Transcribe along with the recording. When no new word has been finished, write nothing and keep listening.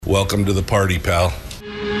Welcome to the party, pal.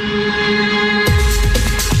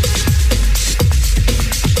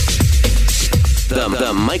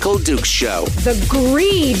 The Michael Dukes Show. The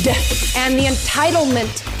greed and the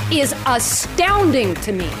entitlement is astounding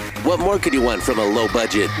to me. What more could you want from a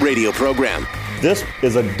low-budget radio program? This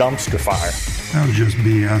is a dumpster fire. That was just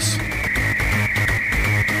BS.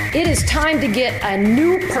 It is time to get a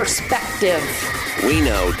new perspective. We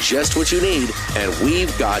know just what you need, and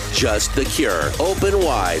we've got just the cure. Open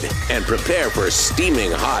wide and prepare for a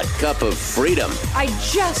steaming hot cup of freedom. I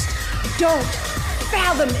just don't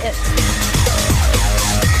fathom it.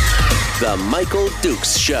 The Michael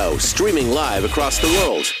Dukes Show, streaming live across the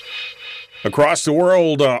world. Across the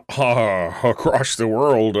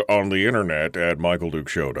world on the internet at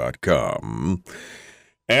michaeldukeshow.com.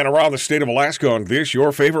 And around the state of Alaska on this,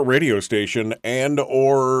 your favorite radio station and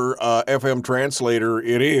or FM translator,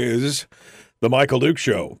 it is The Michael Dukes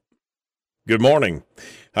Show. Good morning.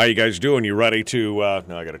 How you guys doing? You ready to,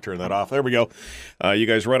 no, I got to turn that off. There we go. You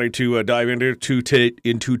guys ready to dive into today?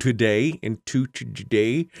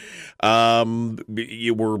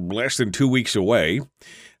 You were less than 2 weeks away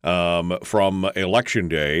from Election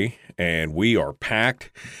Day, and we are packed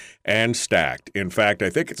and stacked. In fact, I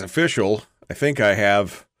think it's official. I think I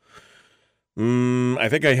have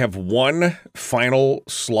one final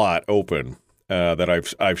slot open that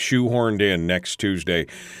I've shoehorned in next Tuesday.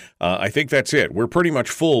 I think that's it. We're pretty much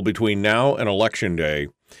full between now and Election Day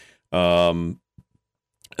for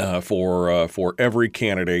every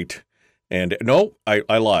candidate. And no,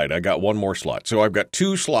 I lied. I got one more slot. So I've got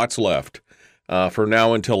 2 slots left for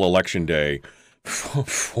now until Election Day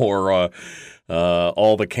for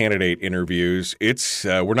all the candidate interviews.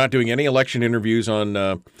 We're not doing any election interviews on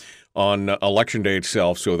Election Day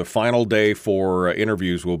itself, so the final day for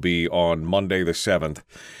interviews will be on Monday the 7th,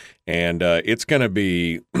 and it's going to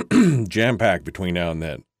be jam-packed between now and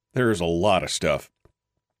then. There is a lot of stuff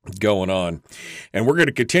going on, and we're going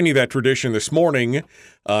to continue that tradition this morning.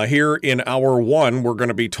 Here in Hour 1, we're going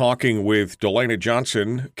to be talking with DeLena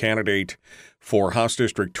Johnson, candidate for House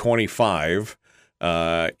District 25,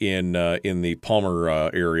 in the Palmer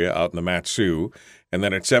area out in the Mat-Su. And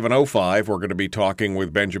then at 7:05, we're going to be talking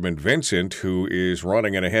with Benjamin Vincent, who is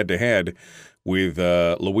running in a head-to-head with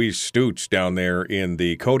Louise Stutz down there in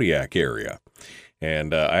the Kodiak area.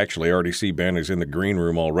 And I actually already see Ben is in the green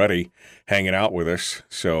room already hanging out with us.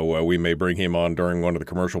 So we may bring him on during one of the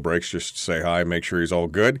commercial breaks just to say hi, make sure he's all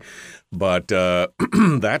good. But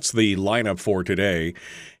that's the lineup for today.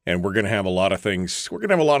 And we're going to have a lot of things. We're going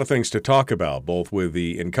to have a lot of things to talk about, both with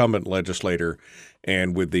the incumbent legislator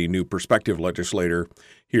and with the new prospective legislator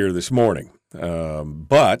here this morning.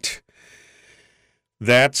 But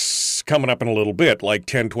that's coming up in a little bit, like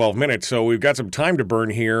 10, 12 minutes. So we've got some time to burn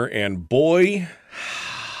here. And boy,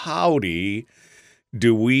 howdy,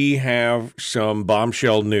 do we have some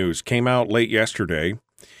bombshell news. Came out late yesterday.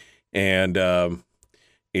 And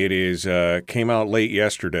came out late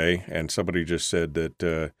yesterday, and somebody just said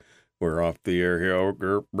that we're off the air here,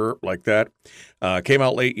 like that. Came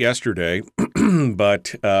out late yesterday,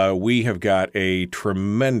 but we have got a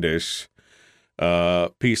tremendous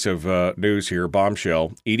piece of news here,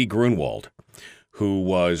 bombshell. Edie Grunwald, who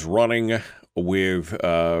was running with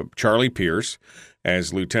Charlie Pierce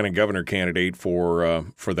as lieutenant governor candidate for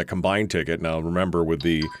the combined ticket. Now, remember with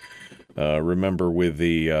the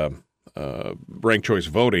ranked choice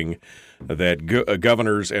voting that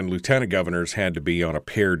governors and lieutenant governors had to be on a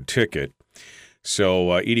paired ticket.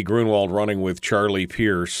 So Edie Grunwald running with Charlie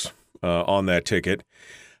Pierce on that ticket.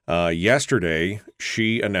 Yesterday,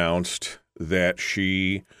 she announced that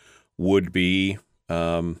she would be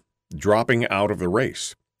dropping out of the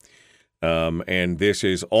race. And this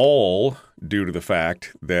is all due to the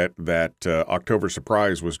fact that October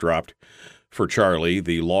surprise was dropped for Charlie,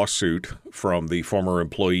 the lawsuit from the former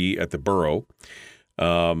employee at the borough,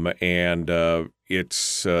 and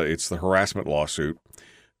it's the harassment lawsuit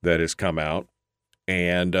that has come out.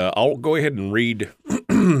 And I'll go ahead and read.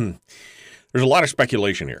 There's a lot of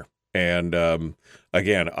speculation here, and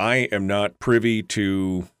again, I am not privy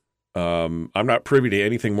to. I'm not privy to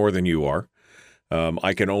anything more than you are.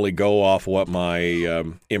 I can only go off what my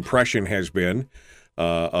impression has been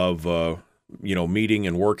of. Meeting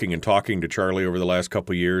and working and talking to Charlie over the last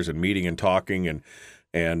couple of years, and meeting and talking and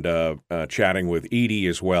chatting with Edie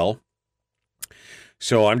as well.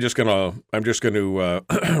 So I'm just gonna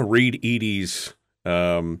read Edie's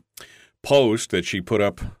post that she put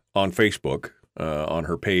up on Facebook, on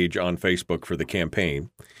her page on Facebook for the campaign,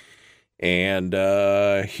 and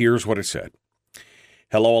here's what it said.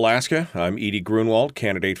 Hello, Alaska. I'm Edie Grunwald,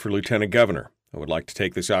 candidate for lieutenant governor. I would like to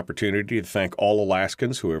take this opportunity to thank all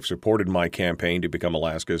Alaskans who have supported my campaign to become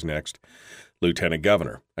Alaska's next Lieutenant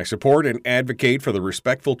Governor. I support and advocate for the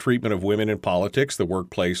respectful treatment of women in politics, the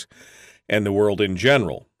workplace, and the world in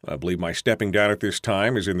general. I believe my stepping down at this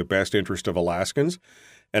time is in the best interest of Alaskans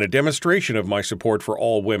and a demonstration of my support for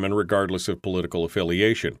all women, regardless of political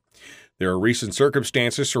affiliation. There are recent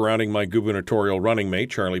circumstances surrounding my gubernatorial running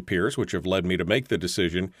mate, Charlie Pierce, which have led me to make the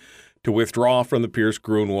decision to withdraw from the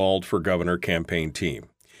Pierce-Grunwald for Governor campaign team.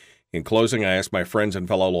 In closing, I ask my friends and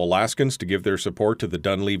fellow Alaskans to give their support to the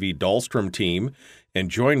Dunleavy-Dahlstrom team and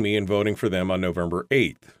join me in voting for them on November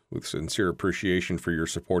 8th. With sincere appreciation for your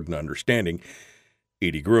support and understanding,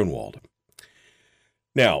 Edie Grunwald.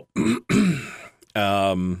 Now,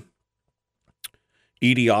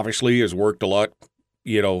 Edie obviously has worked a lot,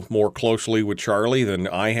 more closely with Charlie than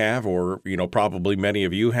I have, or, probably many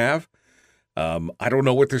of you have. I don't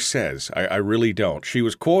know what this says. I really don't. She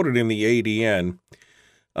was quoted in the ADN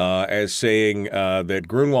as saying that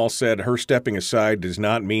Grunwald said her stepping aside does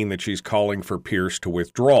not mean that she's calling for Pierce to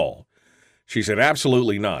withdraw. She said,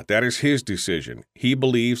 absolutely not. That is his decision. He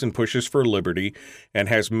believes and pushes for liberty and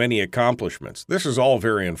has many accomplishments. This is all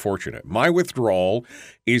very unfortunate. My withdrawal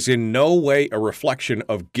is in no way a reflection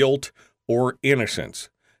of guilt or innocence.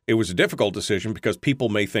 It was a difficult decision because people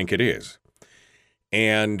may think it is.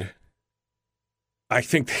 And I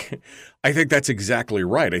think that's exactly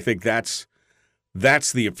right. I think that's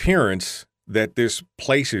the appearance that this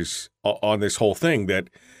places on this whole thing, that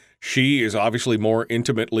she is obviously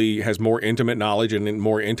has more intimate knowledge and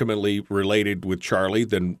more intimately related with Charlie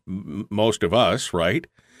than most of us, right?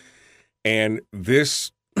 And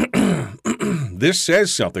this this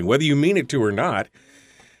says something, whether you mean it to or not.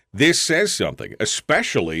 This says something,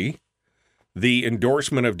 especially the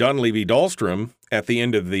endorsement of Dunleavy-Dahlstrom at the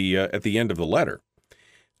end of the letter.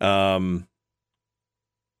 I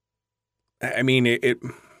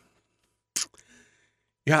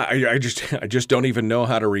just don't even know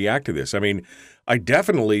how to react to this. I mean, I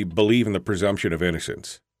definitely believe in the presumption of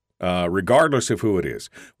innocence, regardless of who it is,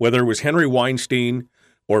 whether it was Henry Weinstein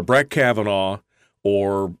or Brett Kavanaugh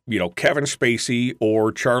or, Kevin Spacey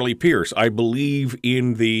or Charlie Pierce. I believe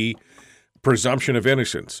in the presumption of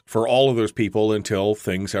innocence for all of those people until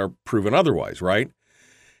things are proven otherwise, right?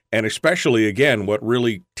 And especially, again, what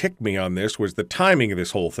really ticked me on this was the timing of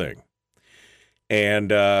this whole thing.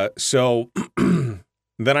 And so then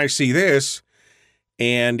I see this,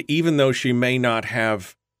 and even though she may not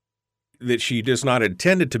have, that she does not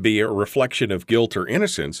intend it to be a reflection of guilt or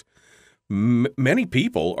innocence, many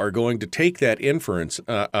people are going to take that inference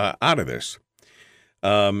out of this.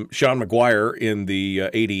 Sean McGuire in the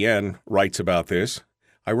ADN writes about this.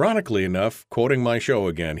 Ironically enough, quoting my show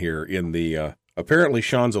again here in the apparently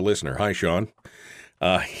Sean's a listener. Hi, Sean.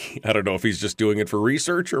 I don't know if he's just doing it for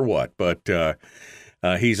research or what, but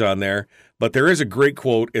he's on there. But there is a great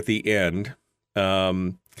quote at the end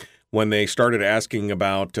when they started asking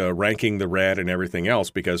about ranking the red and everything else,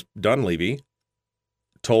 because Dunleavy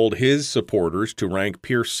told his supporters to rank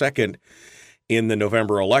Pierce second in the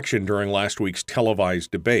November election during last week's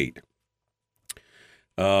televised debate.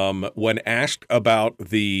 When asked about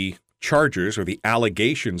the charges or the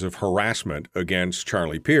allegations of harassment against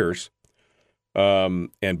Charlie Pierce,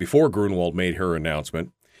 and before Grunwald made her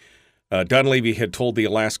announcement, Dunleavy had told the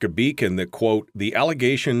Alaska Beacon that, quote, the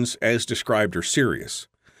allegations as described are serious,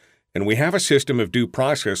 and we have a system of due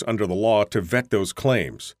process under the law to vet those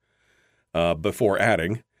claims, before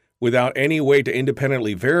adding, without any way to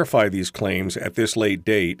independently verify these claims at this late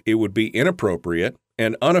date, it would be inappropriate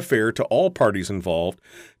and unfair to all parties involved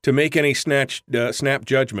to make any snap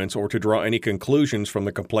judgments or to draw any conclusions from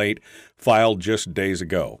the complaint filed just days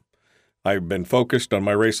ago. I've been focused on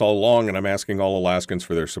my race all along, and I'm asking all Alaskans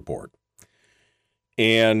for their support.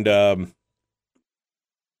 And I'm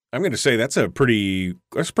going to say that's a pretty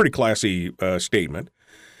classy statement,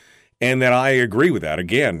 and that I agree with that.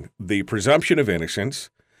 Again, the presumption of innocence,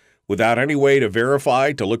 without any way to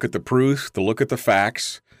verify, to look at the proof, to look at the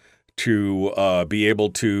facts, to be able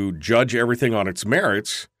to judge everything on its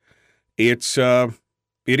merits, it's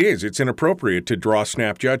inappropriate to draw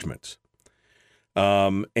snap judgments.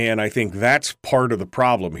 And I think that's part of the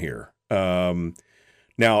problem here.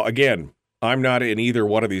 Now, again, I'm not in either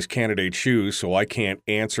one of these candidates' shoes, so I can't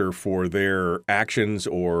answer for their actions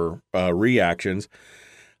or reactions.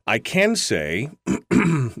 I can say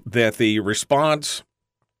that the response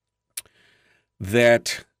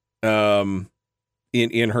that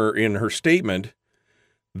in her statement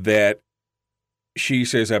that she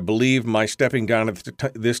says, I believe my stepping down at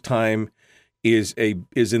this time is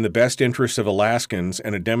in the best interest of Alaskans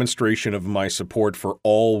and a demonstration of my support for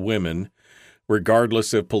all women,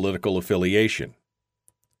 regardless of political affiliation.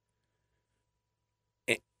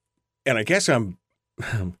 And I guess I'm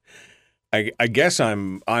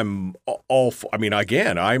all for, I mean,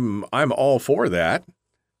 again, I'm all for that.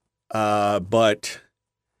 But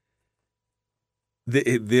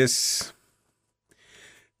this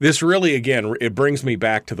really, again, it brings me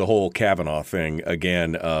back to the whole Kavanaugh thing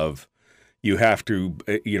again of you have to,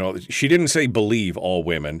 she didn't say believe all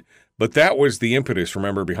women, but that was the impetus,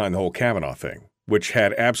 remember, behind the whole Kavanaugh thing, which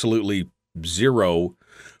had absolutely zero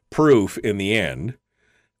proof in the end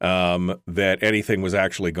that anything was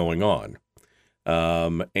actually going on.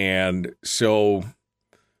 And so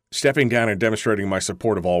stepping down and demonstrating my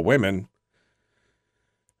support of all women,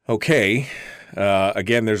 okay,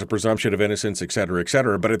 again, there's a presumption of innocence, et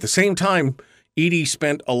cetera, but at the same time, Edie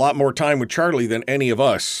spent a lot more time with Charlie than any of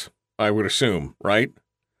us, I would assume, right?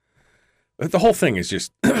 The whole thing is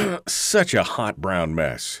just such a hot brown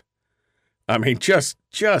mess. I mean, just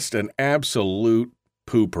an absolute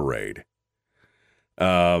poo parade.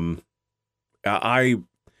 I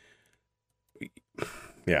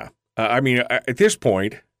mean, at this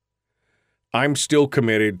point, I'm still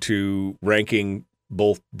committed to ranking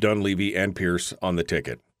both Dunleavy and Pierce on the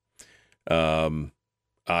ticket. I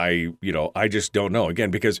just don't know. Again,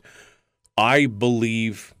 because I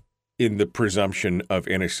believe in the presumption of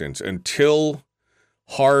innocence until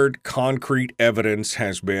hard, concrete evidence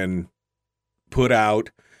has been put out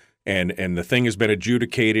and the thing has been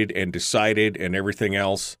adjudicated and decided and everything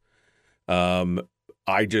else.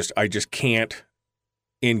 I just can't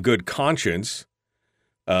in good conscience,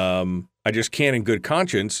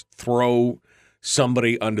 throw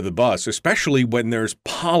somebody under the bus, especially when there's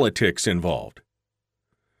politics involved,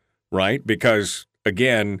 right? Because,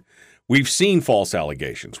 again, we've seen false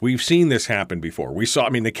allegations. We've seen this happen before.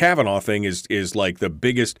 The Kavanaugh thing is like the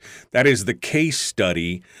biggest, that is the case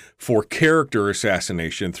study for character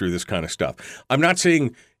assassination through this kind of stuff. I'm not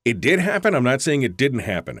saying it did happen. I'm not saying it didn't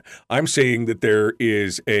happen. I'm saying that there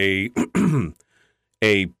is a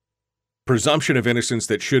presumption of innocence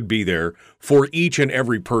that should be there for each and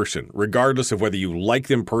every person, regardless of whether you like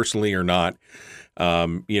them personally or not.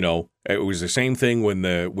 It was the same thing when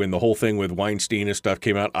the whole thing with Weinstein and stuff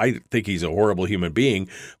came out. I think he's a horrible human being,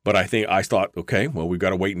 but I thought, okay, well, we've got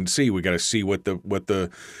to wait and see. We got to see and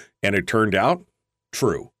it turned out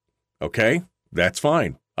true. Okay, that's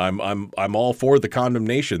fine. I'm all for the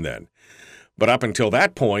condemnation then. But up until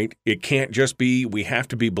that point, it can't just be, we have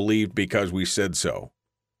to be believed because we said so.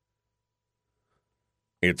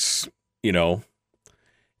 It's, and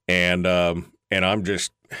I'm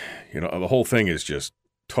just, the whole thing is just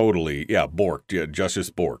totally, Bork,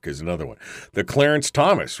 Justice Bork is another one. The Clarence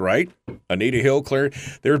Thomas, right? Anita Hill, there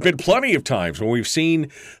have been plenty of times when we've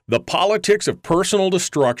seen the politics of personal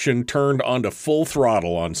destruction turned onto full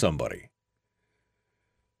throttle on somebody.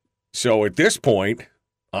 So at this point,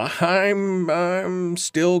 I'm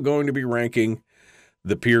still going to be ranking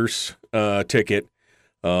the Pierce ticket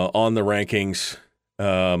on the rankings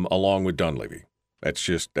along with Dunleavy.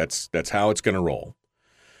 That's how it's going to roll.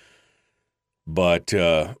 But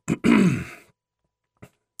I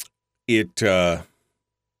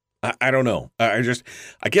don't know. I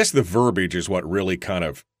guess the verbiage is what really kind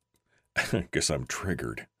of, I guess I'm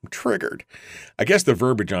triggered. I guess the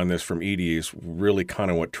verbiage on this from Edie is really kind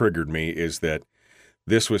of what triggered me, is that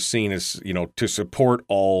this was seen as, to support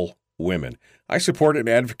all women. I support and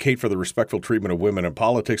advocate for the respectful treatment of women in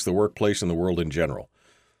politics, the workplace, and the world in general.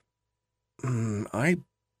 I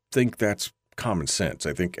think that's common sense.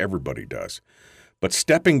 I think everybody does. But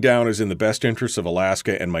stepping down is in the best interest of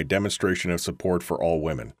Alaska and my demonstration of support for all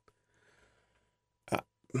women.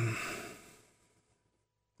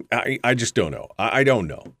 I just don't know. I don't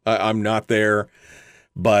know. I'm not there,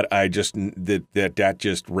 but I just that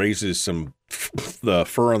just raises the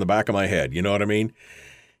fur on the back of my head. You know what I mean?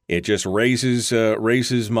 It just raises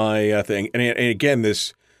my thing. And again,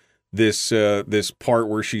 this part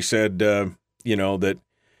where she said, that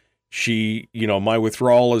she, my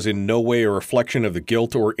withdrawal is in no way a reflection of the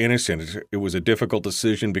guilt or innocence. It was a difficult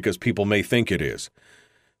decision because people may think it is.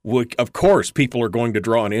 Well, of course, people are going to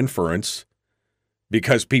draw an inference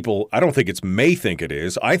because I don't think it's may think it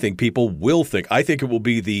is. I think people will think. I think it will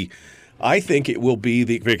be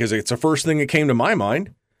because it's the first thing that came to my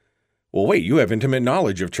mind. Well, wait, you have intimate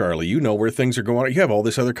knowledge of Charlie. You know where things are going on. You have all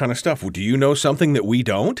this other kind of stuff. Well, do you know something that we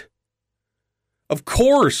don't? Of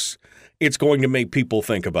course, it's going to make people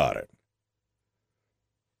think about it.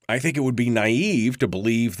 I think it would be naive to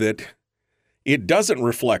believe that it doesn't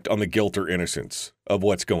reflect on the guilt or innocence of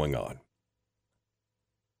what's going on.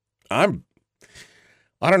 I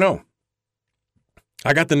don't know.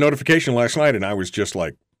 I got the notification last night and I was just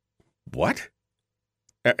like, what?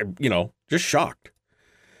 just shocked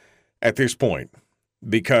at this point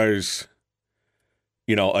because,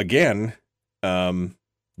 again,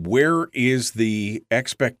 where is the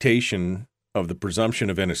expectation of the presumption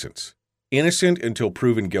of innocence? Innocent until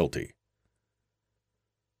proven guilty.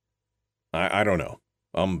 I don't know.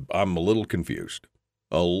 I'm a little confused.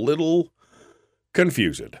 A little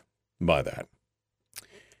confused by that.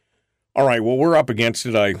 All right, well, we're up against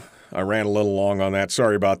it. I ran a little long on that.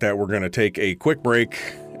 Sorry about that. We're going to take a quick break,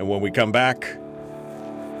 and when we come back,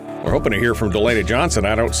 we're hoping to hear from DeLena Johnson.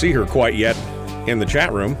 I don't see her quite yet in the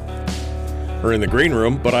chat room or in the green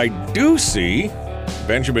room, but I do see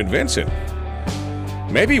Benjamin Vincent.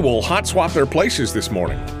 Maybe we'll hot swap their places this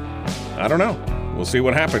morning. I don't know. We'll see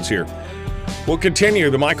what happens here. We'll continue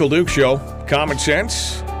the Michael Duke Show. Common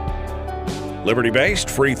sense, liberty-based,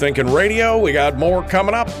 free-thinking radio. We got more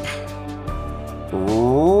coming up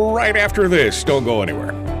right after this. Don't go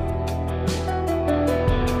anywhere.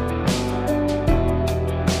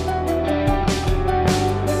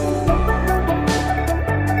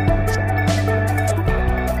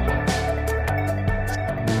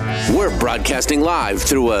 We're broadcasting live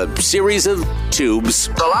through a series of tubes.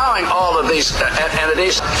 Allowing all of these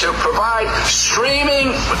entities to provide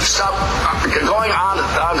streaming stuff going on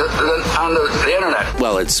the internet.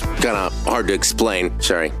 Well, it's kind of hard to explain.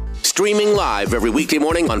 Sorry. Streaming live every weekday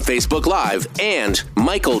morning on Facebook Live and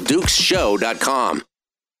MichaelDukesShow.com.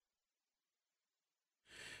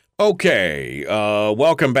 Okay,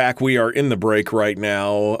 welcome back. We are in the break right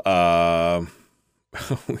now.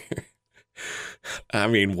 I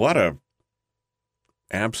mean, what a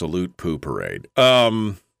absolute poo parade.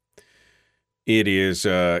 It is,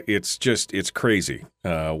 it's crazy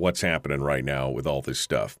what's happening right now with all this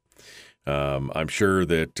stuff. I'm sure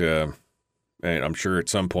that, and I'm sure at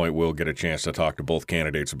some point we'll get a chance to talk to both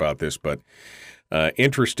candidates about this, but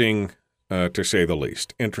interesting to say the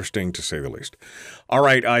least. Interesting to say the least. All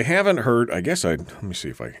right, I haven't heard, let me see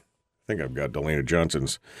if I think I've got DeLena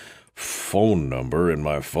Johnson's phone number in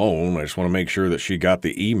my phone. I just want to make sure that she got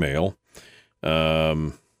the email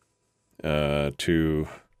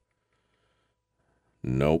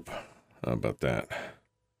nope. How about that?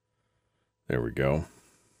 There we go.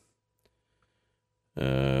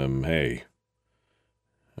 Hey.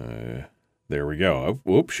 There we go.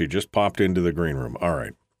 Whoops, she just popped into the green room. All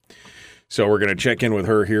right. So we're going to check in with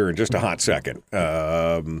her here in just a hot second.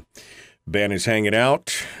 Ben is hanging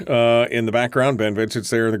out in the background. Ben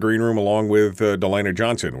Vincent's there in the green room along with DeLena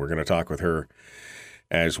Johnson. We're going to talk with her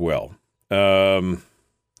as well. Let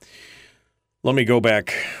me go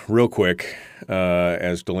back real quick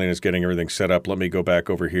as DeLena's getting everything set up. Let me go back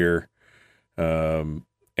over here and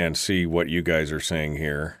see what you guys are saying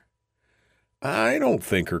here. I don't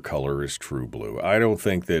think her color is true blue. I don't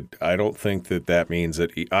think that means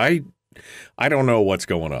that I don't know what's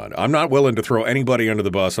going on. I'm not willing to throw anybody under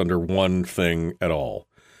the bus under one thing at all.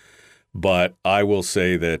 But I will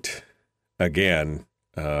say that, again,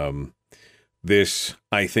 this,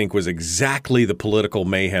 I think, was exactly the political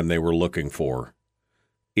mayhem they were looking for.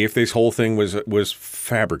 If this whole thing was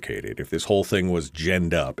fabricated, if this whole thing was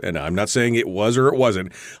ginned up, and I'm not saying it was or it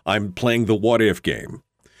wasn't, I'm playing the what-if game.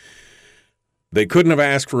 They couldn't have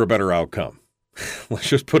asked for a better outcome. Let's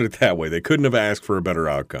just put it that way. They couldn't have asked for a better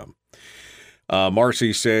outcome.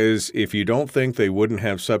 Marcy says, if you don't think they wouldn't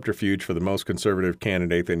have subterfuge for the most conservative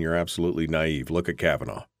candidate, then you're absolutely naive. Look at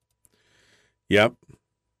Kavanaugh. Yep.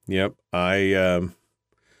 I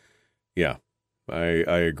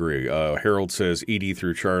agree. Harold says Edie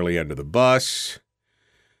threw Charlie under the bus.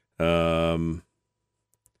 The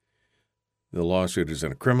lawsuit is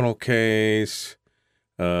in a criminal case.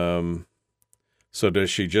 So does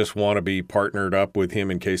she just want to be partnered up with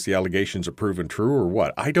him in case the allegations are proven true or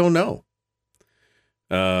what? I don't know.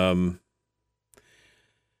 I'm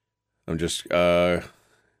just, I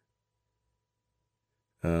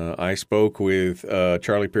spoke with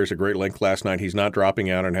Charlie Pierce at great length last night. He's not dropping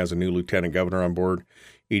out and has a new lieutenant governor on board.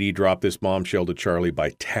 Edie dropped this bombshell to Charlie by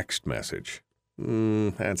text message.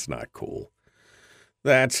 That's not cool.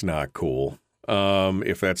 That's not cool.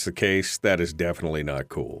 If that's the case, that is definitely not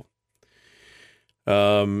cool.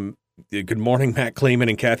 Good morning, Matt Kleeman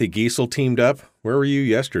and Kathy Giesel teamed up. Where were you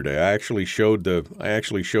yesterday? I actually showed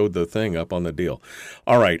the thing up on the deal.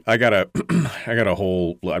 All right, I got a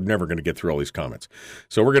whole. I'm never going to get through all these comments,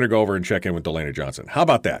 so we're going to go over and check in with DeLena Johnson. How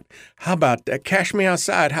about that? Cash me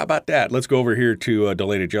outside. How about that? Let's go over here to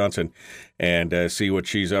DeLena Johnson and see what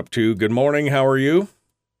she's up to. Good morning. How are you?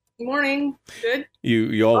 Good morning. Good.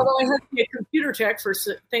 You all. Although I had to get a computer check for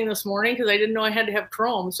thing this morning because I didn't know I had to have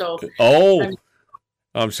Chrome. So. Oh.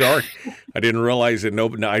 I'm sorry. I didn't realize that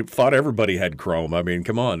I thought everybody had Chrome. I mean,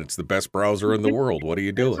 come on. It's the best browser in the world. What are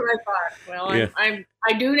you doing? That's what I thought. Well, Yeah.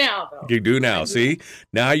 I do now, though. You do now. See?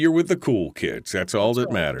 Now you're with the cool kids. That's all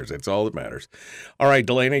that matters. That's all that matters. All right,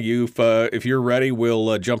 DeLena, if you're ready,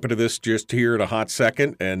 we'll jump into this just here in a hot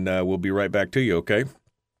second, and we'll be right back to you, okay?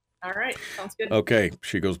 All right. Sounds good. Okay.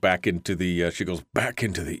 She goes back into the ether. Back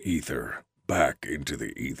into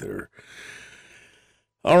the ether.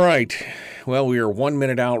 All right. Well, we are 1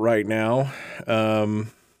 minute out right now.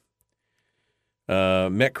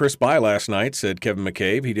 Met Chris By last night, said Kevin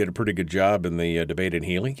McCabe. He did a pretty good job in the debate in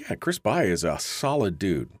Healy. Yeah, Chris By is a solid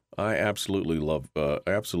dude. I absolutely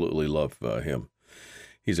love him.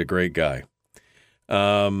 He's a great guy.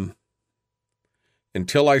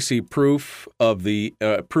 Until I see proof of the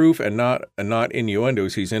proof and not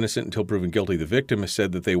innuendos, he's innocent until proven guilty. The victim has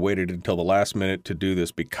said that they waited until the last minute to do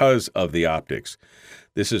this because of the optics.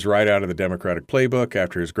 This is right out of the Democratic playbook.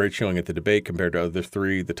 After his great showing at the debate compared to other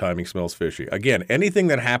three, the timing smells fishy. Again, anything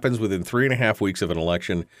that happens within 3.5 weeks of an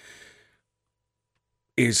election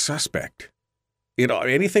is suspect.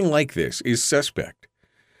 Anything like this is suspect.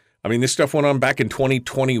 I mean, this stuff went on back in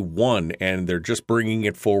 2021, and they're just bringing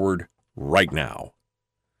it forward right now.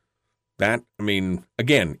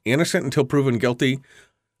 Again, innocent until proven guilty.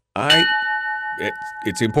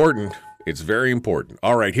 It's important. It's very important.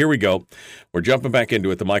 All right, here we go. We're jumping back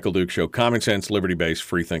into it. The Michael Duke Show. Common sense, liberty-based,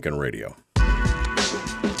 free-thinking radio.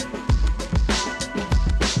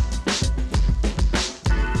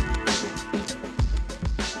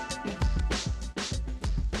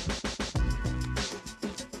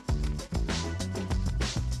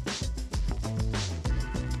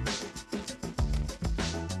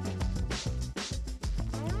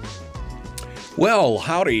 Well,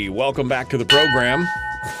 howdy. Welcome back to the program.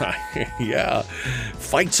 Yeah,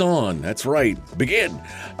 fight's on. That's right. Begin.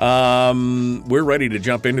 We're ready to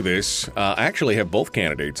jump into this. I actually have both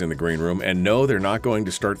candidates in the green room, and no, they're not going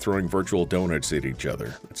to start throwing virtual donuts at each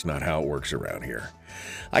other. That's not how it works around here.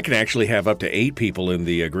 I can actually have up to 8 people in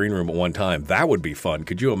the green room at one time. That would be fun.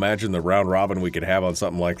 Could you imagine the round robin we could have on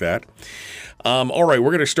something like that? All right,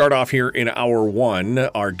 we're going to start off here in hour 1.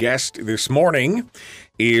 Our guest this morning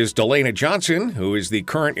is DeLena Johnson, who is the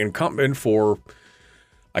current incumbent for,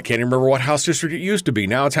 I can't remember what House District it used to be.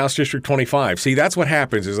 Now it's House District 25. See, that's what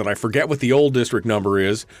happens, is that I forget what the old district number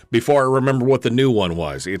is before I remember what the new one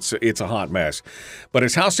was. It's a hot mess. But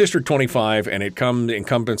it's House District 25, and it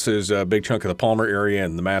encompasses a big chunk of the Palmer area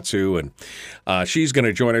and the Matsu. And she's going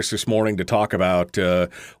to join us this morning to talk about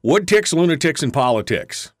wood ticks, lunatics, and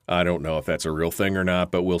politics. I don't know if that's a real thing or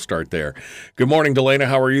not, but we'll start there. Good morning, DeLena.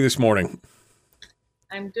 How are you this morning?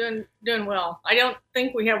 I'm doing well. I don't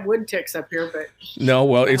think we have wood ticks up here, but no.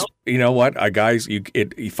 Well, it's you know what, guys,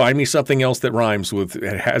 you find me something else that rhymes with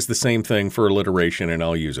it has the same thing for alliteration, and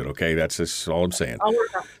I'll use it. Okay, that's just all I'm saying.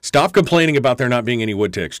 Stop complaining about there not being any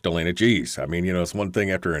wood ticks, DeLena. Jeez, I mean, it's one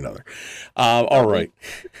thing after another. All right.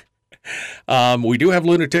 We do have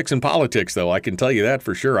lunatics in politics, though. I can tell you that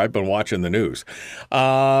for sure. I've been watching the news.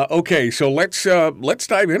 Okay, so let's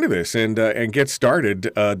dive into this and get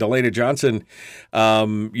started. DeLena Johnson,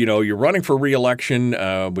 you're running for reelection.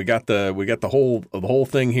 We got the whole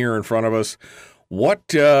thing here in front of us. What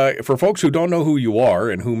for folks who don't know who you are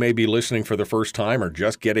and who may be listening for the first time or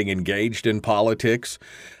just getting engaged in politics,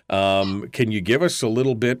 can you give us a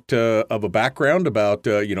little bit of a background about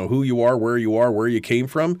who you are, where you came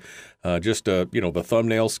from? Just the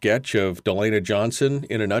thumbnail sketch of DeLena Johnson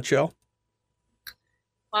in a nutshell.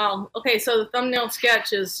 Wow. Okay, so the thumbnail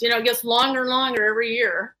sketch is it gets longer and longer every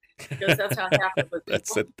year because that's how it happens with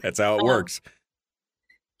people. That's how it works.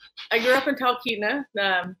 I grew up in Talkeetna,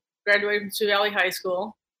 graduated from Sioux Valley High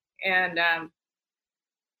School, and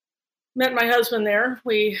met my husband there.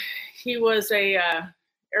 He was a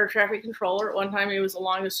air traffic controller. At one time, he was the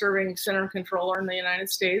longest serving center controller in the United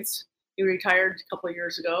States. He retired a couple of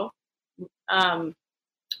years ago.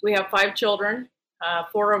 We have 5 children,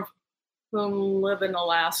 4 of whom live in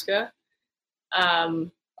Alaska.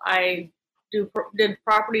 I did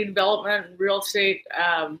property development and real estate,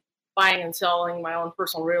 buying and selling my own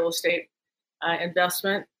personal real estate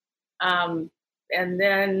investment. And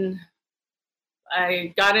then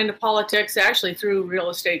I got into politics actually through real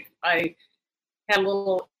estate. I had a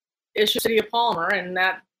little issue with the city of Palmer, and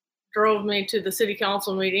that drove me to the city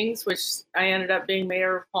council meetings, which I ended up being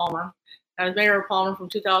mayor of Palmer. I was mayor of Palmer from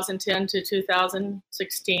 2010 to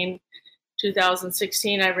 2016.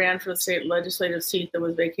 2016, I ran for the state legislative seat that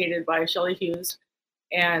was vacated by Shelley Hughes,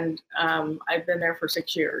 and I've been there for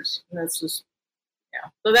 6 years. And that's just,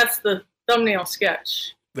 so that's the thumbnail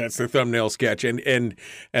sketch. That's the thumbnail sketch. And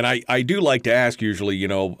I do like to ask usually,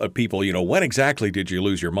 people, when exactly did you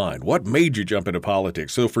lose your mind? What made you jump into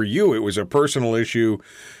politics? So for you, it was a personal issue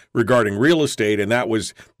regarding real estate, and that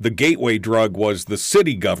was the gateway drug was the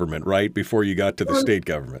city government, right, before you got to the state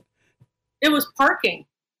government. It was parking.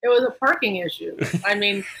 It was a parking issue. I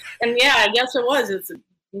mean, and yeah, I guess it was. It's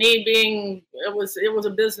me being, it was a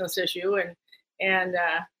business issue, and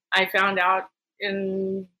I found out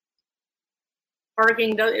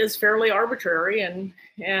parking is fairly arbitrary and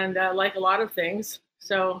like a lot of things.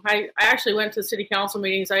 So I actually went to city council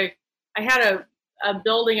meetings. I had a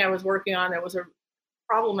building I was working on that was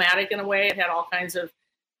problematic in a way. It had all kinds of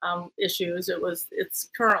issues. It's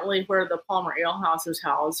currently where the Palmer Ale House is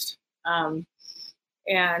housed. So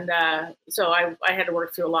I had to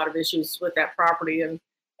work through a lot of issues with that property.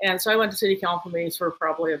 And so I went to city council meetings for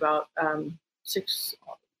probably about 3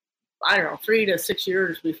 to 6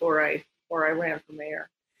 years before I ran for mayor.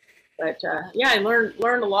 But I learned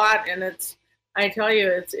a lot, and I tell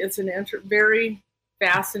you, it's very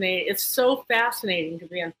fascinating. It's so fascinating to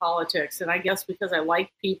be in politics, and I guess because I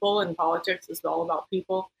like people, and politics is all about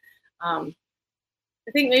people.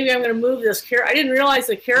 I think maybe I'm going to move this. I didn't realize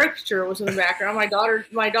the caricature was in the background. My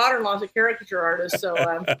daughter-in-law is a caricature artist, so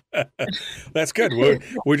that's good.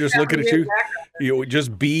 We're just looking at you. You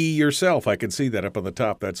just be yourself. I can see that up on the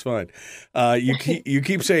top. That's fine. You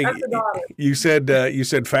keep saying you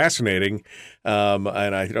said fascinating,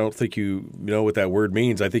 and I don't think you know what that word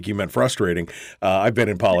means. I think you meant frustrating. I've been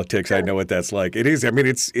in politics. I know what that's like. It is. I mean,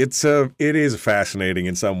 it is fascinating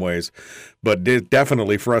in some ways, but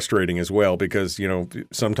definitely frustrating as well because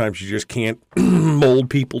sometimes you just can't mold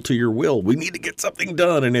people to your will. We need to get something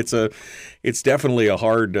done, and it's definitely a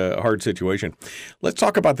hard situation. Let's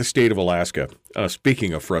talk about the state of Alaska.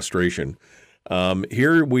 Speaking of frustration,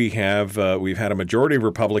 here we've had a majority of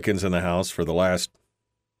Republicans in the House for the last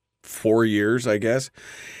 4 years, I guess,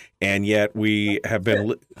 and yet we have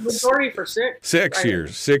been majority for 6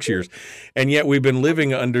 years, and yet we've been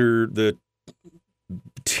living under the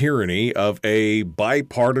tyranny of a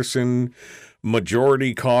bipartisan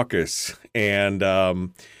majority caucus. And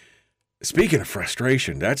speaking of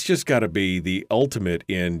frustration, that's just got to be the ultimate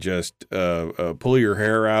in just pull your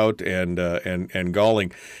hair out and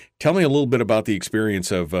galling. Tell me a little bit about the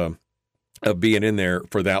experience of being in there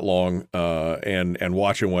for that long and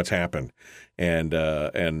watching what's happened, and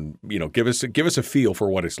give us a feel for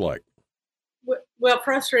what it's like. Well,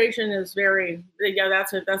 frustration is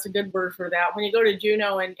that's a good word for that. When you go to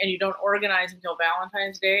Juneau and you don't organize until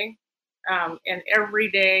Valentine's Day, and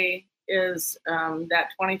every day is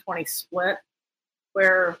that 2020 split,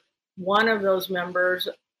 where one of those members,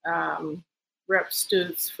 Rep.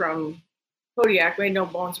 Stutz from Kodiak, made no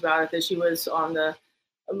bones about it that she was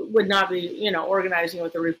would not be organizing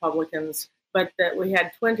with the Republicans, but that we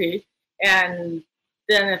had 20, and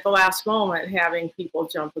then at the last moment having people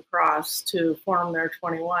jump across to form their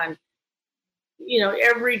 21.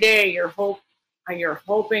 Every day you're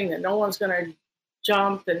hoping that no one's going to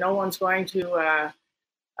jump, that no one's going to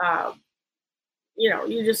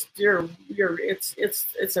it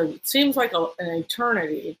seems like an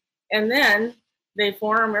eternity, and then they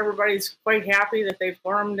form. Everybody's quite happy that they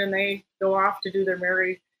formed, and they go off to do their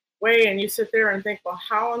merry way, and you sit there and think, well,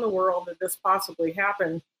 how in the world did this possibly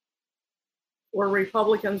happen? We're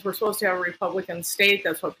Republicans. We're supposed to have a Republican state.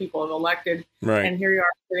 That's what people have elected. Right. And here you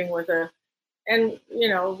are sitting with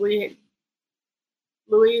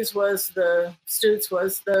Stutz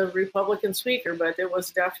was the Republican speaker, but it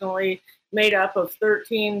was definitely made up of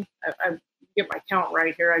 13. I get my count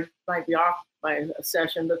right here. I might be off by a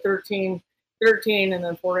session, but 13, and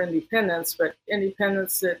then 4 independents. But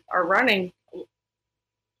independents that are running,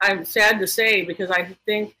 I'm sad to say, because I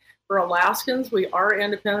think for Alaskans, we are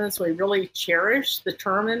independents. We really cherish the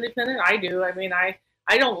term independent. I do. I mean, I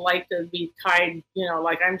don't like to be tied,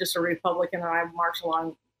 like I'm just a Republican and I march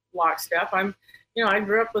along lockstep. I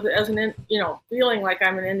grew up with it as feeling like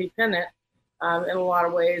I'm an independent in a lot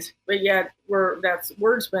of ways, but yet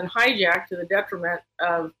word's been hijacked to the detriment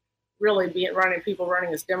of really people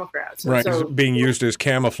running as Democrats. Right, so, being used as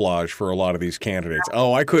camouflage for a lot of these candidates.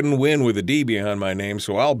 Oh, I couldn't win with a D behind my name,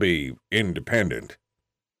 so I'll be independent.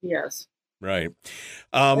 Yes. Right.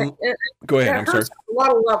 Go ahead. I'm sorry. A lot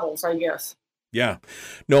of levels, I guess. Yeah.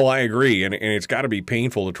 No, I agree. And it's got to be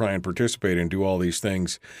painful to try and participate and do all these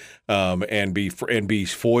things and be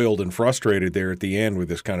foiled and frustrated there at the end with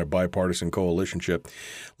this kind of bipartisan coalitionship.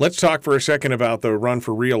 Let's talk for a second about the run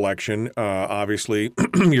for reelection. Obviously,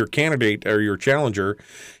 your candidate or your challenger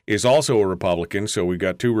is also a Republican. So we've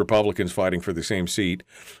got 2 Republicans fighting for the same seat.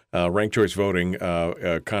 Ranked choice voting,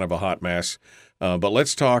 kind of a hot mess. But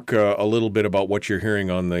let's talk a little bit about what you're hearing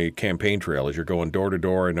on the campaign trail as you're going door to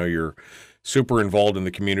door. I know you're super involved in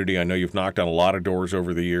the community. I know you've knocked on a lot of doors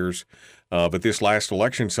over the years. But this last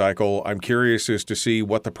election cycle, I'm curious as to see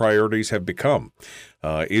what the priorities have become.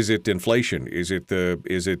 Is it inflation? Is it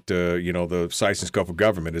the size and scope of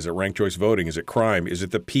government? Is it ranked choice voting? Is it crime? Is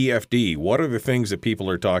it the PFD? What are the things that people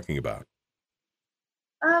are talking about?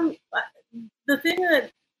 The thing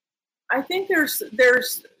that I think there's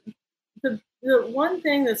the one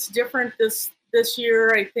thing that's different this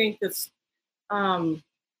year, I think that's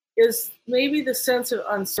is maybe the sense of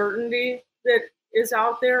uncertainty that is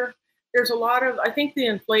out there. There's a lot of, I think, the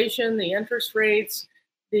inflation, the interest rates,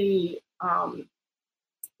 the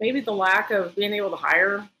maybe the lack of being able to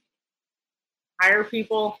hire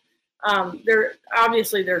people. There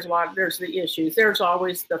obviously there's the issues. There's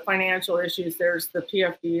always the financial issues. There's the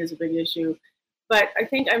PFD is a big issue, but I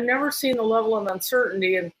think I've never seen the level of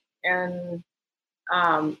uncertainty and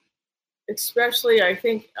especially I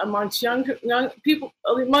think amongst young people,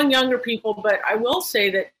 among younger people. But I will say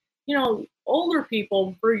that older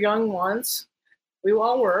people were young once. We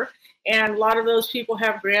all were, and a lot of those people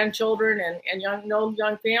have grandchildren and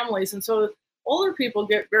young families, and so older people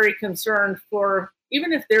get very concerned for,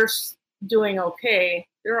 even if they're doing okay,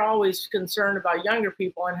 they're always concerned about younger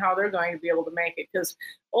people and how they're going to be able to make it, because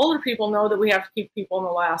older people know that we have to keep people in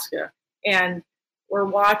Alaska, and we're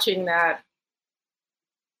watching that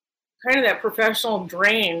kind of that professional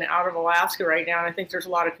drain out of Alaska right now, and I think there's a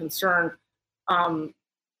lot of concern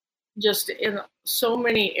just in so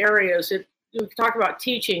many areas. We talk about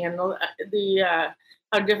teaching and the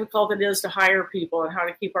how difficult it is to hire people and how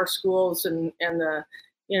to keep our schools and the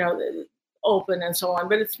open and so on.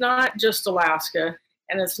 But it's not just Alaska,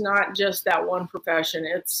 and it's not just that one profession.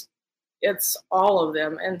 It's all of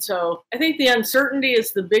them. And so I think the uncertainty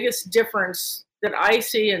is the biggest difference that I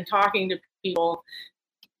see in talking to people.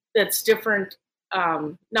 That's different,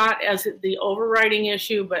 not as the overriding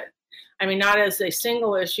issue, but I mean, not as a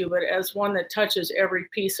single issue, but as one that touches every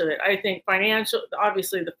piece of it. I think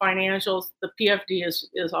obviously the financials, the PFD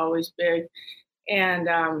is always big, and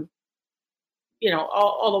all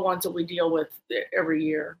the ones that we deal with every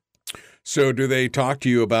year. So do they talk to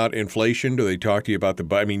you about inflation? Do they talk to you about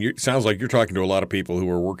it sounds like you're talking to a lot of people who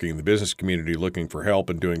are working in the business community looking for help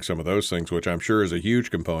and doing some of those things, which I'm sure is a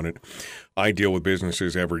huge component. I deal with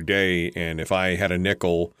businesses every day, and if I had a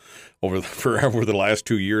nickel over the last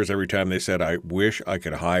 2 years, every time they said, I wish I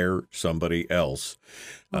could hire somebody else,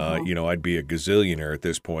 I'd be a gazillionaire at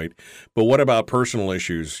this point. But what about personal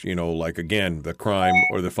issues, like, again, the crime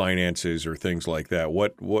or the finances or things like that?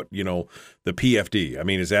 What the PFD, I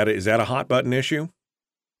mean, is that a hot button issue?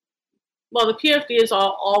 Well, the PFD is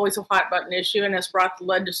always a hot button issue, and has brought the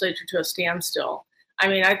legislature to a standstill. I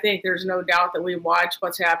mean, I think there's no doubt that we watch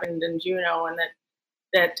what's happened in Juneau, and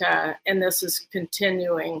and this is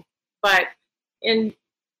continuing. But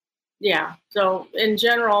so in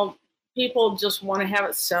general, people just want to have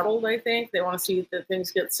it settled. I think they want to see that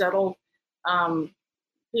things get settled.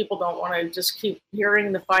 People don't want to just keep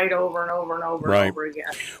hearing the fight over and over and over and over again.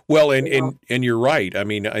 Well, and you're right. I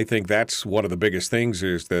mean, I think that's one of the biggest things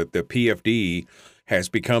is that the PFD has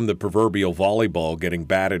become the proverbial volleyball getting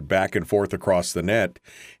batted back and forth across the net,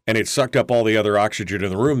 and it's sucked up all the other oxygen in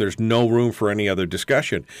the room. There's no room for any other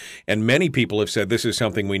discussion. And many people have said this is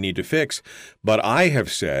something we need to fix. But I have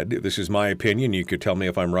said, this is my opinion, you could tell me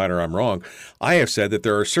if I'm right or I'm wrong, I have said that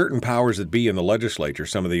there are certain powers that be in the legislature,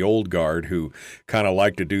 some of the old guard who kind of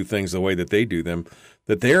like to do things the way that they do them,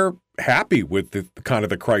 that they're happy with the kind of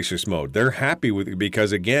the crisis mode. They're happy with it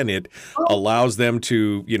because, again, it allows them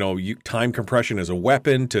to, time compression as a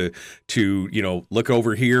weapon to look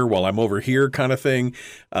over here while I'm over here kind of thing.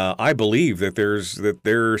 I believe that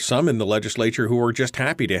there are some in the legislature who are just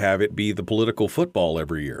happy to have it be the political football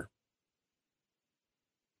every year.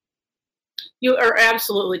 You are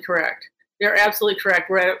absolutely correct. You're absolutely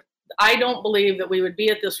correct. I don't believe that we would be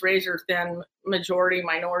at this razor-thin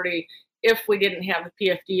minority if we didn't have the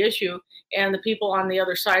PFD issue, and the people on the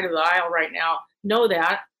other side of the aisle right now know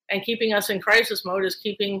that, and keeping us in crisis mode is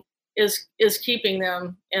keeping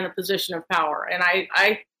them in a position of power. And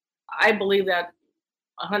I believe that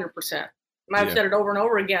 100%. And I've said it over and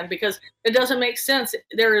over again because it doesn't make sense.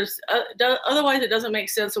 Otherwise, it doesn't make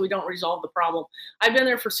sense that we don't resolve the problem. I've been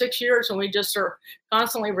there for 6 years, and we just are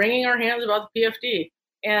constantly wringing our hands about the PFD.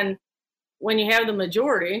 And when you have the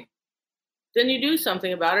majority, then you do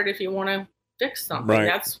something about it if you want to fix something. Right.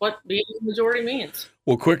 That's what being the majority means.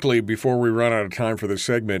 Well, quickly, before we run out of time for this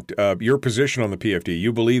segment, your position on the PFD,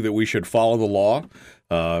 you believe that we should follow the law,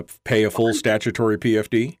 pay a full statutory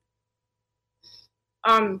PFD?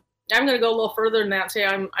 I'm going to go a little further than that and say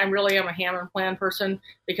I really am a Hammond plan person,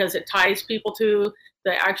 because it ties people to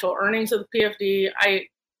the actual earnings of the PFD.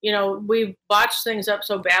 We've botched things up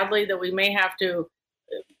so badly that we may have to,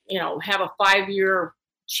 have a 5-year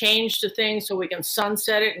change to things so we can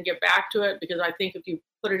sunset it and get back to it, because I think if you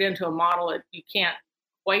put it into a model, you can't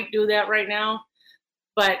quite do that right now.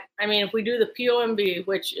 But I mean, if we do the POMB,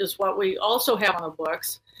 which is what we also have on the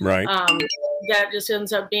books, right, that just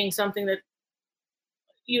ends up being something that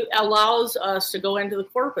allows us to go into the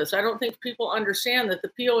corpus. I don't think people understand that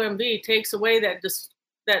the POMB takes away that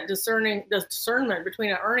discernment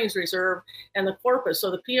between an earnings reserve and the corpus.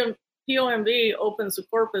 So the POMB opens the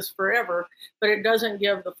corpus forever, but it doesn't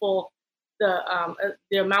give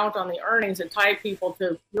the amount on the earnings that tie people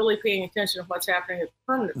to really paying attention to what's happening at the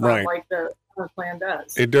permanent fund, like the plan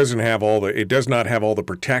does. It does not have all the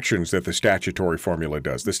protections that the statutory formula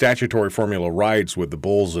does. The statutory formula rides with the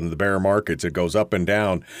bulls and the bear markets. It goes up and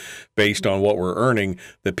down based on what we're earning.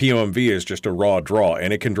 The POMV is just a raw draw,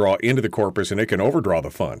 and it can draw into the corpus and it can overdraw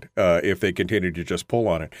the fund if they continue to just pull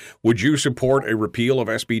on it. Would you support a repeal of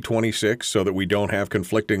SB 26 so that we don't have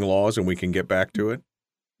conflicting laws and we can get back to it?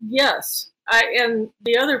 Yes. And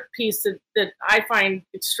the other piece that I find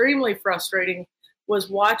extremely frustrating was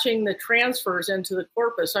watching the transfers into the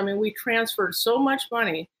corpus. I mean, we transferred so much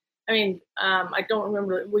money. I mean, I don't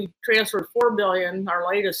remember. We transferred $4 billion, our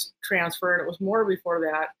latest transfer, and it was more before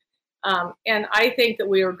that. And I think that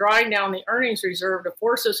we are drawing down the earnings reserve to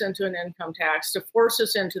force us into an income tax, to force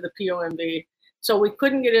us into the POMB. So we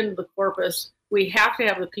couldn't get into the corpus. We have to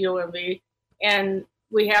have the POMB, and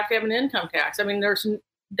we have to have an income tax. I mean,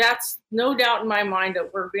 that's no doubt in my mind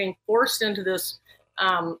that we're being forced into this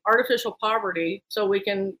artificial poverty so we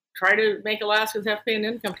can try to make Alaskans have to pay an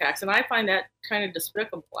income tax. And I find that kind of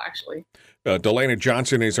despicable, actually. DeLena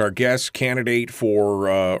Johnson is our guest candidate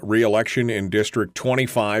for re-election in District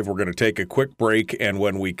 25. We're going to take a quick break, and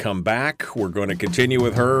when we come back, we're going to continue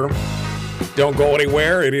with her. Don't go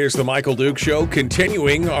anywhere. It is the Michael Duke Show,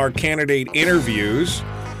 continuing our candidate interviews.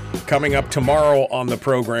 Coming up tomorrow on the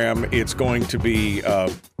program, it's going to be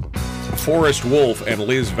Forrest Wolf and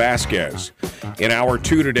Liz Vasquez. In hour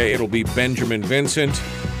 2 today, it'll be Benjamin Vincent.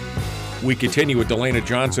 We continue with DeLena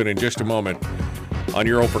Johnson in just a moment on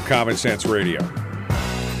your Open Common Sense Radio.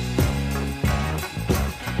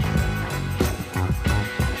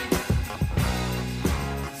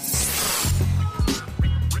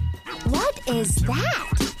 What is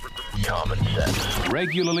that? Common Sense.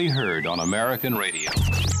 Regularly heard on American radio.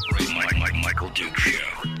 Michael Duke Show.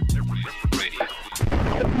 Radio.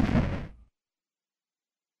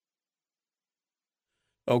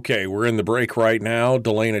 Okay, we're in the break right now.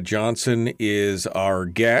 DeLena Johnson is our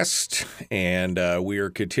guest, and we are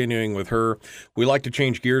continuing with her. We like to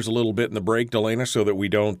change gears a little bit in the break, DeLena, so that we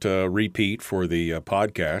don't repeat for the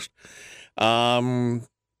podcast.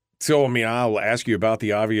 So, I mean, I'll ask you about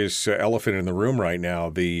the obvious elephant in the room right now,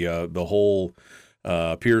 the whole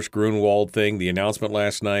Pierce Grunwald thing, the announcement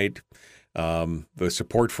last night, the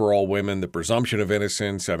support for all women, the presumption of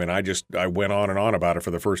innocence. I mean, I went on and on about it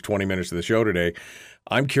for the first 20 minutes of the show today.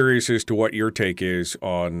 I'm curious as to what your take is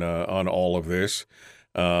on all of this,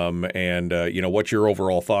 and what your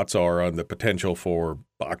overall thoughts are on the potential for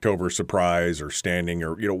October surprise or standing,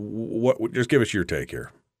 or what. Just give us your take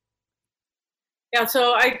here. Yeah,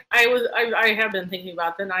 so I have been thinking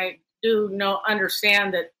about that, and I do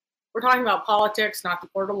understand that we're talking about politics, not the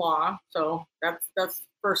court of law. So that's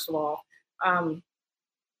first of all.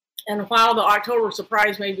 And while the October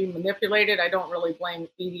surprise may be manipulated, I don't really blame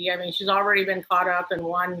Edie. I mean, she's already been caught up in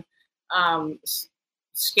one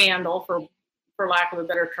scandal, for lack of a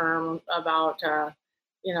better term, about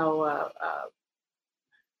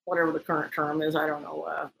whatever the current term is. I don't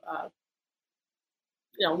know.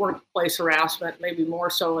 Workplace harassment, maybe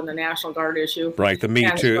more so in the National Guard issue. Right, the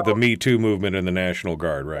Me Too movement in the National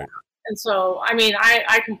Guard, right. And so, I mean,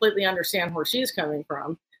 I completely understand where she's coming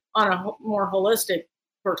from. On a more holistic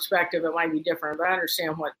perspective, it might be different, but I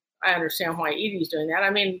understand why Edie's doing that. I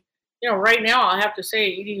mean, right now, I'll have to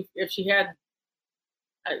say, Edie, if she had,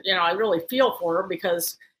 I really feel for her,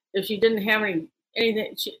 because if she didn't have anything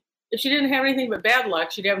but bad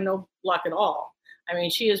luck, she'd have no luck at all. I mean,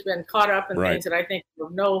 she has been caught up in things that I think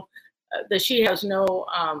that she has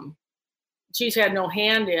she's had no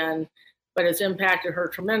hand in, but it's impacted her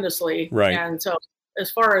tremendously. Right. And so,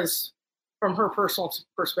 as far as from her personal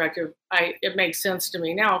perspective, it makes sense to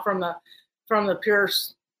me. Now, from the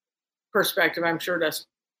Pierce perspective, I'm sure that's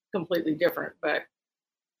completely different, but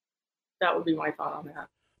that would be my thought on that.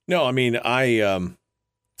 No, I mean, I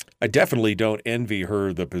definitely don't envy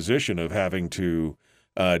her the position of having to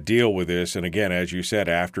deal with this. And again, as you said,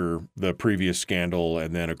 after the previous scandal,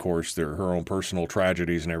 and then of course her own personal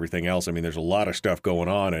tragedies and everything else. I mean, there's a lot of stuff going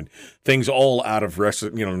on, and things all out of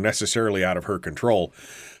necessarily out of her control.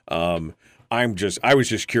 I was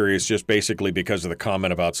just curious, just basically because of the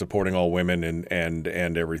comment about supporting all women and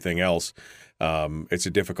everything else. It's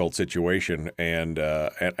a difficult situation, and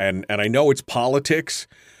I know it's politics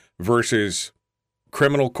versus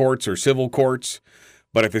criminal courts or civil courts,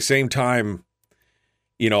 but at the same time,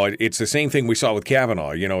 it's the same thing we saw with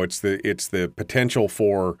Kavanaugh. It's the potential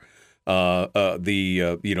for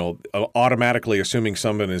automatically assuming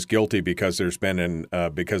someone is guilty because there's been an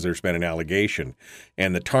allegation,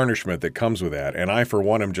 and the tarnishment that comes with that. And I, for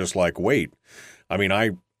one, am just like, wait. I mean,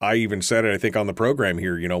 I even said it, I think, on the program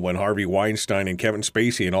here, when Harvey Weinstein and Kevin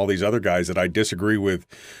Spacey and all these other guys that I disagree with,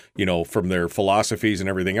 from their philosophies and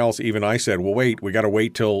everything else, even I said, well, wait, we got to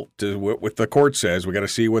wait till what the court says. We got to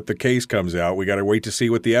see what the case comes out. We got to wait to see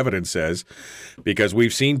what the evidence says, because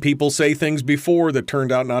we've seen people say things before that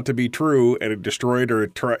turned out not to be true, and it destroyed or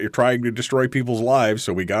trying to destroy people's lives.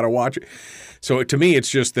 So we got to watch it. So to me, it's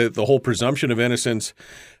just that the whole presumption of innocence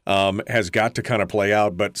has got to kind of play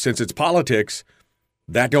out. But since it's politics,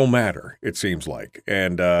 that don't matter, it seems like,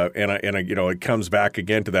 and it comes back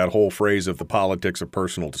again to that whole phrase of the politics of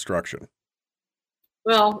personal destruction.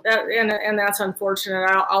 Well, and that's unfortunate.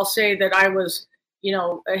 I'll say that I was,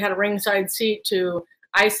 I had a ringside seat to,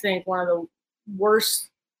 I think, one of the worst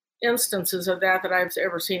instances of that I've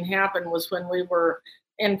ever seen happen was when we were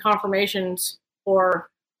in confirmations for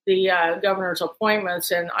the governor's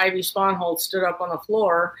appointments, and Ivy Sponholz stood up on the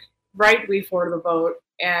floor right before the vote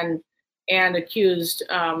and accused,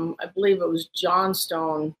 I believe it was John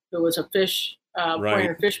Stone, who was a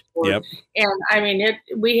Pointer Fish Board. Yep. And I mean,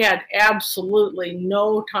 we had absolutely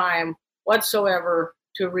no time whatsoever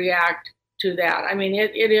to react to that. I mean,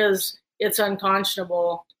 it's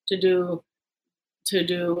unconscionable to do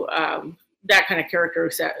that kind of character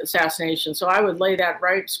assassination. So I would lay that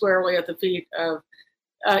right squarely at the feet of,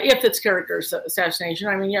 if it's character assassination.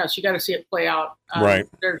 I mean, yes, you got to see it play out. Right.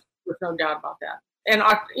 There's no doubt about that. And,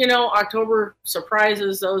 October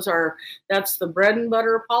surprises, that's the bread and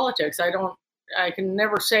butter of politics. I can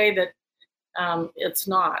never say that it's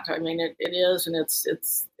not. I mean, it is, and it's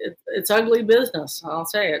ugly business. I'll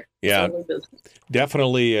say it. Yeah, it's ugly business.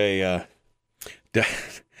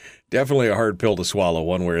 Definitely a hard pill to swallow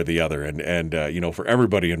one way or the other. And for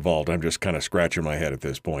everybody involved, I'm just kind of scratching my head at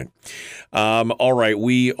this point. All right,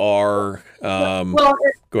 we are.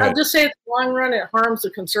 I'll just say, in the long run, it harms the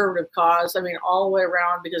conservative cause. I mean, all the way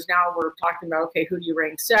around, because now we're talking about, okay, who do you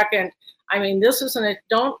rank second? I mean, this isn't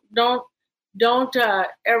don't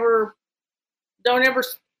ever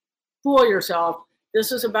fool yourself.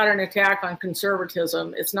 This is about an attack on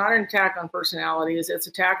conservatism. It's not an attack on personalities. It's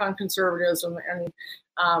an attack on conservatism, and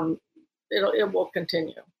it will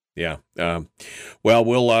continue. Yeah. Well,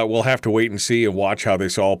 we'll have to wait and see and watch how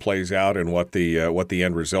this all plays out and what the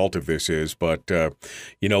end result of this is. But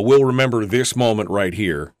we'll remember this moment right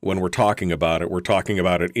here when we're talking about it. We're talking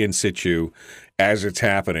about it in situ as it's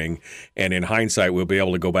happening, and in hindsight, we'll be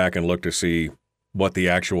able to go back and look to see what the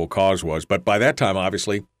actual cause was. But by that time,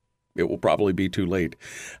 obviously, it will probably be too late.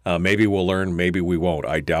 Maybe we'll learn, maybe we won't.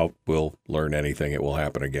 I doubt we'll learn anything. It will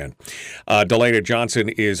happen again. DeLena Johnson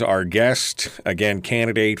is our guest, again,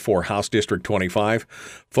 candidate for House District 25.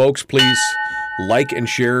 Folks, please like and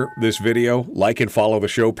share this video. Like and follow the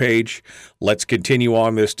show page. Let's continue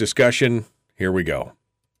on this discussion. Here we go.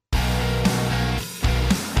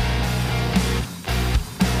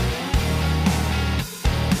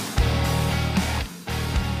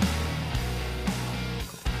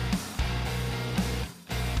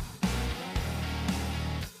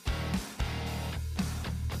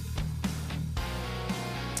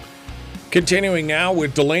 Continuing now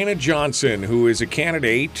with DeLena Johnson, who is a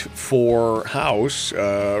candidate for House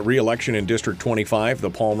reelection in District 25, the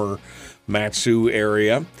Palmer-Mat-Su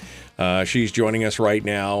area. She's joining us right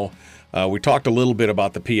now. We talked a little bit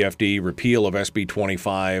about the PFD, repeal of SB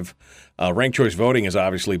 25. Ranked choice voting has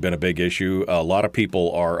obviously been a big issue. A lot of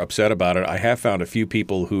people are upset about it. I have found a few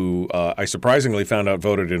people who I surprisingly found out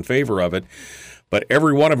voted in favor of it, but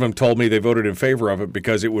every one of them told me they voted in favor of it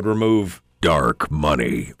because it would remove dark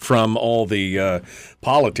money from all the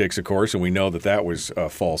politics, of course, and we know that was a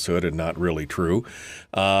falsehood and not really true.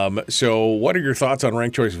 So what are your thoughts on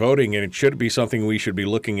ranked choice voting, and it should be something we should be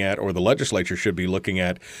looking at, or the legislature should be looking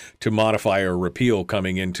at, to modify or repeal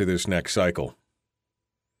coming into this next cycle?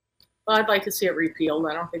 Well, I'd like to see it repealed.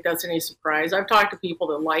 I don't think that's any surprise. I've talked to people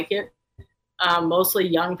that like it, mostly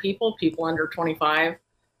young people under 25.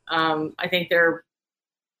 I think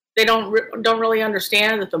they don't really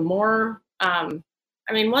understand that the more,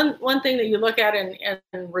 I mean, one thing that you look at in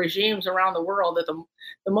regimes around the world, that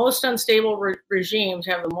the most unstable regimes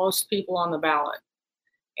have the most people on the ballot.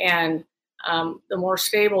 And the more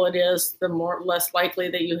stable it is, the less likely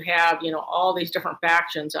that you have, all these different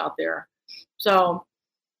factions out there. So,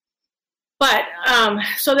 but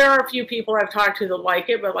so there are a few people I've talked to that like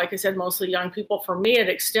it, but like I said, mostly young people. For me, it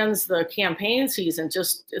extends the campaign season.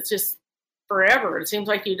 It's just forever. It seems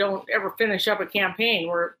like you don't ever finish up a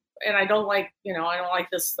campaign. And I don't like, I don't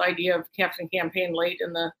like this idea of having campaign late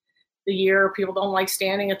in the year. People don't like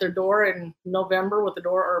standing at their door in November with the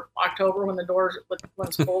door, or October when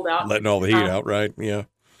it's cold out. Letting all the heat out, right? Yeah.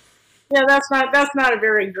 Yeah, that's not a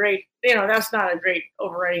very great, that's not a great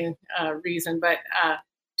overriding reason. But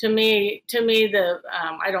to me,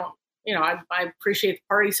 I don't, I appreciate the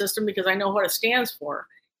party system because I know what it stands for.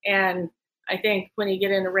 And I think when you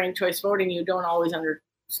get into ranked choice voting, you don't always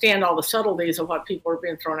understand all the subtleties of what people are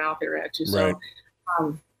being thrown out there at you. So,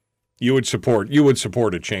 right. You would support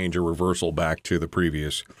a change, a reversal back to the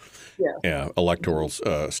previous electoral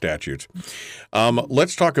statutes.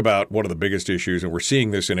 Let's talk about one of the biggest issues, and we're seeing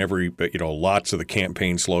this in every, lots of the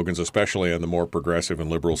campaign slogans, especially on the more progressive and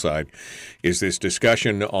liberal side, is this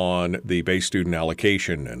discussion on the base student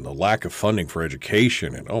allocation and the lack of funding for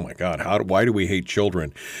education. And oh my God, why do we hate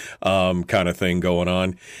children? Kind of thing going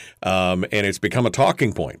on, and it's become a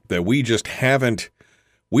talking point that we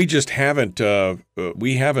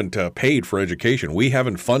haven't paid for education. We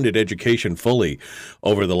haven't funded education fully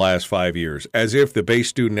over the last 5 years, as if the base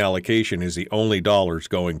student allocation is the only dollars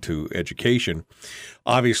going to education.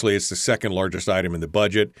 Obviously, it's the second largest item in the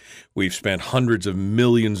budget. We've spent hundreds of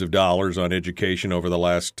millions of dollars on education over the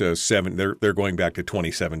last They're going back to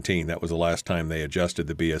 2017. That was the last time they adjusted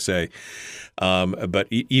the BSA. But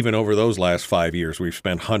even over those last 5 years, we've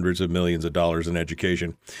spent hundreds of millions of dollars in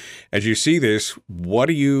education. As you see this, what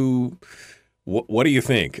do you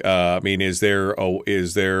think? I mean, is there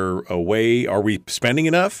a way? Are we spending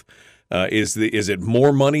enough? Is it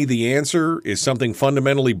more money the answer? Is something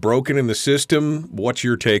fundamentally broken in the system? What's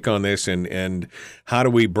your take on this, and how do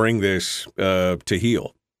we bring this to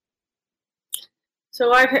heal?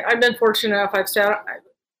 So I've been fortunate enough.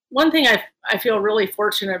 One thing I feel really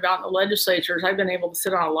fortunate about in the legislature is I've been able to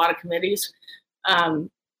sit on a lot of committees. The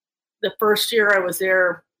first year I was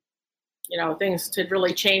there, things had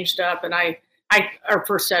really changed up, and our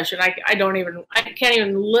first session, I can't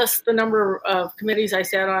even list the number of committees I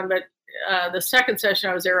sat on, but the second session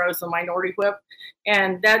I was there, I was the minority whip.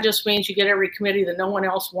 And that just means you get every committee that no one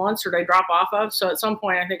else wants or they drop off of. So at some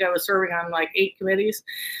point, I think I was serving on like 8 committees.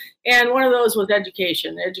 And one of those was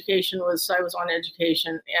education. I was on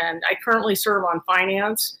education. And I currently serve on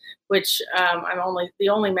finance, which I'm the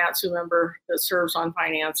only Matsu member that serves on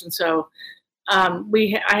finance. And so I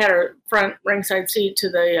had a front ringside seat to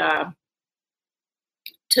the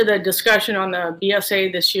discussion on the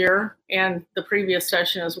BSA this year and the previous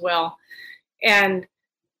session as well. And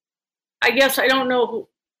I guess I don't know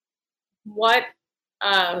what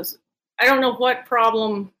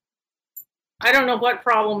problem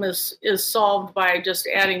is solved by just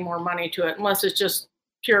adding more money to it, unless it's just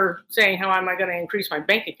pure saying, how am I going to increase my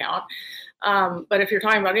bank account? But if you're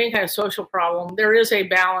talking about any kind of social problem, there is a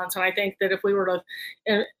balance. And I think that if we were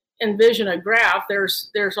to envision a graph,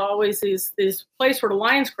 there's always these places where the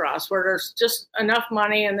lines cross, where there's just enough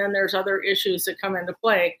money, and then there's other issues that come into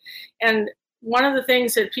play. And one of the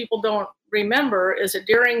things that people don't remember is that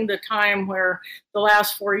during the time where the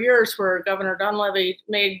last 4 years, where Governor Dunleavy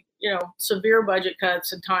made severe budget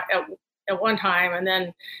cuts at one time, and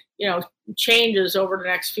then changes over the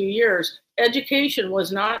next few years, education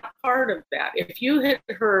was not part of that. If you had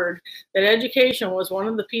heard that education was one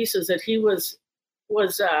of the pieces that he was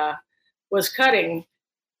cutting,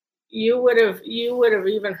 you would have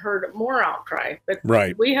even heard more outcry. But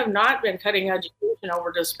right. We have not been cutting education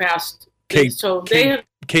over this past. K-12.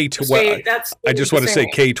 I just want to say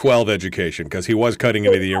K-12 education, because he was cutting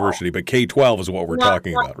into the university, but K-12 is what we're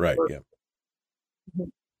talking about, right? Yeah.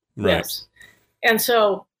 Right. Yes. And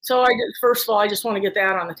so first of all, I just want to get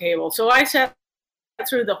that on the table. So I sat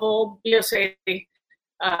through the whole BSA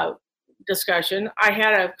discussion. I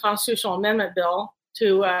had a constitutional amendment bill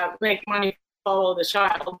to make money follow the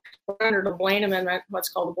child. We're under the Blaine Amendment, what's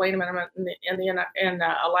called the Blaine Amendment in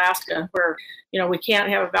Alaska, where we can't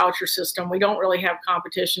have a voucher system. We don't really have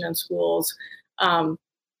competition in schools, and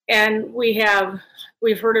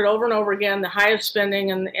we've heard it over and over again: the highest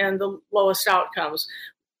spending and the lowest outcomes.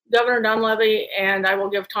 Governor Dunleavy, and I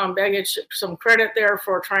will give Tom Begich some credit there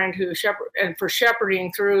for trying to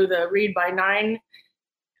shepherding through the Read by 9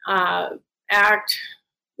 Act.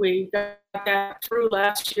 We got that through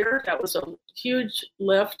last year. That was a huge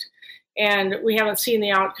lift. And we haven't seen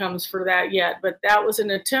the outcomes for that yet, but that was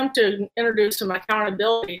an attempt to introduce some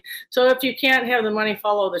accountability. So if you can't have the money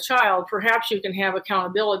follow the child, perhaps you can have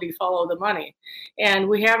accountability follow the money. And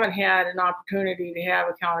we haven't had an opportunity to have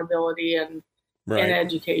accountability in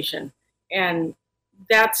education. And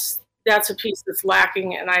that's a piece that's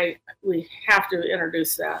lacking, and we have to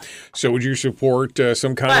introduce that. So would you support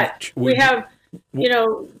some kind of... we have, you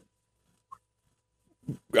know...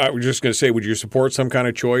 I was just going to say, would you support some kind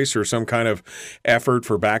of choice or some kind of effort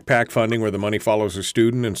for backpack funding where the money follows the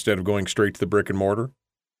student instead of going straight to the brick and mortar?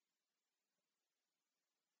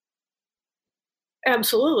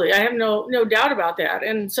 Absolutely. I have no doubt about that.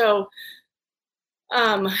 And so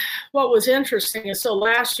what was interesting is, so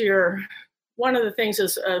last year, one of the things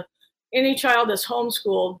is any child that's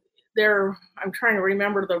homeschooled, I'm trying to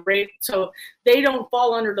remember the rate. So they don't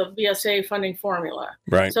fall under the VSA funding formula.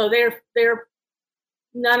 Right. So they're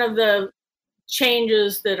none of the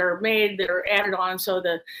changes that are made that are added on. So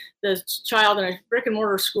the child in a brick and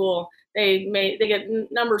mortar school, they get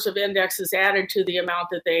numbers of indexes added to the amount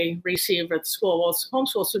that they receive at the school. Well, a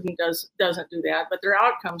homeschool student doesn't do that, but their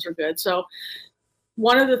outcomes are good. So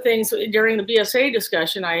one of the things during the BSA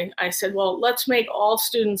discussion, I said, well, let's make all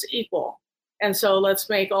students equal. And so let's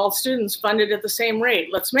make all students funded at the same rate.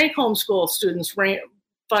 Let's make homeschool students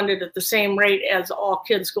funded at the same rate as all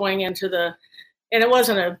kids going into and it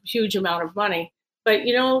wasn't a huge amount of money, but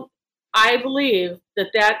I believe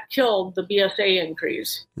that killed the BSA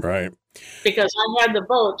increase. Right. Because I had the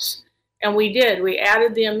votes, and we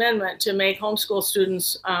added the amendment to make homeschool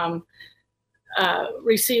students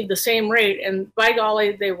receive the same rate. And by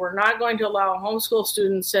golly, they were not going to allow homeschool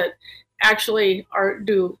students that actually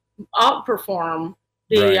outperform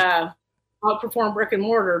outperform brick and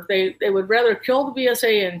mortar. They would rather kill the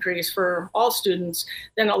BSA increase for all students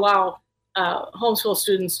than allow homeschool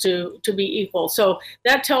students to be equal. So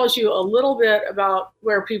that tells you a little bit about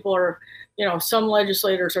where people are, some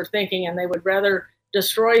legislators are thinking, and they would rather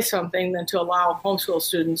destroy something than to allow homeschool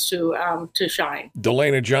students to shine.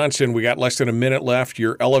 DeLena Johnson, we got less than a minute left.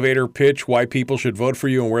 Your elevator pitch, why people should vote for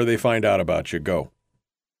you and where they find out about you. Go.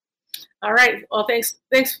 All right. Well, thanks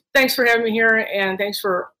for having me here, and thanks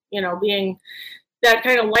for, being that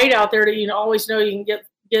kind of light out there that always know you can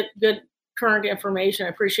get good current information. I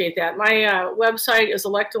appreciate that. My website is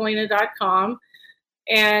electdelena.com.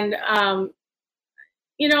 And, I'm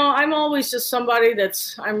always just somebody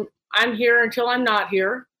I'm here until I'm not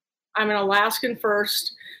here. I'm an Alaskan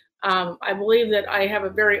first. I believe that I have a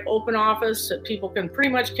very open office that people can pretty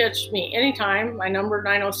much catch me anytime. My number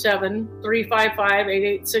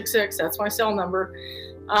 907-355-8866. That's my cell number.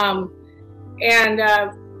 I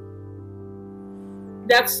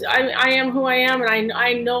am who I am, and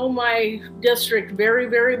I know my district very,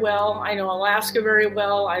 very well. I know Alaska very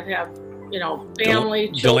well. I have, family.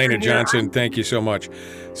 DeLena Johnson, thank you so much.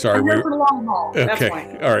 Sorry, I'm here for the long haul. Okay,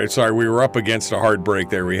 all right. Sorry, we were up against a hard break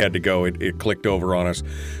there. We had to go. It clicked over on us.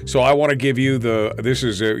 So I want to give you this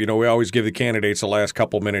is we always give the candidates the last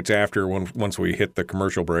couple minutes after once we hit the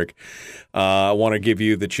commercial break. I want to give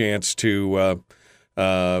you the chance to.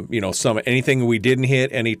 Anything we didn't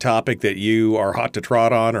hit, any topic that you are hot to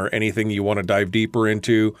trot on, or anything you want to dive deeper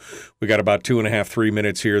into. We got about 2.5, 3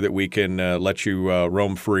 minutes here that we can let you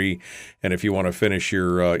roam free. And if you want to finish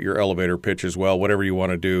your elevator pitch as well, whatever you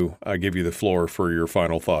want to do, I give you the floor for your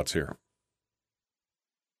final thoughts here.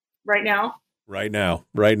 Right now. We're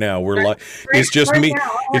it's just me.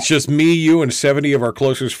 Now. It's just me, you, and 70 of our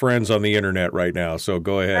closest friends on the internet right now. So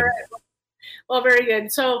go ahead. All right. Well, very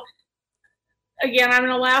good. So. Again, I'm an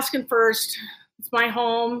Alaskan first. It's my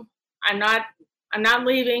home. I'm not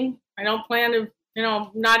leaving. I don't plan to,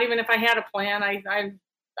 not even if I had a plan. I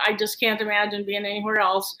just can't imagine being anywhere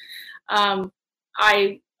else. I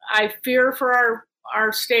fear for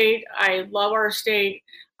our state. I love our state.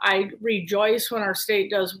 I rejoice when our state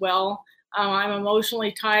does well. I'm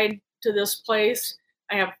emotionally tied to this place.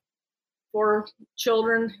 I have 4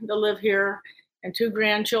 children that live here and 2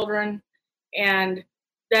 grandchildren, and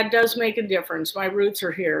that does make a difference. My roots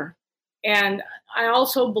are here. And I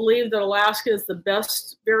also believe that Alaska is the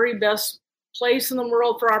very best place in the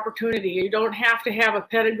world for opportunity. You don't have to have a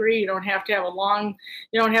pedigree. You don't have to have you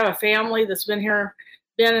don't have a family that's been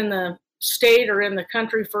in the state or in the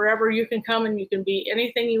country forever. You can come and you can be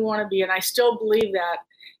anything you want to be. And I still believe that.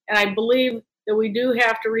 And I believe that we do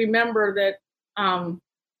have to remember that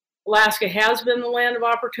Alaska has been the land of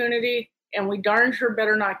opportunity, and we darn sure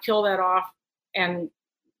better not kill that off and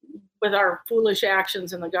with our foolish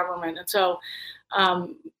actions in the government. And so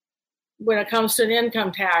when it comes to an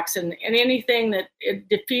income tax and anything that it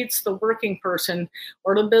defeats the working person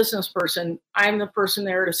or the business person, I'm the person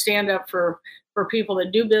there to stand up for people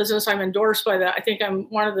that do business. I'm endorsed by I think I'm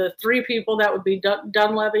one of the 3 people that would be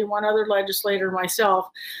Dunleavy, one other legislator, myself,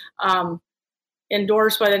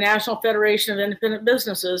 endorsed by the National Federation of Independent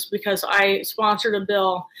Businesses, because I sponsored a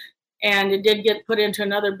bill, and it did get put into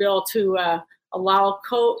another bill to allow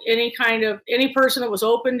any person that was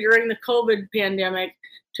open during the COVID pandemic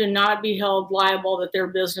to not be held liable that their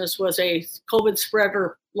business was a COVID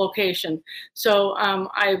spreader location. So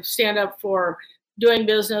I stand up for doing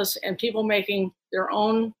business and people making their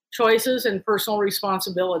own choices and personal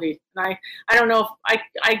responsibility. And I don't know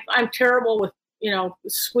if I'm terrible with,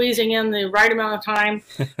 squeezing in the right amount of time,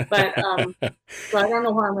 but so I don't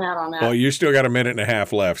know where I'm at on that. Well, you still got a minute and a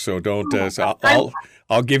half left, so don't.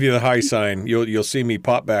 I'll give you the high sign. You'll see me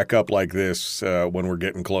pop back up like this when we're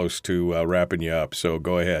getting close to wrapping you up. So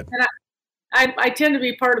go ahead. And I tend to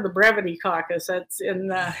be part of the brevity caucus.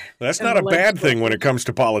 That's not a bad thing when it comes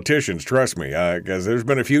to politicians. Trust me, because there's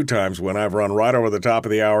been a few times when I've run right over the top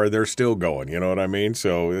of the hour. They're still going. You know what I mean?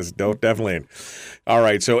 So definitely. All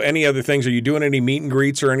right. So any other things? Are you doing any meet and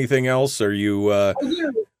greets or anything else? Are you? I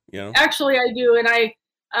do. Actually, I do, and I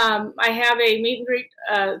have a meet and greet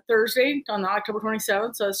Thursday on October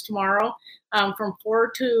 27th. So it's tomorrow, from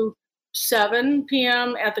 4 to 7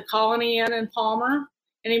 p.m. at the Colony Inn in Palmer.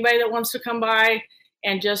 Anybody that wants to come by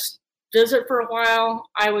and just visit for a while,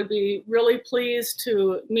 I would be really pleased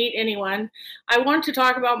to meet anyone. I want to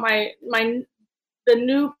talk about the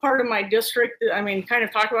new part of my district. I mean, kind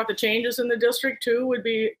of talk about the changes in the district too would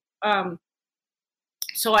be,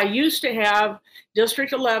 so I used to have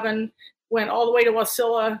District 11, went all the way to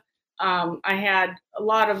Wasilla. I had a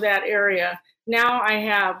lot of that area. Now I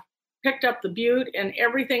have picked up the Butte and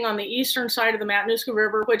everything on the eastern side of the Matanuska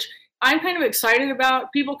River, which I'm kind of excited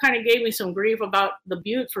about. People kind of gave me some grief about the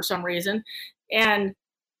Butte for some reason. And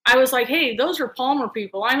I was like, hey, those are Palmer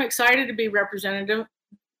people. I'm excited to be representative.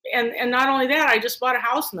 And not only that, I just bought a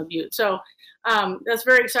house in the Butte. So that's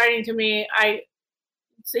very exciting to me.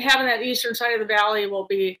 Having that eastern side of the valley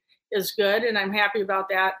is good, and I'm happy about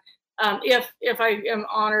that. If I am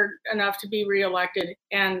honored enough to be reelected,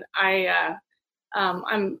 and I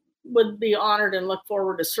would be honored and look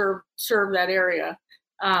forward to serve that area.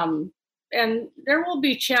 And there will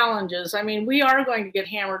be challenges. I mean, we are going to get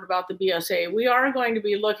hammered about the BSA. We are going to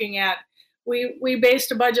be looking at, we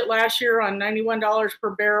based a budget last year on $91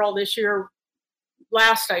 per barrel. This year,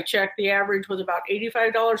 last I checked, the average was about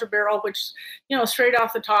 $85 a barrel, which, straight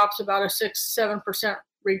off the top is about a 6-7%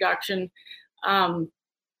 reduction.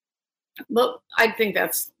 But I think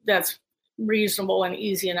that's reasonable and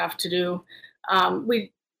easy enough to do.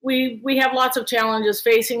 We have lots of challenges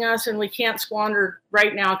facing us, and we can't squander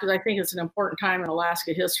right now, because I think it's an important time in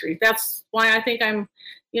Alaska history. That's why I think I'm,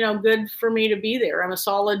 good for me to be there. I'm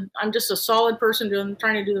just a solid person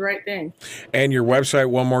trying to do the right thing. And your website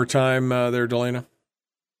one more time there, DeLena?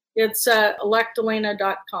 It's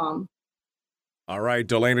electdelena.com. All right,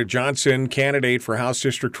 DeLena Johnson, candidate for House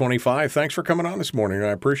District 25. Thanks for coming on this morning. I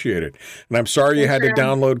appreciate it. And I'm sorry you had to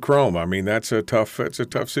download Chrome. I mean, it's a tough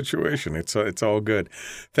situation. It's all good.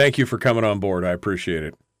 Thank you for coming on board. I appreciate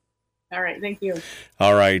it. All right, thank you.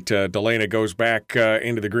 All right, DeLena goes back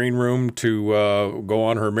into the green room to go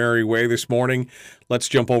on her merry way this morning. Let's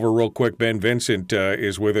jump over real quick. Ben Vincent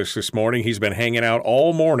is with us this morning. He's been hanging out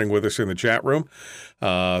all morning with us in the chat room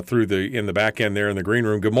in the back end there in the green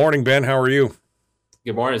room. Good morning, Ben. How are you?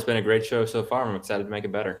 Good morning. It's been a great show so far. I'm excited to make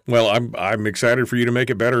it better. Well, I'm excited for you to make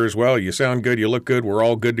it better as well. You sound good. You look good. We're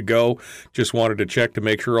all good to go. Just wanted to check to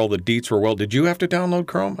make sure all the deets were well. Did you have to download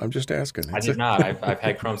Chrome? I'm just asking. I did not. I've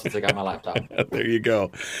had Chrome since I got my laptop. There you go.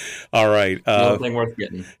 All right. Nothing worth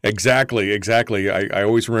getting. Exactly. I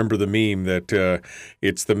always remember the meme that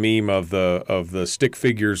it's the meme of the stick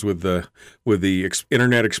figures with the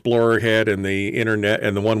Internet Explorer head and the internet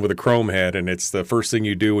and the one with the Chrome head, and it's the first thing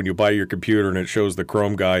you do when you buy your computer, and it shows the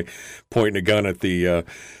Chrome guy pointing a gun at the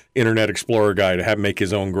Internet Explorer guy to have him make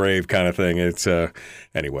his own grave kind of thing. It's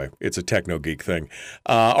anyway, it's a techno geek thing.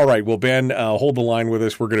 All right, well, Ben, hold the line with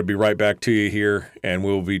us. We're going to be right back to you here, and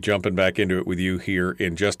we'll be jumping back into it with you here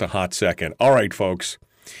in just a hot second. All right, folks.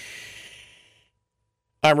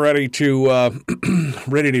 I'm ready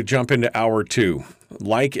to jump into hour 2.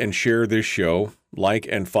 Like and share this show. Like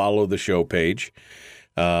and follow the show page.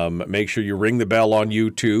 Make sure you ring the bell on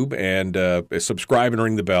YouTube and subscribe and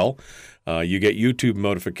ring the bell. You get YouTube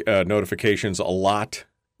notifications a lot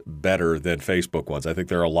better than Facebook ones. I think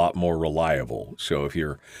they're a lot more reliable. So if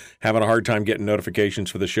you're having a hard time getting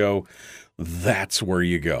notifications for the show, that's where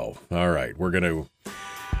you go. All right, we're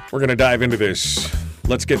gonna dive into this.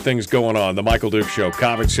 Let's get things going on. The Michael Duke Show,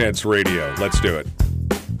 Common Sense Radio. Let's do it.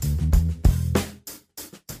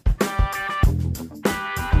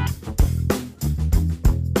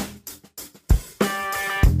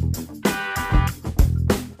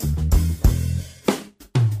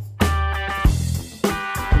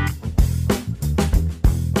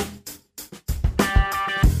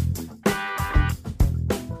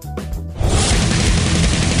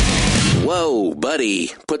 Whoa,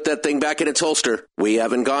 buddy. Put that thing back in its holster. We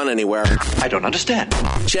haven't gone anywhere. I don't understand.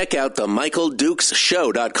 Check out the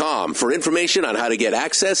MichaelDukesShow.com for information on how to get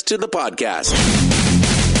access to the podcast.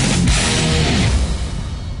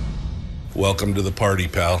 Welcome to the party,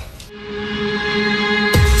 pal.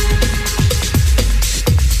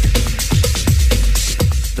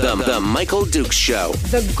 The Michael Dukes Show.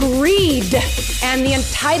 The greed and the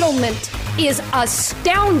entitlement is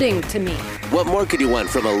astounding to me. What more could you want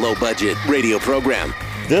from a low-budget radio program?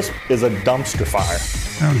 This is a dumpster fire.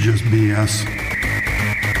 That was just BS.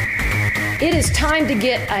 It is time to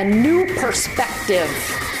get a new perspective.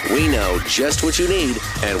 We know just what you need,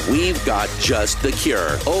 and we've got just the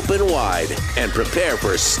cure. Open wide and prepare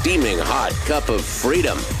for a steaming hot cup of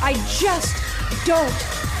freedom. I just don't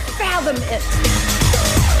fathom it.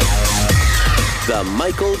 The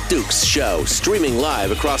Michael Dukes Show, streaming live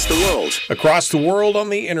across the world. Across the world on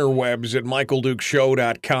the interwebs at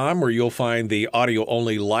MichaelDukesShow.com, where you'll find the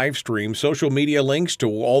audio-only live stream, social media links to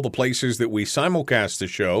all the places that we simulcast the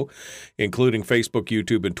show, including Facebook,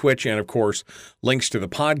 YouTube, and Twitch, and, of course, links to the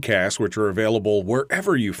podcasts, which are available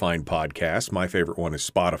wherever you find podcasts. My favorite one is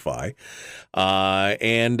Spotify.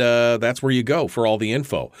 And that's where you go for all the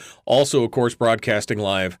info. Also, of course, broadcasting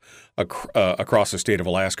live across the state of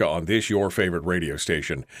Alaska on this, your favorite radio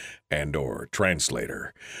station and/or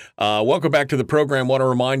translator. Welcome back to the program. Want to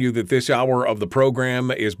remind you that this hour of the program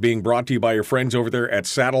is being brought to you by your friends over there at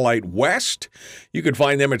Satellite West. You can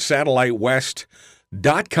find them at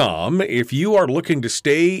satellitewest.com. If you are looking to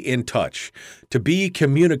stay in touch, to be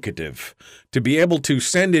communicative, to be able to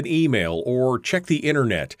send an email or check the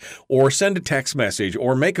internet or send a text message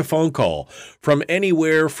or make a phone call from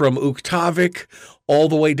anywhere from Ukhtavik all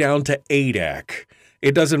the way down to Adak.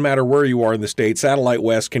 It doesn't matter where you are in the state. Satellite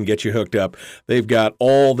West can get you hooked up. They've got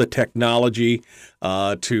all the technology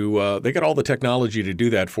to do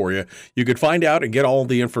that for you. You could find out and get all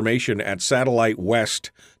the information at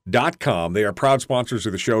satellitewest.com. They are proud sponsors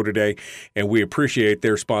of the show today, and we appreciate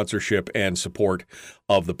their sponsorship and support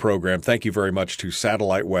of the program. Thank you very much to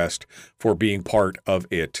Satellite West for being part of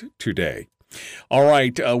it today. All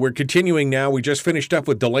right, we're continuing now. We just finished up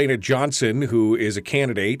with DeLena Johnson, who is a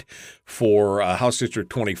candidate for House District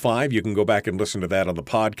 25. You can go back and listen to that on the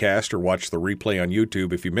podcast or watch the replay on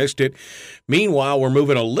YouTube if you missed it. Meanwhile, we're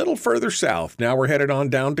moving a little further south. Now we're headed on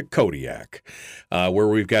down to Kodiak, where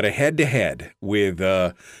we've got a head-to-head with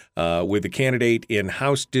the candidate in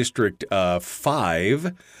House District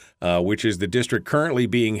 5, which is the district currently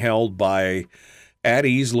being held by at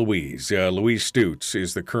ease, Louise. Louise Stutes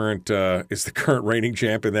is the current reigning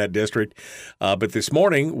champ in that district. But this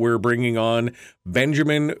morning we're bringing on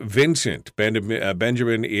Benjamin Vincent.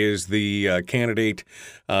 Benjamin is the candidate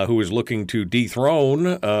who is looking to dethrone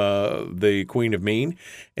the Queen of Mean,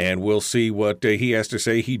 and we'll see what he has to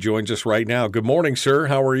say. He joins us right now. Good morning, sir.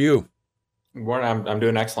 How are you? Good morning. I'm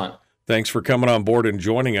doing excellent. Thanks for coming on board and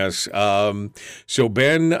joining us. So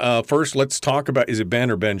Ben, first let's talk about, is it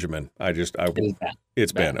Ben or Benjamin?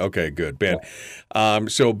 It's Ben. Okay, good. Ben.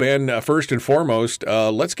 So Ben, first and foremost,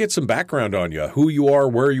 let's get some background on you, who you are,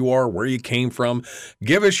 where you came from.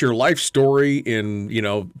 Give us your life story in,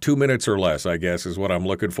 2 minutes or less, I guess, is what I'm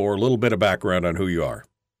looking for. A little bit of background on who you are.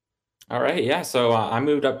 All right. Yeah. So I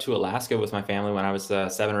moved up to Alaska with my family when I was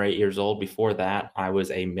 7 or 8 years old. Before that, I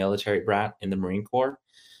was a military brat in the Marine Corps.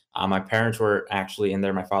 My parents were actually in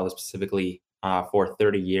there, my father specifically, for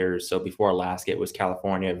 30 years. So before Alaska, it was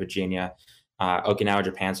California, Virginia, Okinawa,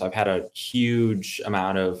 Japan. So I've had a huge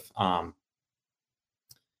amount of,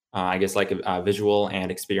 visual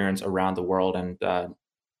and experience around the world and kind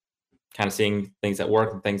of seeing things that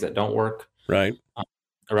work and things that don't work. Right.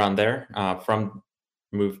 Around there.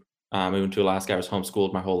 Moving to Alaska, I was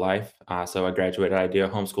homeschooled my whole life. So I graduated IDEA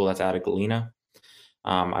homeschool. That's out of Galena.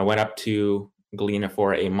 I went up to Galena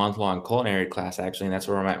for a month-long culinary class, actually, and that's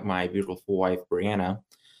where I met my beautiful wife, Brianna.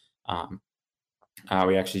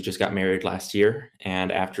 We actually just got married last year,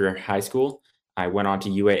 and after high school, I went on to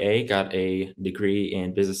UAA, got a degree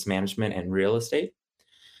in business management and real estate.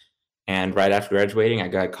 And right after graduating, I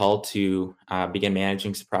got called to begin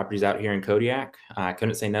managing some properties out here in Kodiak. I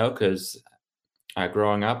couldn't say no because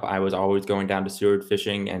growing up, I was always going down to Seward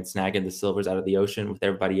fishing and snagging the silvers out of the ocean with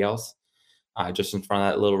everybody else, just in front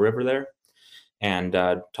of that little river there. and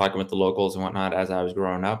talking with the locals and whatnot as I was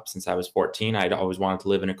growing up. Since I was 14, I'd always wanted to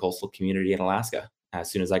live in a coastal community in Alaska.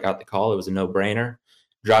 As soon as I got the call, it was a no-brainer.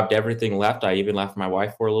 Dropped everything, left. I even left my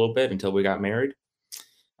wife for a little bit until we got married.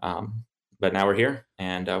 But now we're here,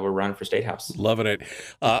 and we're running for State House. Loving it.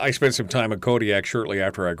 I spent some time in Kodiak shortly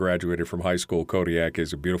after I graduated from high school. Kodiak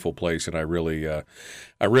is a beautiful place, and I really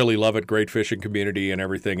love it. Great fishing community and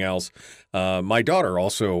everything else. My daughter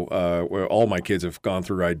also, all my kids have gone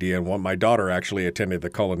through ID, and my daughter actually attended the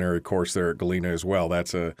culinary course there at DeLena as well.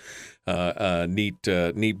 That's a neat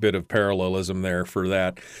bit of parallelism there for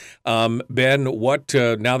that. Ben, what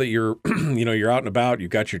now that you're you're out and about, you've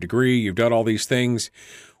got your degree, you've done all these things.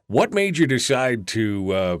 What made you decide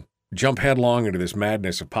to jump headlong into this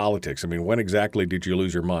madness of politics? I mean, when exactly did you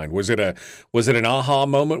lose your mind? Was it an aha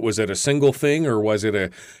moment? Was it a single thing, or was it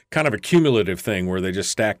a kind of a cumulative thing where they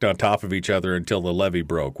just stacked on top of each other until the levee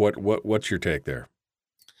broke? What's your take there?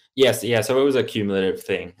 Yes, yeah. So it was a cumulative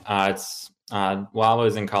thing. While I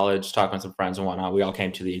was in college, talking with some friends and whatnot, we all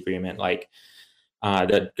came to the agreement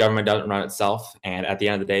the government doesn't run itself, and at the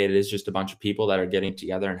end of the day, it is just a bunch of people that are getting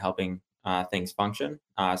together and helping things function.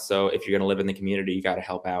 So if you're going to live in the community, you got to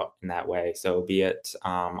help out in that way. So be it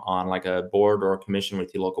on like a board or a commission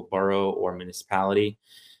with your local borough or municipality,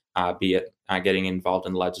 be it getting involved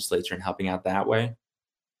in the legislature and helping out that way.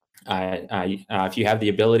 If you have the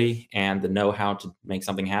ability and the know-how to make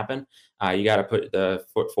something happen, you got to put the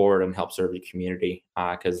foot forward and help serve your community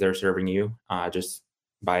because they're serving you just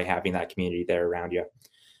by having that community there around you.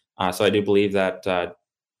 So I do believe that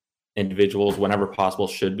individuals, whenever possible,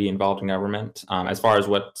 should be involved in government. As far as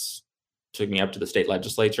what took me up to the state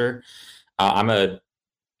legislature, I'm a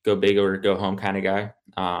go big or go home kind of guy.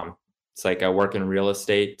 It's like I work in real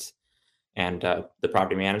estate and the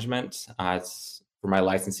property management. It's for my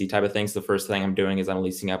licensee type of things. The first thing I'm doing is I'm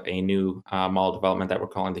leasing up a new mall development that we're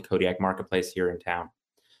calling the Kodiak Marketplace here in town.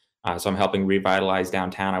 So I'm helping revitalize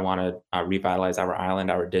downtown. I want to revitalize our island,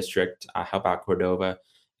 our district, help out Cordova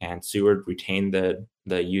and Seward, retain the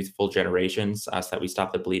youthful generations so that we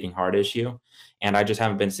stop the bleeding heart issue. And I just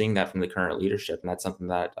haven't been seeing that from the current leadership. And that's something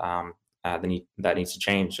that that needs to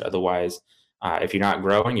change. Otherwise, if you're not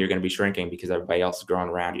growing, you're going to be shrinking because everybody else is growing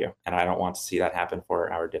around you. And I don't want to see that happen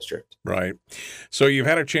for our district. Right. So you've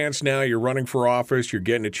had a chance now. You're running for office. You're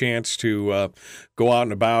getting a chance to go out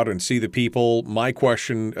and about and see the people. My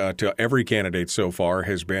question to every candidate so far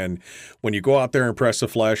has been, when you go out there and press the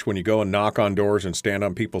flesh, when you go and knock on doors and stand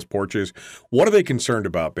on people's porches, what are they concerned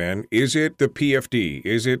about, Ben? Is it the PFD?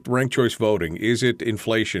 Is it ranked choice voting? Is it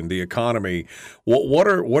inflation, the economy? What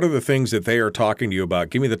are the things that they are talking to you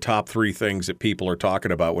about? Give me the top three things that people are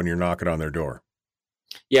talking about when you're knocking on their door.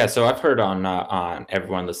 Yeah, so I've heard on every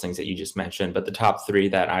one of those things that you just mentioned, but the top three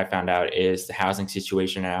that I found out is the housing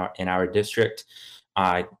situation in our district,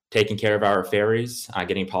 taking care of our ferries,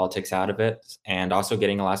 getting politics out of it, and also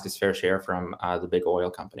getting Alaska's fair share from the big oil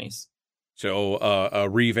companies. So a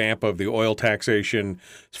revamp of the oil taxation,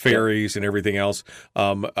 ferries, and everything else.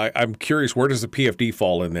 I'm curious, where does the PFD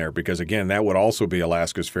fall in there? Because, again, that would also be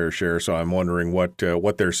Alaska's fair share. So I'm wondering what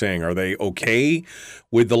they're saying. Are they okay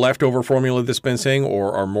with the leftover formula that's been saying,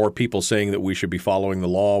 or are more people saying that we should be following the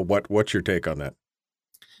law? What's your take on that?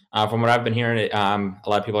 From what I've been hearing, a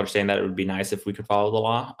lot of people are saying that it would be nice if we could follow the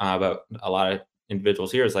law, but a lot of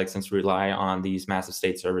individuals here is like, since we rely on these massive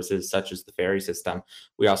state services such as the ferry system,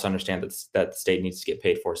 we also understand that the state needs to get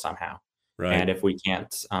paid for somehow. Right. And if we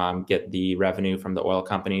can't get the revenue from the oil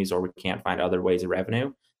companies, or we can't find other ways of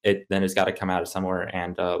revenue, then it's got to come out of somewhere.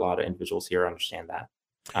 And a lot of individuals here understand that.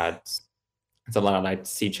 It's a lot I'd like to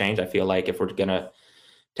see change. I feel like if we're going to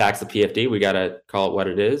tax the PFD, we got to call it what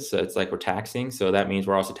it is. So it's like we're taxing. So that means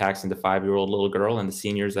we're also taxing the 5-year-old little girl and the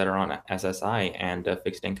seniors that are on SSI and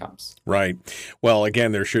fixed incomes. Right. Well,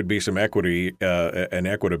 again, there should be some equity and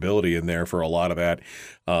equitability in there for a lot of that.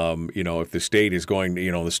 If the state is going,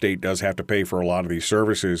 the state does have to pay for a lot of these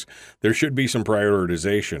services, there should be some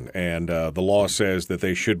prioritization. And the law says that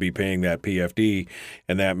they should be paying that PFD.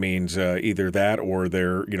 And that means either that or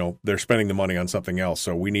they're spending the money on something else.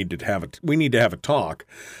 So we need to have a talk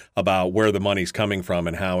about where the money's coming from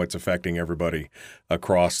and how it's affecting everybody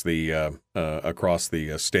across the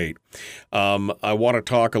state. I want to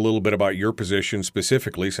talk a little bit about your position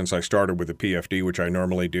specifically, since I started with the PFD, which I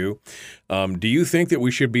normally do. Do you think that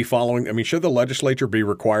we should be following? I mean, should the legislature be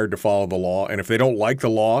required to follow the law? And if they don't like the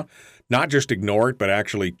law, not just ignore it, but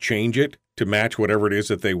actually change it to match whatever it is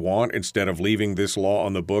that they want, instead of leaving this law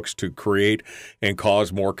on the books to create and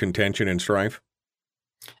cause more contention and strife?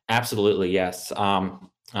 Absolutely, yes.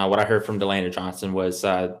 What I heard from DeLena Johnson was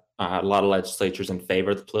a lot of legislatures in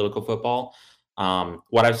favor of the political football.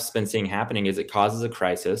 What I've been seeing happening is it causes a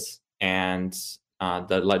crisis, and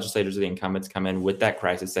the legislators or the incumbents come in with that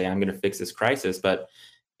crisis, say, I'm going to fix this crisis, but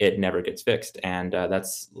it never gets fixed. And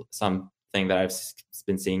that's something that I've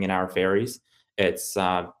been seeing in our ferries. It's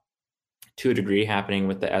to a degree happening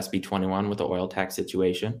with the SB 21 with the oil tax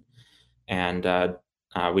situation. And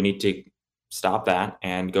we need to stop that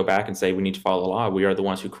and go back and say we need to follow the law. We are the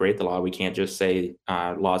ones who create the law. We can't just say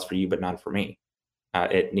laws for you, but not for me.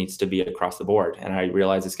 It needs to be across the board. And I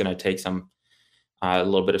realize it's going to take a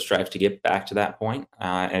little bit of strife to get back to that point.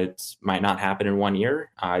 It might not happen in 1 year.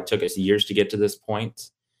 It took us years to get to this point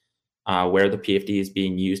where the PFD is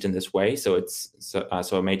being used in this way. So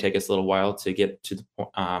it may take us a little while to get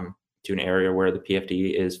to an area where the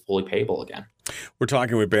PFD is fully payable again. We're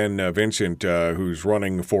talking with Ben Vincent, who's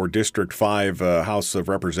running for District 5 House of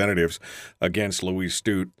Representatives against Louise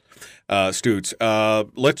Stutes.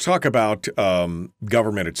 Let's talk about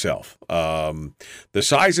government itself. The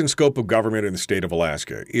size and scope of government in the state of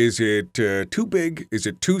Alaska. Is it too big? Is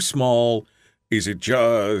it too small? Is it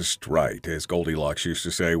just right, as Goldilocks used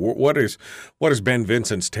to say? What is Ben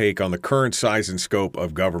Vincent's take on the current size and scope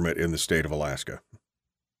of government in the state of Alaska?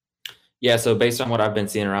 Yeah, so based on what I've been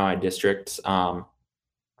seeing around my district, I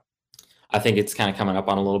think it's kind of coming up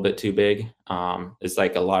on a little bit too big. It's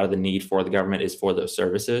like a lot of the need for the government is for those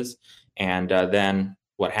services. And then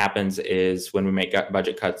what happens is when we make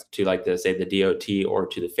budget cuts to say the DOT or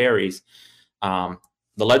to the ferries, the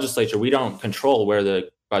legislature, we don't control where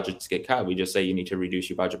the budgets get cut. We just say you need to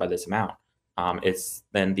reduce your budget by this amount. It's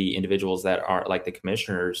then the individuals that are like the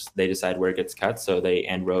commissioners, they decide where it gets cut. So they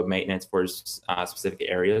end road maintenance for specific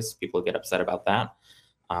areas. People get upset about that,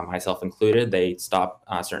 myself included. They stop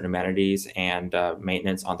certain amenities and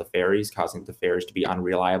maintenance on the ferries, causing the ferries to be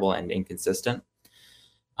unreliable and inconsistent.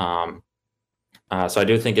 So I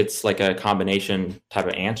do think it's like a combination type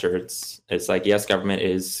of answer. It's like, yes, government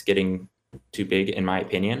is getting too big, in my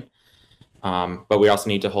opinion. But we also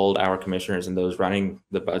need to hold our commissioners and those running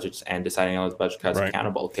the budgets and deciding on those budget cuts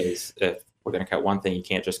accountable. Because if we're going to cut one thing, you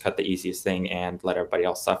can't just cut the easiest thing and let everybody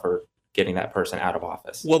else suffer getting that person out of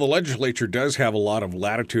office. Well, the legislature does have a lot of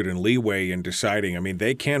latitude and leeway in deciding. I mean,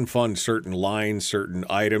 they can fund certain lines, certain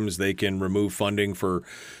items. They can remove funding for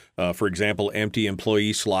example, empty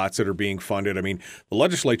employee slots that are being funded. I mean, the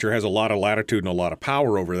legislature has a lot of latitude and a lot of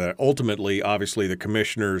power over that. Ultimately, obviously, the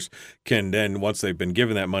commissioners can then, once they've been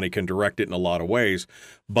given that money, can direct it in a lot of ways.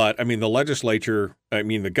 But, I mean,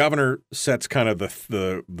 the governor sets kind of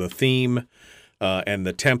the theme and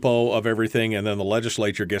the tempo of everything, and then the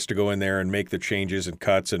legislature gets to go in there and make the changes and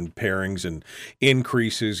cuts and pairings and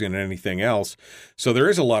increases and anything else. So there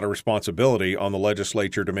is a lot of responsibility on the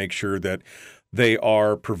legislature to make sure that they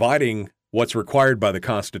are providing what's required by the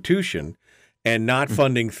Constitution and not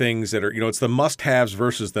funding things that are, it's the must-haves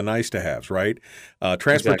versus the nice-to-haves, right?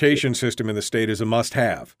 Transportation system in the state is a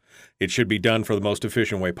must-have. It should be done for the most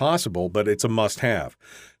efficient way possible, but it's a must-have.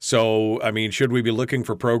 So, I mean, should we be looking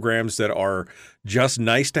for programs that are just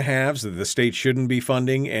nice-to-haves that the state shouldn't be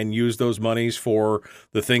funding and use those monies for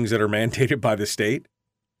the things that are mandated by the state?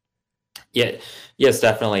 Yeah, yes,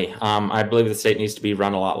 definitely. I believe the state needs to be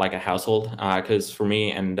run a lot like a household, because for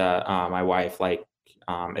me and my wife,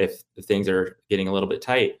 if things are getting a little bit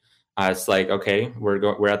tight, it's like, okay,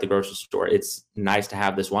 we're at the grocery store. It's nice to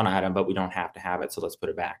have this one item, but we don't have to have it, so let's put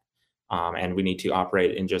it back. And we need to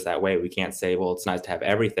operate in just that way. We can't say, well, it's nice to have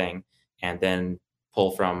everything and then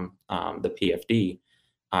pull from the PFD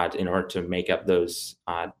in order to make up those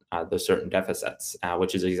certain deficits,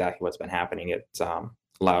 which is exactly what's been happening. It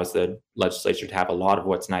allows the legislature to have a lot of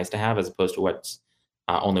what's nice to have as opposed to what's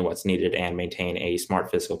only what's needed, and maintain a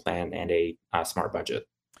smart fiscal plan and a smart budget.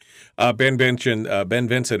 Ben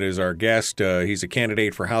Vincent is our guest. He's a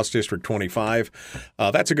candidate for House District 25.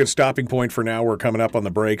 That's a good stopping point for now. We're coming up on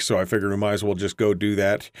the break, so I figured we might as well just go do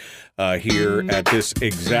that here at this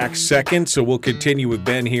exact second. So we'll continue with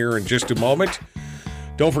Ben here in just a moment.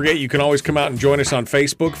 Don't forget, you can always come out and join us on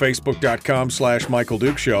Facebook, facebook.com/Michael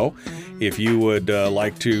Duke Show. If you would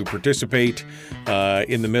like to participate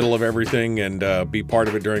in the middle of everything and be part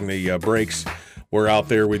of it during the breaks, we're out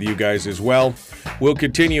there with you guys as well. We'll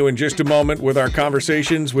continue in just a moment with our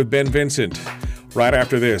conversations with Ben Vincent right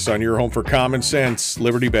after this on your home for common sense,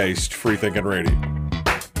 liberty-based, free-thinking radio.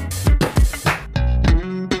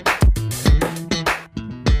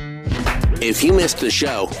 If you missed the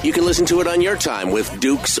show, you can listen to it on your time with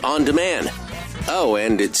Dukes On Demand. Oh,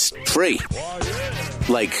 and it's free.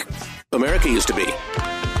 Like America used to be.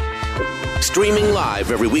 Streaming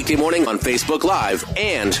live every weekday morning on Facebook Live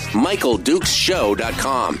and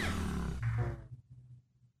MichaelDukesShow.com.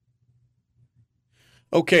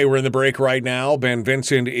 Okay, we're in the break right now. Ben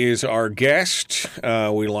Vincent is our guest.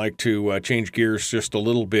 We like to change gears just a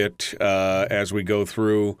little bit as we go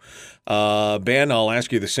through. Ben, I'll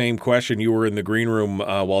ask you the same question. You were in the green room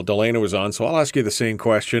while DeLena was on, so I'll ask you the same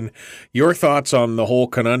question. Your thoughts on the whole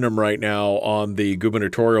conundrum right now on the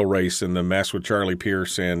gubernatorial race and the mess with Charlie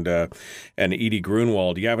Pierce and Edie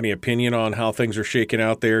Grunwald. Do you have any opinion on how things are shaking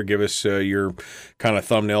out there? Give us your kind of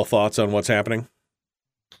thumbnail thoughts on what's happening.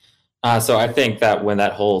 So I think that when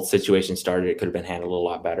that whole situation started, it could have been handled a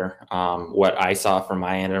lot better. What I saw from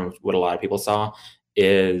my end and what a lot of people saw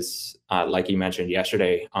is, like you mentioned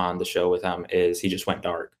yesterday on the show with him, is he just went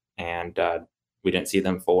dark, and we didn't see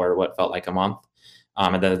them for what felt like a month,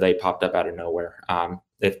 and then they popped up out of nowhere.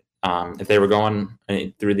 If they were going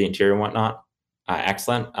through the interior and whatnot,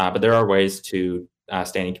 excellent. But there are ways to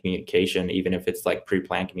stay in communication, even if it's like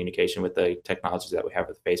pre-planned communication with the technologies that we have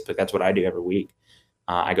with Facebook. That's what I do every week.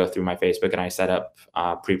 I go through my Facebook and I set up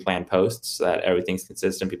pre-planned posts so that everything's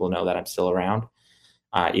consistent. People know that I'm still around,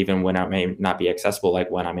 even when I may not be accessible,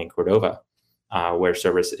 like when I'm in Cordova, where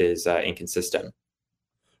service is inconsistent.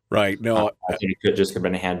 Right. No, I think it could just have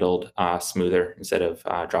been handled smoother instead of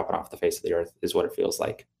dropping off the face of the earth is what it feels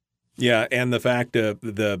like. Yeah, and the fact of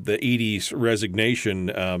the Edie's resignation,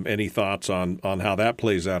 any thoughts on how that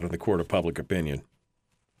plays out in the court of public opinion?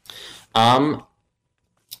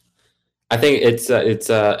 I think it's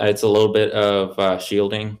a little bit of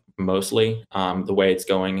shielding, mostly the way it's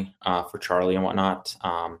going for Charlie and whatnot.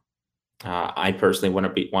 I personally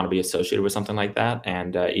want to be associated with something like that.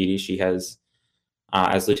 And Edie, she has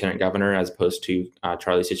as lieutenant governor, as opposed to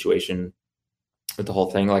Charlie's situation with the whole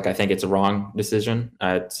thing. Like, I think it's a wrong decision.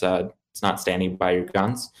 It's not standing by your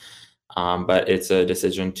guns, but it's a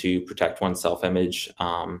decision to protect one's self-image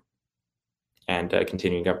and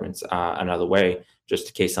continuing governance another way, just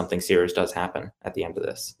in case something serious does happen at the end of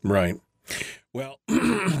this. Right. Well,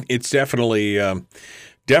 it's definitely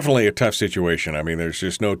a tough situation. I mean, there's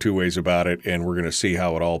just no two ways about it, and we're going to see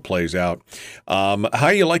how it all plays out. How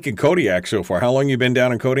are you liking Kodiak so far? How long you been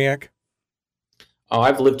down in Kodiak? Oh,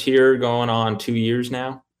 I've lived here going on 2 years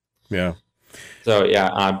now. Yeah. So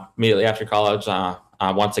yeah, immediately after college,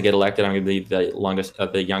 once I get elected, I'm going to be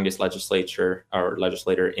the youngest legislator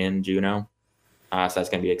in Juneau. So that's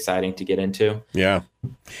going to be exciting to get into. Yeah.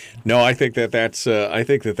 No, I think that's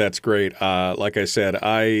great. Like I said,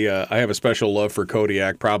 I have a special love for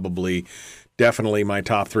Kodiak. Definitely my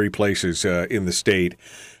top three places in the state.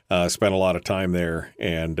 Spent a lot of time there,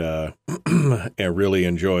 and really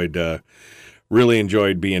enjoyed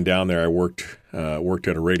being down there. I worked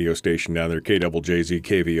at a radio station down there, KJJZ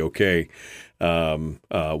KVOK,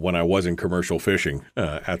 when I was in commercial fishing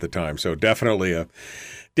at the time. So definitely a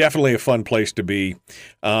fun place to be.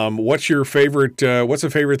 What's the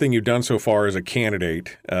favorite thing you've done so far as a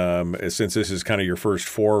candidate? Since this is kind of your first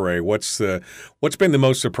foray, what's been the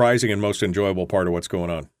most surprising and most enjoyable part of what's going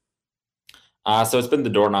on? So it's been the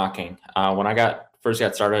door knocking. When I first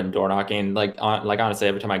got started in door knocking, honestly,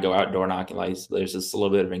 every time I go out door knocking, there's just a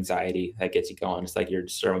little bit of anxiety that gets you going. It's like you're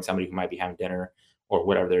disturbing somebody who might be having dinner or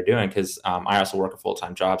whatever they're doing. Because I also work a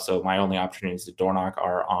full-time job, so my only opportunities to door knock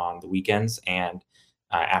are on the weekends and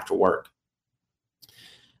after work.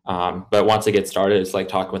 But once I get started, it's like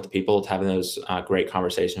talking with the people, having those great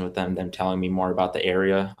conversations with them telling me more about the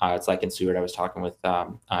area. It's like in Seward, I was talking with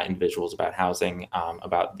individuals about housing,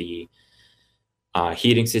 about the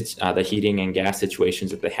heating and gas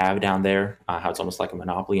situations that they have down there, how it's almost like a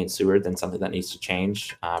monopoly in Seward, then something that needs to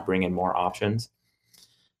change, bring in more options.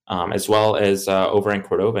 As well as over in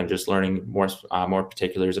Cordova, and just learning more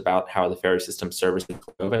particulars about how the ferry system services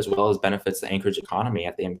Cordova, as well as benefits the Anchorage economy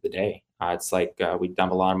at the end of the day. It's like we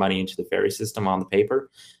dump a lot of money into the ferry system on the paper.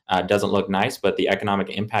 It doesn't look nice, but the economic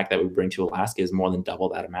impact that we bring to Alaska is more than double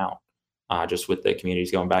that amount. Just with the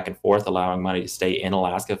communities going back and forth, allowing money to stay in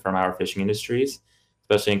Alaska from our fishing industries,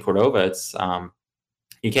 especially in Cordova. It's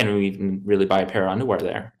you can't even really buy a pair of underwear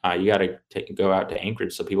there. You got to go out to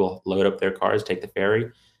Anchorage. So people load up their cars, take the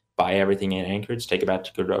ferry, buy everything in Anchorage, take it back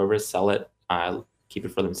to Cordova, sell it, keep it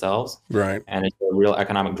for themselves. Right. And it's a real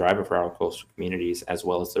economic driver for our coastal communities as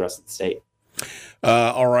well as the rest of the state.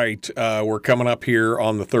 All right. We're coming up here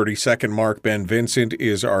on the 30-second mark. Ben Vincent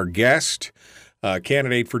is our guest.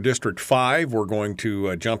 Candidate for District 5. We're going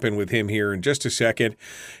to jump in with him here in just a second.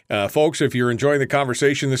 Folks, if you're enjoying the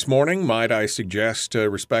conversation this morning, might I suggest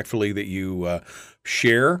respectfully that you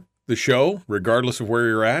share the show, regardless of where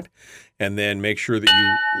you're at, and then make sure that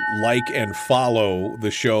you like and follow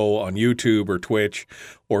the show on YouTube or Twitch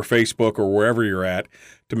or Facebook or wherever you're at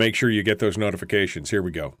to make sure you get those notifications. Here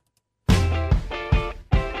we go.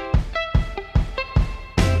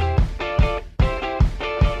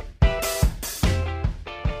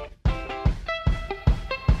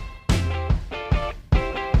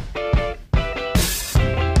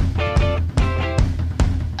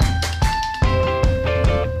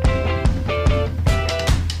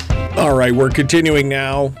 right, we're continuing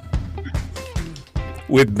now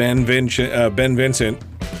with Ben Vincent,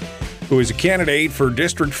 who is a candidate for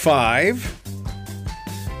District 5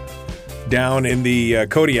 down in the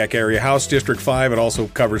Kodiak area, House District 5. It also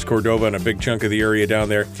covers Cordova and a big chunk of the area down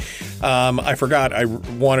there. I forgot, I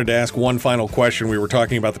wanted to ask one final question. We were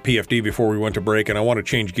talking about the PFD before we went to break, and I want to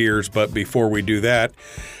change gears, but before we do that,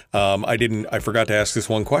 I forgot to ask this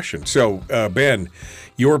one question. So, Ben,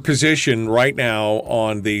 your position right now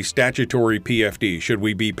on the statutory PFD, should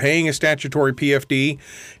we be paying a statutory PFD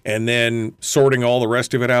and then sorting all the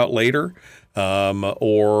rest of it out later?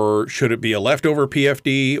 Or should it be a leftover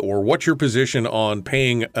PFD? Or what's your position on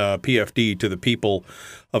paying PFD to the people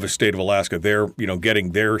of the state of Alaska? They're,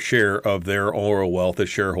 getting their share of their oil wealth as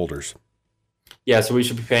shareholders. Yeah, so we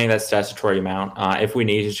should be paying that statutory amount. If we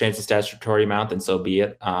need to change the statutory amount, then so be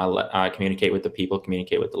it. Communicate with the people,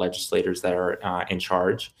 communicate with the legislators that are in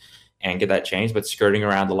charge, and get that changed. But skirting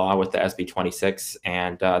around the law with the SB 26,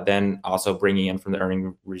 and then also bringing in from the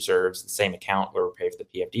earning reserves the same account where we pay for the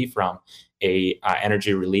PFD from, a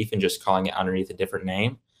energy relief, and just calling it underneath a different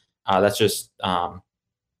name. That's just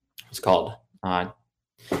what's called.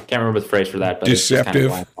 Can't remember the phrase for that, but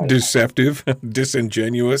deceptive,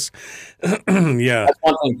 disingenuous. Yeah, that's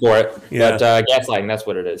one thing for it. Yeah. But gaslighting, that's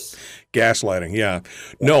what it is. Gaslighting, yeah.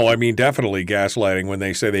 No, I mean, definitely gaslighting. When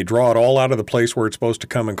they say they draw it all out of the place where it's supposed to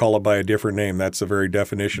come and call it by a different name, that's the very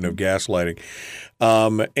definition of gaslighting.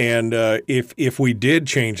 If we did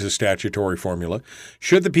change the statutory formula,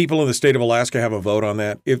 should the people of the state of Alaska have a vote on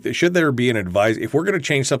that? Should there be an advice? If we're going to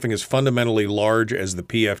change something as fundamentally large as the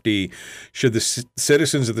PFD, should the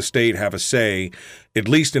citizens of the state have a say, at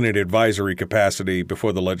least in an advisory capacity,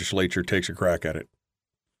 before the legislature takes a crack at it?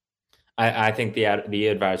 I think the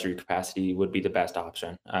advisory capacity would be the best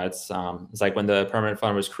option. It's like when the permanent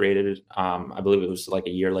fund was created, I believe it was like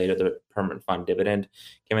a year later, the permanent fund dividend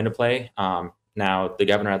came into play. Now, the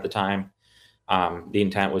governor at the time, the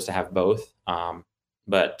intent was to have both.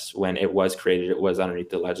 But when it was created, it was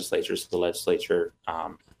underneath the legislature. So the legislature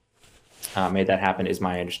made that happen, is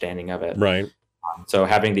my understanding of it. Right. So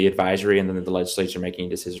having the advisory and then the legislature making a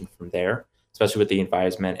decision from there, especially with the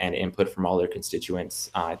advisement and input from all their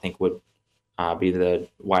constituents, I think would be the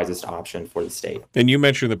wisest option for the state. And you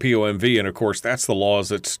mentioned the POMV, and of course that's the laws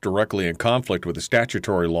that's directly in conflict with the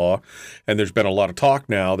statutory law. And there's been a lot of talk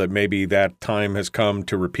now that maybe that time has come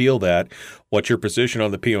to repeal that. What's your position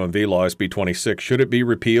on the POMV law, SB 26? Should it be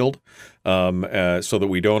repealed so that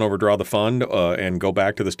we don't overdraw the fund and go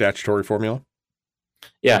back to the statutory formula?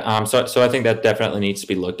 Yeah, so I think that definitely needs to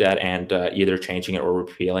be looked at, and either changing it or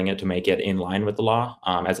repealing it to make it in line with the law,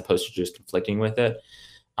 as opposed to just conflicting with it.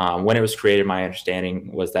 When it was created, my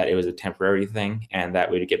understanding was that it was a temporary thing and that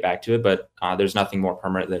we would get back to it, but there's nothing more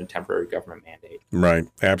permanent than a temporary government mandate. Right,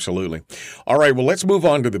 absolutely. All right, well, let's move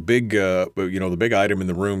on to the big, the big item in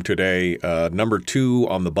the room today. Number 2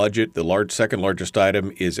 on the budget, the second largest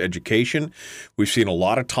item is education. We've seen a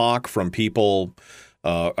lot of talk from people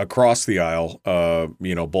across the aisle,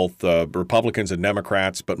 both Republicans and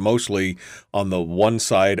Democrats, but mostly on the one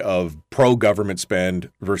side of pro-government spend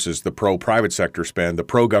versus the pro-private sector spend. The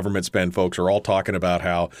pro-government spend folks are all talking about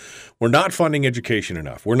how we're not funding education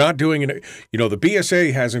enough. We're not doing it. The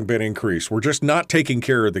BSA hasn't been increased. We're just not taking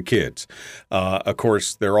care of the kids. Of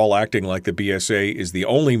course, they're all acting like the BSA is the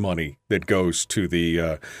only money that goes to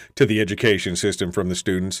the education system from the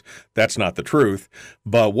students. That's not the truth.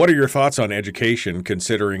 But what are your thoughts on education,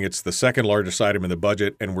 considering it's the second largest item in the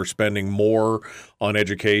budget and we're spending more on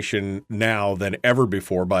education now than ever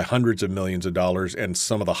before by hundreds of millions of dollars, and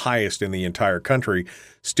some of the highest in the entire country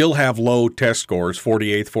still have low test scores,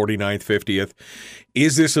 48th, 49th, 50th.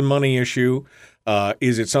 Is this a money issue?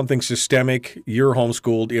 Is it something systemic? You're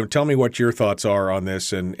homeschooled. Tell me what your thoughts are on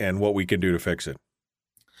this and what we can do to fix it.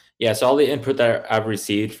 Yeah, so all the input that I've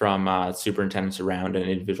received from superintendents around and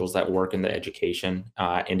individuals that work in the education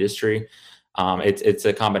industry, it's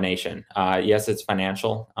a combination. Yes, it's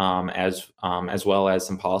financial, as well as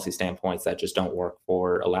some policy standpoints that just don't work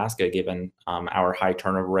for Alaska, given our high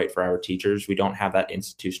turnover rate for our teachers. We don't have that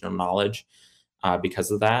institutional knowledge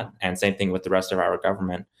because of that, and same thing with the rest of our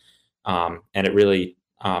government. And it really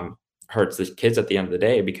hurts the kids at the end of the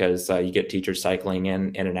day, because you get teachers cycling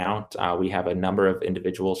in and out. We have a number of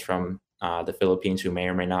individuals from the Philippines who may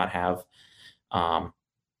or may not have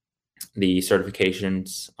the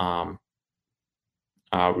certifications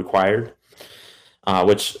required,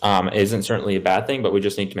 which isn't certainly a bad thing, but we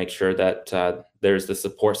just need to make sure that there's the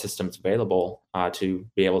support systems available to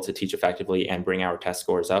be able to teach effectively and bring our test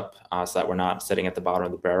scores up so that we're not sitting at the bottom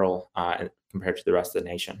of the barrel compared to the rest of the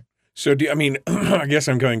nation. So, I guess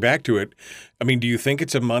I'm going back to it. I mean, do you think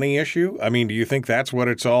it's a money issue? I mean, do you think that's what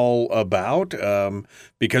it's all about?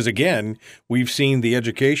 Because again, we've seen the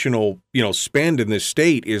educational, spend in this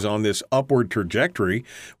state is on this upward trajectory.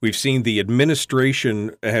 We've seen the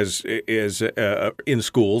administration in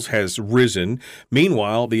schools has risen.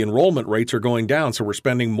 Meanwhile, the enrollment rates are going down. So we're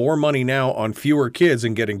spending more money now on fewer kids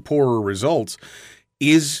and getting poorer results.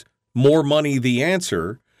 Is more money the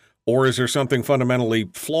answer? Or is there something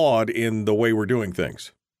fundamentally flawed in the way we're doing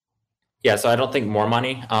things? Yeah, so I don't think more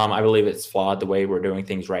money. I believe it's flawed the way we're doing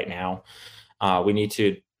things right now. We need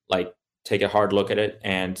to take a hard look at it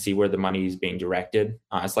and see where the money is being directed.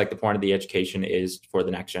 It's like the point of the education is for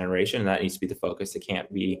the next generation, and that needs to be the focus. It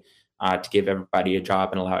can't be to give everybody a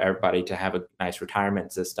job and allow everybody to have a nice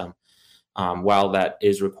retirement system. While that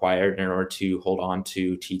is required in order to hold on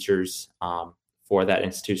to teachers for that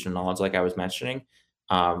institutional knowledge, like I was mentioning,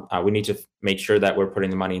 we need to make sure that we're putting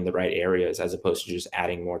the money in the right areas as opposed to just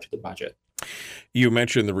adding more to the budget. You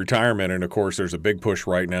mentioned the retirement, and of course, there's a big push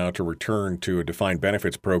right now to return to a defined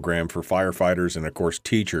benefits program for firefighters and, of course,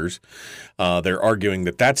 teachers. They're arguing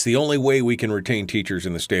that that's the only way we can retain teachers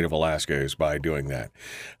in the state of Alaska is by doing that.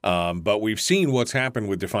 But we've seen what's happened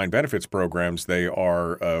with defined benefits programs. They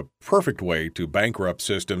are a perfect way to bankrupt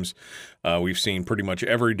systems. We've seen pretty much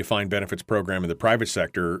every defined benefits program in the private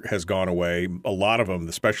sector has gone away. A lot of them,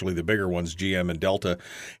 especially the bigger ones, GM and Delta,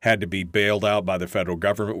 had to be bailed out by the federal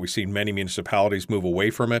government. We've seen many municipalities move away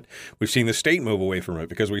from it. We've seen the state move away from it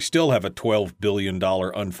because we still have a $12 billion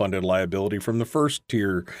unfunded liability from the first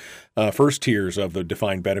tiers of the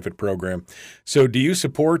defined benefit program. So do you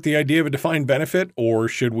support the idea of a defined benefit, or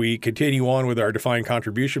should we continue on with our defined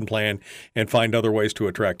contribution plan and find other ways to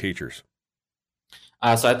attract teachers?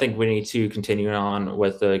 So I think we need to continue on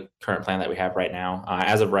with the current plan that we have right now.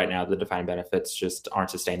 As of right now, the defined benefits just aren't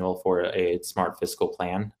sustainable for a smart fiscal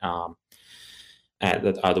plan.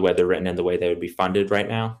 The way they're written and the way they would be funded right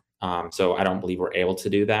now. So I don't believe we're able to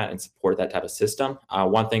do that and support that type of system.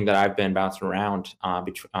 One thing that I've been bouncing around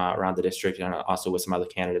around the district and also with some other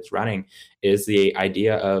candidates running is the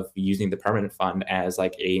idea of using the permanent fund as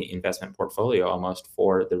like a investment portfolio almost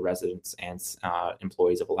for the residents and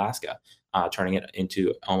employees of Alaska, turning it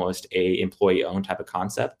into almost a employee-owned type of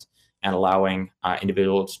concept and allowing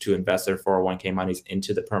individuals to invest their 401k monies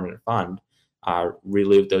into the permanent fund.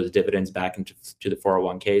 Relieve those dividends back into the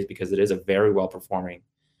 401ks because it is a very well-performing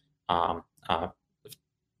fund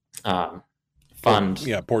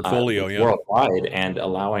portfolio worldwide, and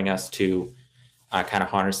allowing us to kind of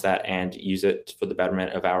harness that and use it for the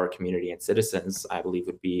betterment of our community and citizens, I believe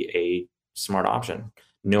would be a smart option.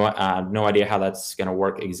 No idea how that's going to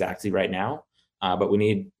work exactly right now, but we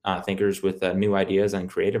need thinkers with new ideas and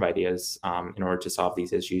creative ideas in order to solve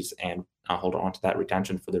these issues and hold on to that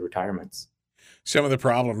retention for the retirements. Some of the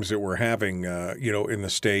problems that we're having, in the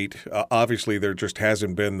state, obviously there just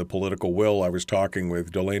hasn't been the political will. I was talking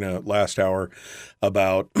with DeLena last hour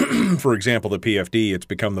about, for example, the PFD. It's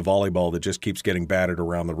become the volleyball that just keeps getting batted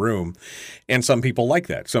around the room. And some people like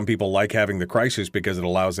that. Some people like having the crisis because it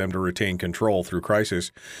allows them to retain control through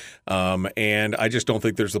crisis. And I just don't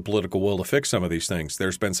think there's the political will to fix some of these things.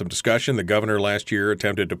 There's been some discussion. The governor last year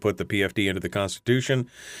attempted to put the PFD into the Constitution.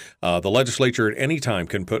 The legislature at any time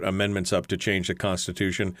can put amendments up to change the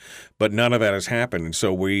Constitution, but none of that has happened. And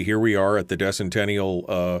so here we are at the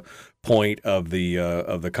decennial point of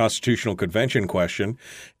the Constitutional Convention question,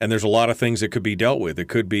 and there's a lot of things that could be dealt with. It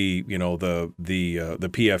could be, the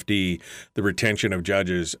PFD, the retention of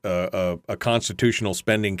judges, a constitutional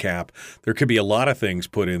spending cap. There could be a lot of things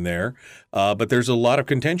put in there, but there's a lot of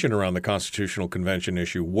contention around the Constitutional Convention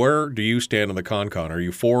issue. Where do you stand on the con? Are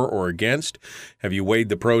you for or against? Have you weighed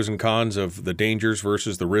the pros and cons of the dangers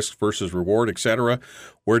versus the risk versus reward, etc.?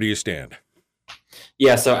 Where do you stand?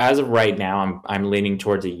 Yeah, so as of right now, I'm leaning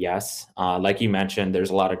towards a yes. Like you mentioned, there's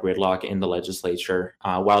a lot of gridlock in the legislature.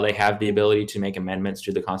 While they have the ability to make amendments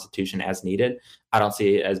to the Constitution as needed, I don't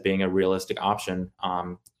see it as being a realistic option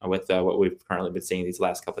with what we've currently been seeing these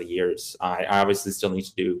last couple of years. I obviously still need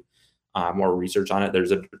to do more research on it.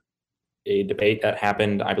 There's a debate that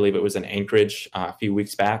happened, I believe it was in Anchorage a few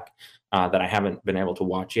weeks back that I haven't been able to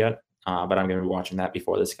watch yet, but I'm going to be watching that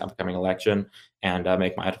before this upcoming election and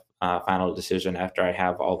make my final decision after I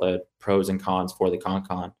have all the pros and cons for the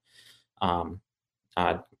con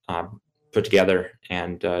put together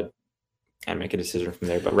and make a decision from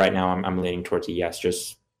there. But right now I'm leaning towards a yes,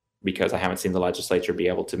 just because I haven't seen the legislature be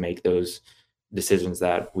able to make those decisions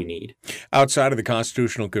that we need. Outside of the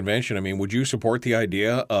Constitutional Convention, I mean, would you support the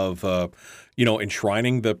idea of,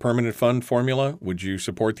 enshrining the permanent fund formula? Would you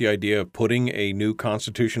support the idea of putting a new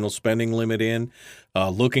constitutional spending limit in,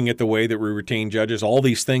 looking at the way that we retain judges, all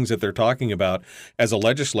these things that they're talking about as a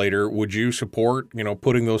legislator? Would you support,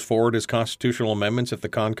 putting those forward as constitutional amendments if the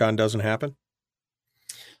con doesn't happen?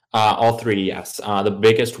 All three, yes. The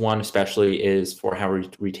biggest one, especially, is for how we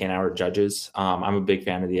retain our judges. I'm a big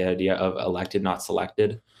fan of the idea of elected, not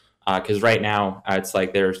selected, because right now it's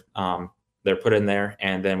like they're put in there,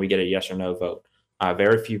 and then we get a yes or no vote.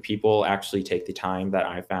 Very few people actually take the time that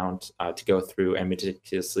I found to go through and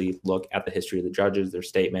meticulously look at the history of the judges, their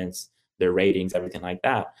statements, their ratings, everything like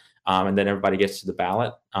that. And then everybody gets to the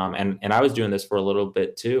ballot. And I was doing this for a little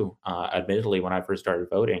bit too, admittedly, when I first started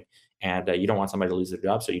voting. And you don't want somebody to lose their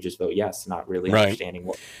job, so you just vote yes, not really understanding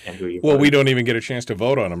what and who you. Well, we don't even get a chance to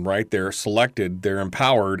vote on them, right? They're selected, they're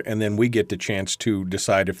empowered, and then we get the chance to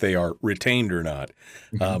decide if they are retained or not.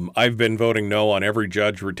 I've been voting no on every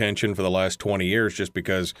judge retention for the last 20 years just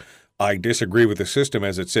because I disagree with the system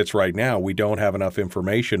as it sits right now. We don't have enough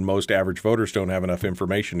information. Most average voters don't have enough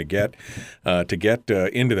information to get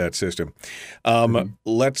into that system.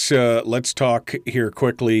 Let's talk here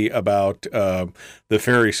quickly about the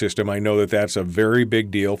ferry system. I know that that's a very big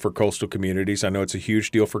deal for coastal communities. I know it's a huge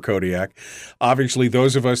deal for Kodiak. Obviously,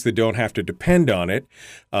 those of us that don't have to depend on it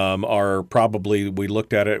are probably, we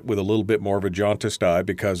looked at it with a little bit more of a jaundiced eye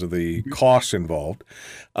because of the costs involved.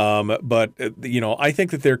 But I think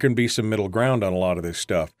that there can be some middle ground on a lot of this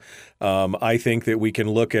stuff. I think that we can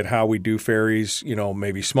look at how we do ferries,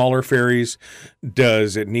 maybe smaller ferries.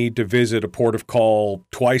 Does it need to visit a port of call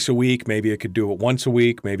twice a week? Maybe it could do it once a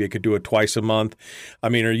week. Maybe it could do it twice a month. I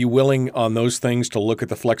mean, are you willing on those things to look at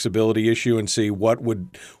the flexibility issue and see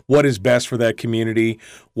what is best for that community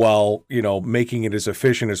while, making it as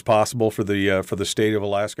efficient as possible for the state of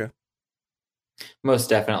Alaska? Most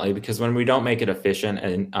definitely, because when we don't make it efficient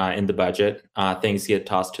in the budget, things get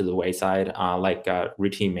tossed to the wayside, like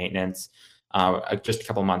routine maintenance. Just a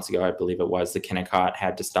couple months ago, I believe it was, the Kodiak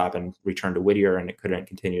had to stop and return to Whittier, and it couldn't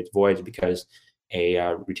continue its voyage because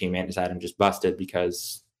a routine maintenance item just busted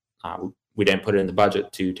because we didn't put it in the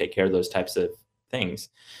budget to take care of those types of things.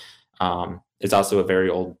 It's also a very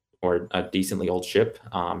old or a decently old ship,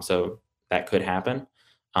 so that could happen.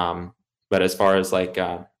 But as far as like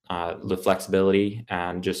the flexibility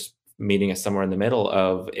and just meeting us somewhere in the middle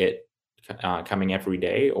of it coming every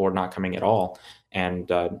day or not coming at all, and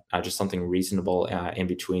just something reasonable in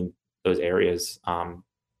between those areas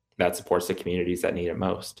that supports the communities that need it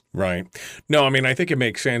most. Right. No, I mean, I think it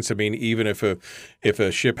makes sense. I mean, even if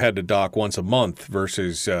a ship had to dock once a month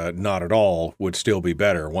versus not at all would still be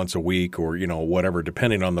better, once a week or, whatever,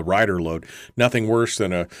 depending on the rider load. Nothing worse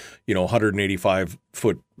than a,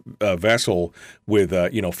 185-foot vessel with,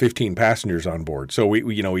 15 passengers on board. So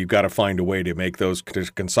we've got to find a way to make those, to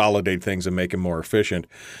consolidate things and make them more efficient.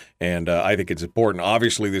 And I think it's important.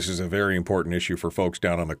 Obviously, this is a very important issue for folks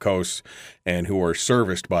down on the coast and who are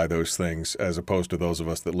serviced by those things, as opposed to those of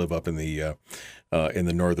us that live up in the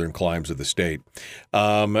northern climes of the state.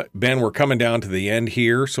 Ben, we're coming down to the end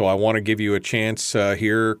here, so I want to give you a chance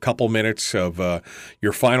here, a couple minutes of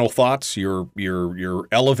your final thoughts, your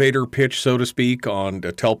elevator pitch, so to speak, on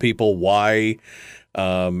to tell people why.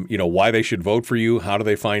 Why they should vote for you, how do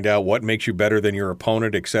they find out, what makes you better than your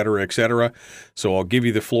opponent, et cetera, et cetera. So I'll give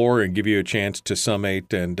you the floor and give you a chance to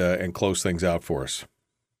summate and close things out for us.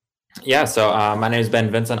 Yeah, so my name is Ben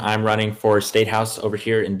Vincent. I'm running for State House over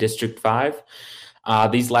here in District 5.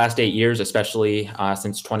 These last 8 years, especially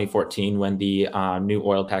since 2014, when the new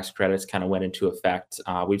oil tax credits kind of went into effect,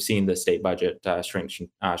 we've seen the state budget shrink.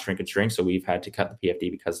 So we've had to cut the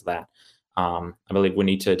PFD because of that. I believe we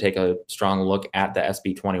need to take a strong look at the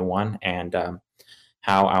SB 21 and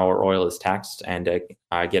how our oil is taxed and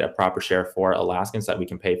get a proper share for Alaskans so that we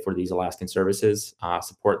can pay for these Alaskan services,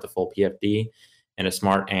 support the full PFD in a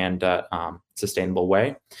smart and sustainable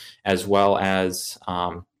way, as well as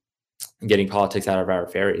getting politics out of our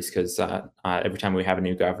ferries, because every time we have a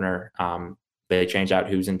new governor, they change out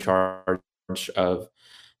who's in charge of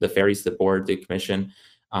the ferries, the board, the commission,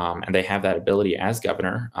 and they have that ability as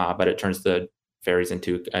governor, but it turns the ferries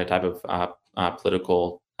into a type of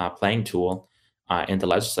political playing tool in the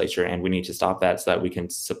legislature, and we need to stop that so that we can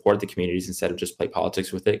support the communities instead of just play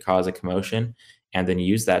politics with it, cause a commotion, and then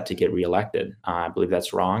use that to get reelected. I believe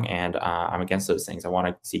that's wrong, and I'm against those things. I want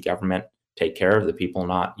to see government take care of the people,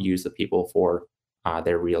 not use the people for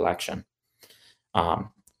their reelection.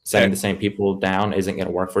 Setting the same people down isn't going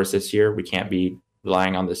to work for us this year. We can't be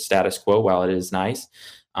relying on the status quo while it is nice.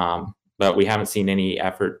 But but we haven't seen any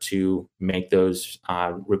effort to make those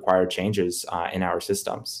required changes in our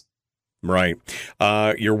systems. Right.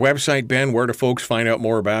 Your website, Ben, where do folks find out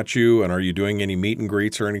more about you? And are you doing any meet and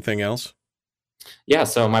greets or anything else? Yeah,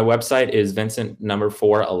 so my website is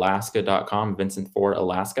Vincent4Alaska.com,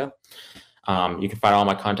 Vincent4Alaska. You can find all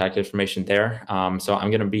my contact information there. So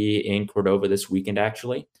I'm going to be in Cordova this weekend,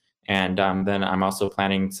 actually. And then I'm also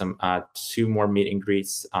planning some 2 more meet and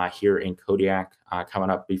greets here in Kodiak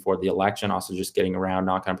coming up before the election. Also just getting around,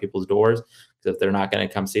 knocking on people's doors. Because if they're not going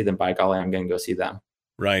to come see them, by golly, I'm going to go see them.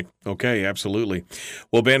 Right. Okay, absolutely.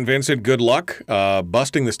 Well, Ben Vincent, good luck.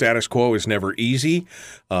 Busting the status quo is never easy.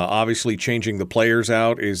 Obviously, changing the players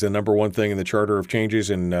out is the number one thing in the Charter of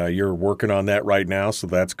Changes, and you're working on that right now, so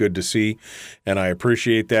that's good to see, and I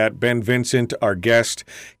appreciate that. Ben Vincent, our guest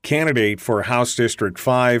candidate for House District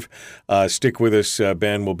 5. Stick with us,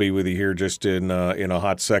 Ben. We'll be with you here just in a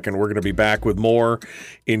hot second. We're going to be back with more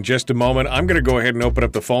in just a moment. I'm going to go ahead and open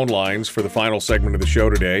up the phone lines for the final segment of the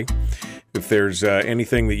show today. If there's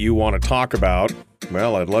anything that you want to talk about,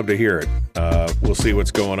 well, I'd love to hear it. We'll see what's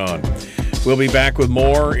going on. We'll be back with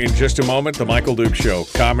more in just a moment. The Michael Duke Show.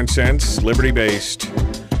 Common sense, liberty-based,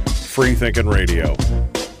 free-thinking radio.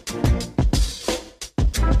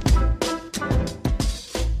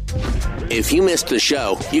 If you missed the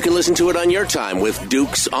show, you can listen to it on your time with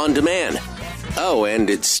Dukes On Demand. Oh, and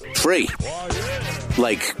it's free.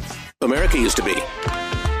 Like America used to be.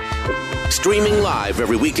 Streaming live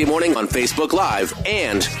every weekday morning on Facebook Live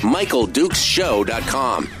and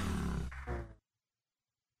MichaelDukesShow.com.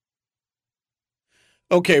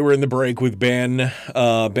 Okay, we're in the break with Ben.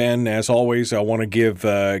 Ben, as always, I want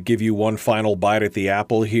to give you one final bite at the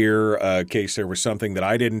apple here, in case there was something that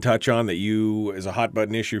I didn't touch on that you, is a hot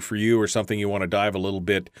button issue for you, or something you want to dive a little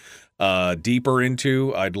bit deeper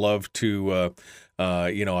into. I'd love to,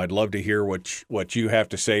 I'd love to hear what you have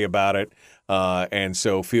to say about it. And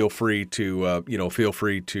so feel free to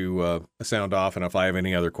sound off. And if I have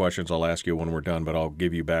any other questions, I'll ask you when we're done. But I'll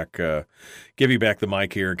give you back the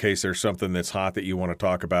mic here in case there's something that's hot that you want to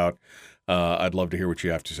talk about. I'd love to hear what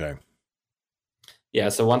you have to say. Yeah.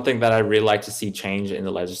 So one thing that I'd really like to see change in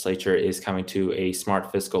the legislature is coming to a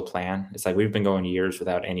smart fiscal plan. It's like we've been going years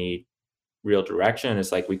without any real direction.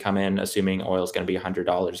 It's like we come in assuming oil is going to be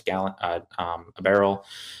 $100 a barrel,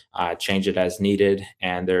 change it as needed,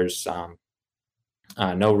 and there's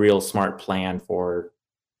no real smart plan for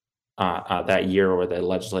that year or the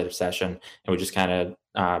legislative session, and we just kind of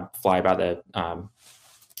fly by the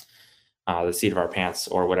seat of our pants,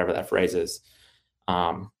 or whatever that phrase is.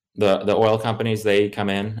 The oil companies, they come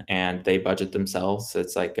in and they budget themselves.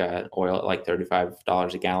 It's like oil at like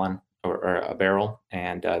 $35 a gallon or a barrel,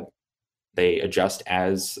 and they adjust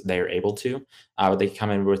as they're able to. But they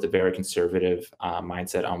come in with a very conservative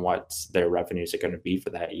mindset on what their revenues are going to be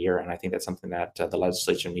for that year. And I think that's something that the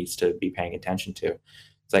legislature needs to be paying attention to.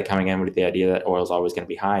 It's like coming in with the idea that oil is always going to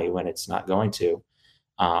be high when it's not going to,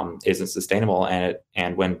 isn't sustainable.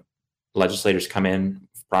 And when legislators come in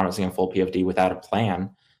promising a full PFD without a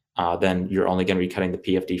plan, then you're only going to be cutting the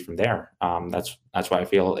PFD from there. That's why I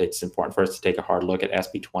feel it's important for us to take a hard look at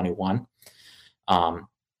SB 21.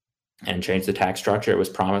 And change the tax structure. It was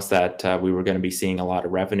promised that we were going to be seeing a lot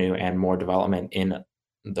of revenue and more development in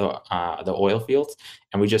the oil fields,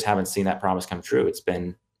 and we just haven't seen that promise come true. It's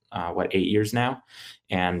been 8 years now,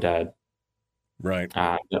 and right,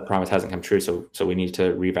 the promise hasn't come true. So we need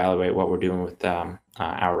to reevaluate what we're doing with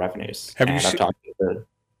our revenues. Have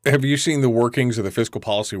you seen the workings of the Fiscal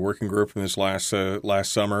Policy Working Group from this last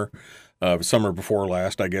summer, summer before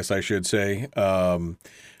last, I guess I should say?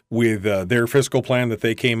 With their fiscal plan that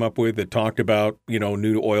they came up with that talked about,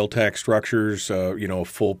 new oil tax structures,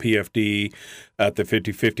 full PFD at the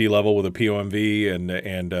 50-50 level with a POMV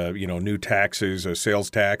and new taxes, a sales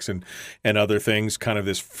tax and other things, kind of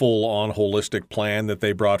this full-on holistic plan that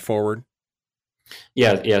they brought forward?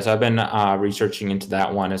 Yes, I've been researching into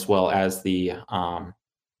that one, as well as the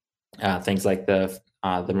things like the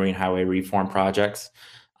Marine Highway Reform projects.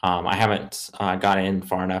 I haven't gotten in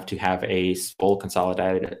far enough to have a full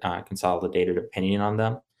consolidated opinion on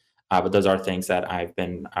them, but those are things that I've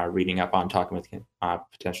been reading up on, talking with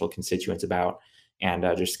potential constituents about, and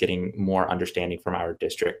just getting more understanding from our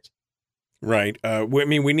district. Right.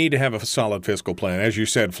 We need to have a solid fiscal plan. As you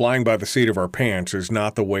said, flying by the seat of our pants is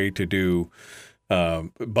not the way to do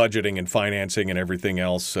budgeting and financing and everything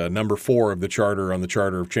else. Number 4 of the Charter on the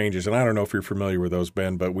Charter of Changes, and I don't know if you're familiar with those,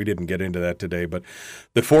 Ben, but we didn't get into that today. But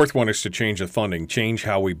the 4th one is to change the funding, change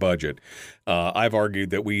how we budget. I've argued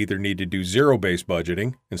that we either need to do zero-based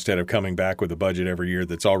budgeting instead of coming back with a budget every year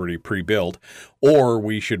that's already pre-built, or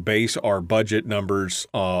we should base our budget numbers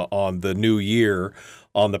on the new year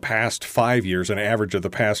on the past 5 years, an average of the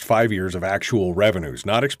past 5 years of actual revenues,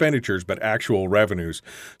 not expenditures, but actual revenues.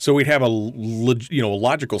 So we'd have a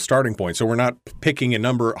logical starting point. So we're not picking a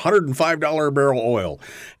number, $105 a barrel oil,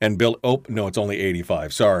 and build. Oh no, it's only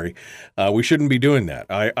 85. Sorry, we shouldn't be doing that.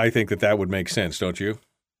 I think that would make sense, don't you?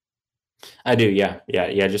 I do. Yeah.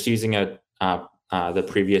 Just using the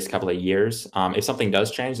previous couple of years. If something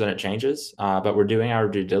does change, then it changes. But we're doing our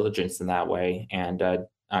due diligence in that way, and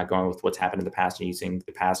going with what's happened in the past and using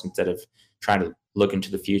the past instead of trying to look into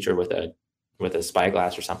the future with a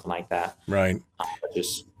spyglass or something like that. Right.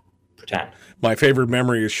 Just pretend. My favorite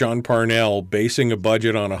memory is Sean Parnell basing a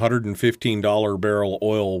budget on $115 barrel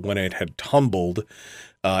oil when it had tumbled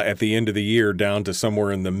at the end of the year down to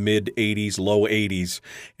somewhere in the mid 80s, low 80s.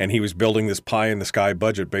 And he was building this pie in the sky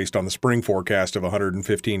budget based on the spring forecast of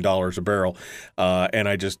 $115 a barrel. And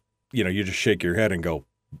I just, you just shake your head and go,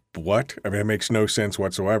 what? I mean, it makes no sense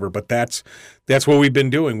whatsoever. But that's what we've been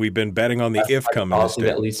doing. We've been betting on the if coming. Also,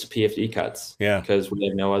 that leads to PFD cuts. Yeah. Because we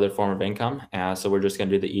have no other form of income. So we're just going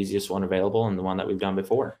to do the easiest one available and the one that we've done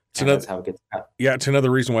before. That's how it gets cut. Yeah, it's another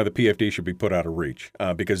reason why the PFD should be put out of reach.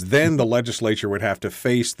 Because then the legislature would have to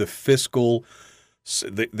face the fiscal.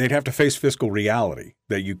 They'd have to face fiscal reality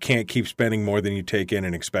that you can't keep spending more than you take in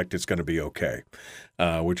and expect it's going to be okay,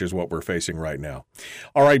 which is what we're facing right now.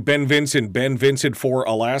 All right, Ben Vincent for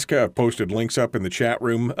Alaska. I've posted links up in the chat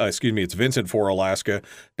room. It's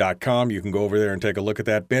vincentforalaska.com. You can go over there and take a look at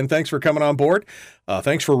that. Ben, thanks for coming on board.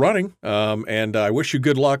 Thanks for running, and I wish you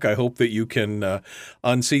good luck. I hope that you can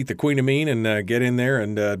unseat the Queen of Mean and get in there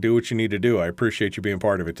and do what you need to do. I appreciate you being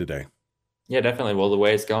part of it today. Yeah, definitely. Well, the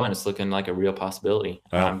way it's going, it's looking like a real possibility.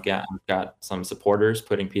 Wow. I've got some supporters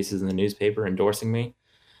putting pieces in the newspaper, endorsing me,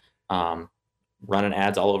 running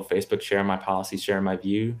ads all over Facebook, sharing my policies, sharing my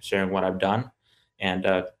view, sharing what I've done,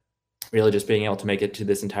 and really just being able to make it to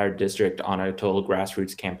this entire district on a total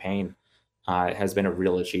grassroots campaign has been a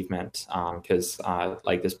real achievement. Because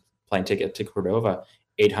like this plane ticket to Cordova,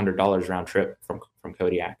 $800 round trip from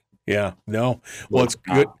Kodiak. Yeah, no. Well, it's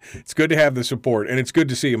good. It's good to have the support, and it's good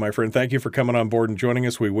to see you, my friend. Thank you for coming on board and joining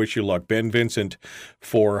us. We wish you luck. Ben Vincent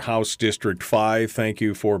for House District 5. Thank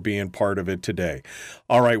you for being part of it today.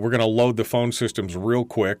 All right, we're going to load the phone systems real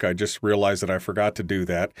quick. I just realized that I forgot to do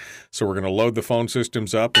that. So we're going to load the phone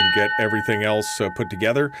systems up and get everything else put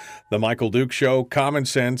together. The Michael Duke Show, common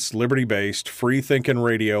sense, liberty-based, free-thinking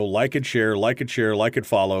radio. Like it, share, like it,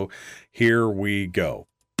 follow. Here we go.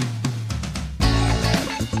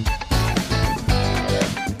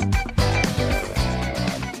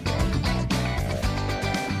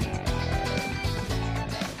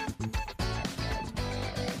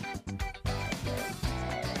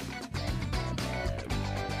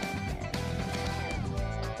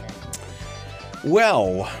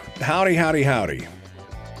 Well, howdy.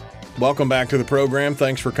 Welcome back to the program.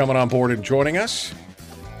 Thanks for coming on board and joining us.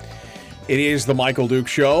 It is the Michael Duke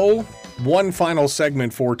Show. One final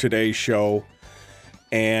segment for today's show.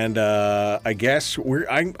 And I guess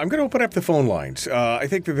I'm going to open up the phone lines. I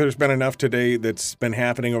think that there's been enough today that's been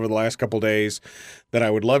happening over the last couple of days that I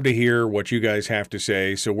would love to hear what you guys have to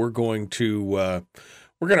say. So we're going to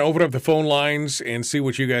open up the phone lines and see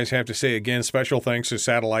what you guys have to say. Again, special thanks to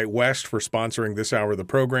Satellite West for sponsoring this hour of the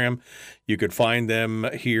program. You could find them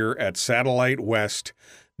here at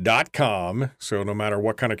satellitewest.com. So no matter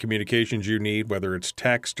what kind of communications you need, whether it's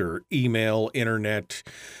text or email, internet,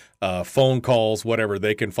 phone calls, whatever,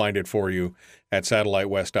 they can find it for you at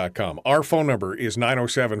satellitewest.com. Our phone number is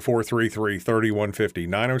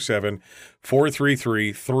 907-433-3150,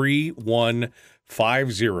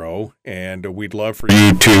 907-433-3150, and we'd love for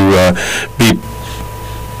you to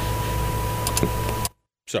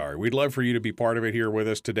we'd love for you to be part of it here with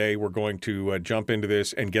us today. We're going to jump into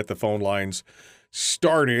this and get the phone lines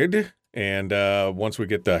started. And once we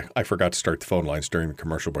get I forgot to start the phone lines during the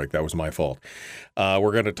commercial break. That was my fault.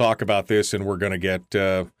 We're going to talk about this, and we're going to get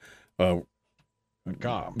it all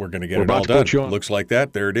done. Looks like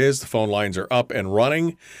that. There it is. The phone lines are up and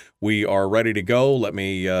running. We are ready to go. Let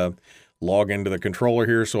me log into the controller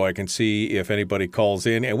here so I can see if anybody calls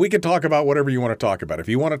in, and we can talk about whatever you want to talk about. If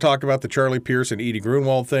you want to talk about the Charlie Pierce and Edie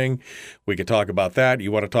Grunwald thing, we could talk about that.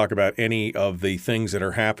 You want to talk about any of the things that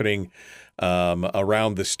are happening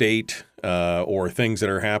around the state or things that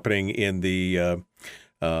are happening in the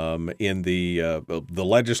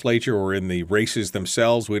legislature or in the races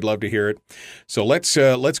themselves, we'd love to hear it. So let's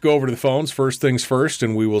go over to the phones. First things first,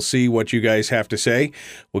 and we will see what you guys have to say.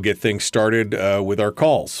 We'll get things started with our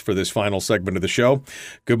calls for this final segment of the show.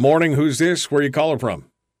 Good morning. Who's this? Where are you calling from?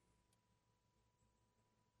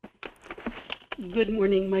 Good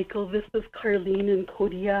morning, Michael. This is Carlene in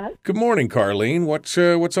Kodiak. Good morning, Carlene. What's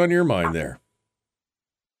on your mind there?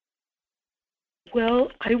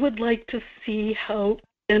 Well, I would like to see how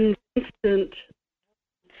Ben Vincent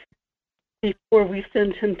before we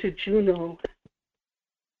send him to Juneau.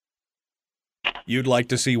 You'd like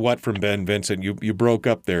to see what from Ben Vincent? You broke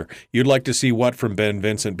up there. You'd like to see what from Ben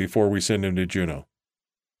Vincent before we send him to Juneau?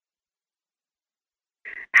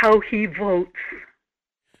 How he votes.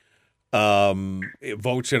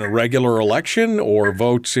 Votes in a regular election or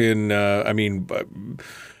votes in?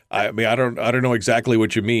 I don't know exactly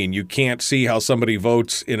what you mean. You can't see how somebody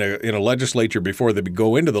votes in a legislature before they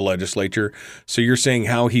go into the legislature. So you're saying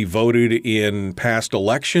how he voted in past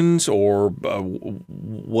elections, or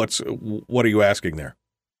what are you asking there?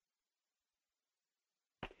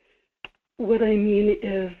 What I mean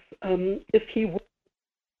is, if he were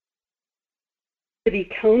city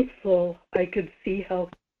council, I could see how,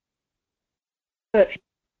 but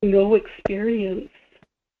no experience.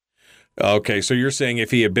 Okay, so you're saying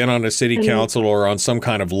if he had been on a city council or on some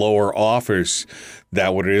kind of lower office,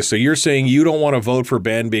 that what it is. So you're saying you don't want to vote for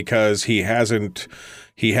Ben because he hasn't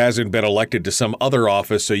been elected to some other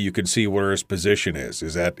office, so you can see where his position is.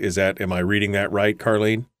 Is that? Am I reading that right,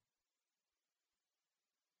 Carlene?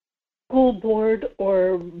 School board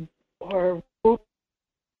or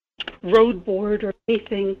road board or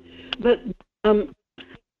anything, but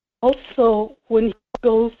also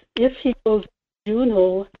if he goes to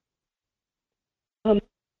Juneau.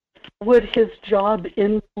 Would his job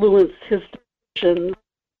influence his decision?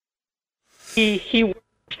 He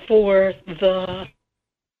worked for the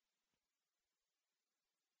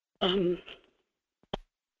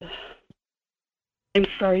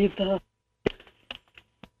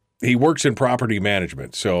he works in property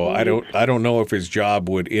management, so I don't know if his job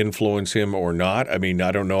would influence him or not. I mean,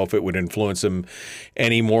 I don't know if it would influence him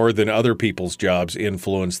any more than other people's jobs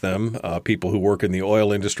influence them. People who work in the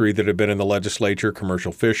oil industry that have been in the legislature,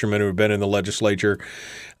 commercial fishermen who have been in the legislature.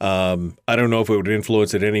 I don't know if it would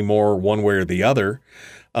influence it any more one way or the other.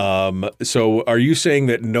 So are you saying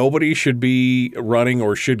that nobody should be running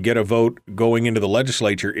or should get a vote going into the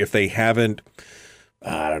legislature if they haven't,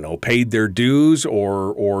 I don't know, paid their dues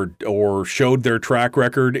or showed their track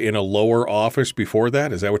record in a lower office before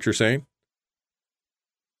that? Is that what you're saying?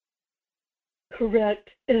 Correct.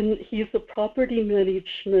 And he's a property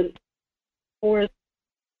management for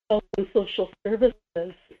health and social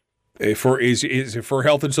services. Is it for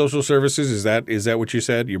health and social services? Is that what you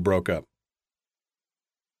said? You broke up.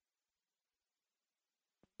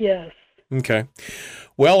 Yes. Okay.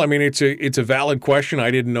 Well, I mean, it's a valid question.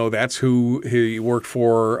 I didn't know that's who he worked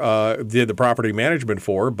for, did the property management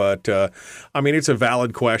for, but I mean, it's a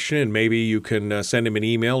valid question, and maybe you can send him an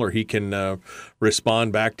email or he can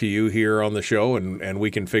respond back to you here on the show, and we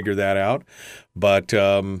can figure that out. But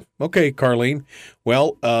okay, Carlene.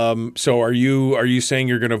 Well, so are you saying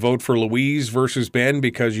you're going to vote for Louise versus Ben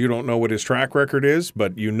because you don't know what his track record is,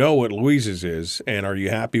 but you know what Louise's is, and are you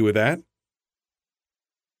happy with that?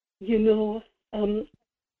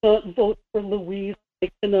 Not vote for Louise. I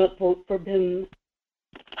cannot vote for Ben.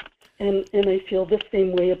 And I feel the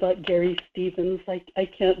same way about Gary Stevens. I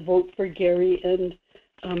can't vote for Gary, and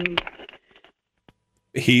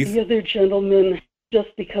Heath. The other gentleman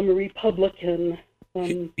just become a Republican.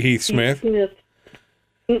 Heath Smith.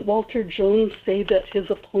 Didn't Walter Jones say that his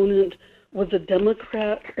opponent was a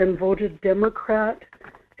Democrat and voted Democrat?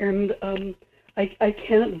 And I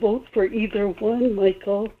can't vote for either one,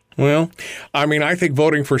 Michael. Well, I mean, I think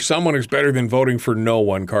voting for someone is better than voting for no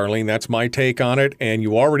one, Carlene. That's my take on it. And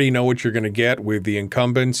you already know what you're going to get with the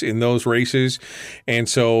incumbents in those races. And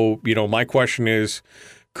so, my question is,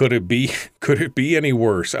 could it be any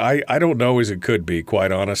worse? I don't know as it could be,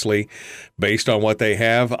 quite honestly. Based on what they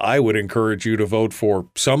have, I would encourage you to vote for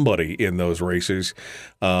somebody in those races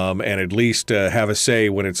and at least have a say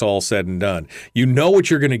when it's all said and done. You know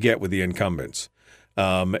what you're going to get with the incumbents.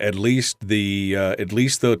 At least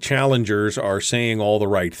the challengers are saying all the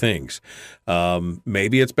right things.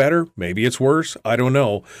 Maybe it's better, maybe it's worse. I don't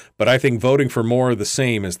know, but I think voting for more of the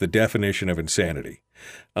same is the definition of insanity.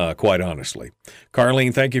 Quite honestly,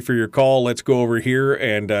 Carlene, thank you for your call. Let's go over here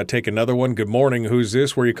and take another one. Good morning. Who's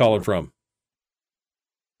this? Where are you calling from?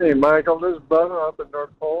 Hey, Michael. This is Bubba up in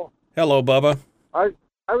North Pole. Hello, Bubba. I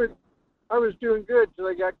was doing good till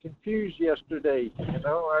I got confused yesterday.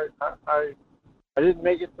 I didn't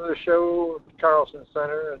make it to the show at the Carlson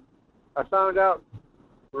Center, and I found out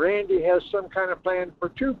Randy has some kind of plan for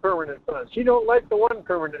 2 permanent funds. He don't like the 1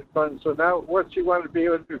 permanent fund, so now what's he want to be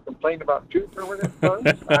able to complain about 2 permanent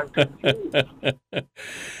funds? I'm confused.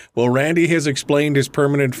 Well, Randy has explained his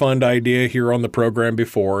permanent fund idea here on the program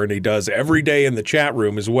before, and he does every day in the chat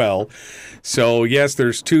room as well. So, yes,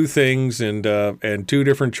 there's 2 things and 2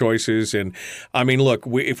 different choices. And, I mean, look,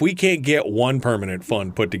 if we can't get 1 permanent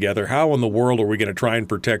fund put together, how in the world are we going to try and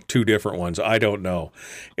protect 2 different ones? I don't know.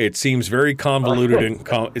 It seems very convoluted and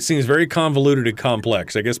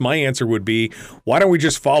complex. I guess my answer would be, why don't we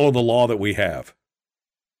just follow the law that we have?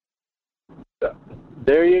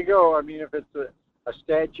 There you go. I mean, if it's a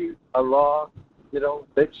statute, a law,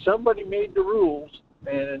 that somebody made the rules,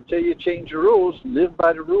 and until you change the rules, live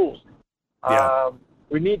by the rules. Yeah.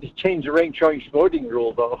 We need to change the ranked choice voting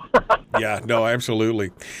rule, though. Yeah, no,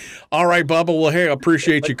 absolutely. All right, Bubba. Well, hey, I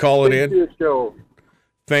appreciate you calling in.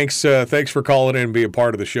 Thanks for calling in and being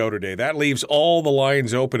part of the show today. That leaves all the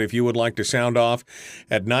lines open if you would like to sound off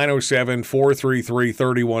at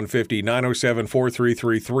 907-433-3150,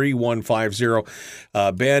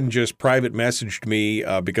 907-433-3150. Ben just private messaged me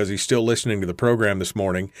because he's still listening to the program this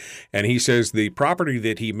morning, and he says the property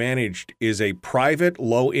that he managed is a private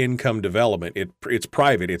low-income development. It's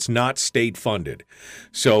private. It's not state-funded.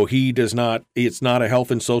 So it's not a health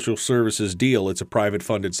and social services deal. It's a private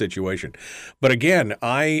funded situation. But again,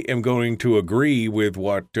 I am going to agree with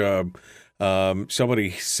what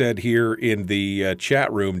somebody said here in the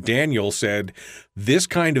chat room. Daniel said this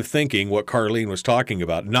kind of thinking, what Carlene was talking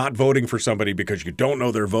about, not voting for somebody because you don't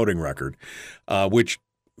know their voting record, which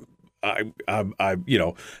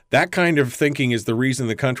that kind of thinking is the reason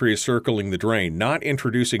the country is circling the drain. Not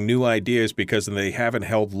introducing new ideas because they haven't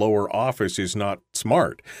held lower office is not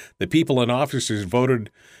smart. The people in offices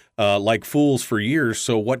voted like fools for years,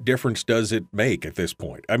 so what difference does it make at this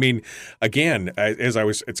point? I mean, again,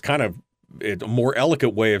 it's kind of a more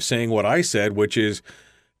eloquent way of saying what I said, which is,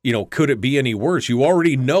 could it be any worse? You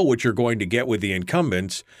already know what you're going to get with the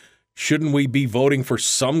incumbents. Shouldn't we be voting for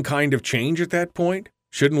some kind of change at that point?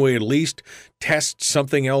 Shouldn't we at least test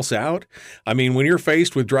something else out? I mean, when you're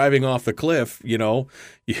faced with driving off the cliff,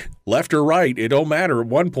 left or right, it don't matter at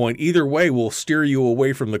one point. Either way will steer you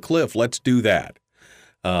away from the cliff. Let's do that.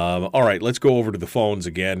 All right, let's go over to the phones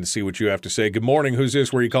again to see what you have to say. Good morning. Who's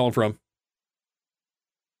this? Where are you calling from?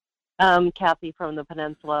 Kathy from the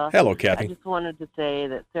Peninsula. Hello, Kathy. I just wanted to say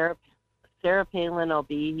that Sarah Palin will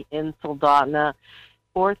be in Soldotna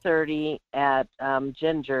 4:30 at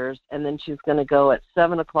Ginger's, and then she's going to go at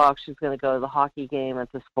 7 o'clock. She's going to go to the hockey game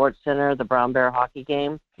at the Sports Center, the Brown Bear hockey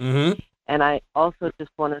game. Mm-hmm. And I also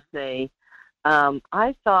just want to say,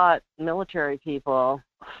 I thought military people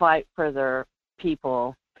fight for their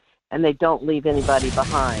people, and they don't leave anybody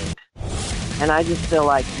behind. And I just feel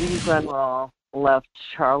like Edie Grunwald left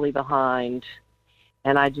Charlie behind,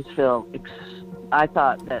 and I just feel I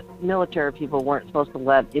thought that military people weren't supposed to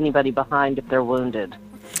let anybody behind if they're wounded.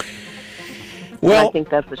 Well, and I think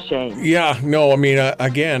that's a shame. Yeah, no, I mean,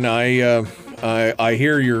 again, I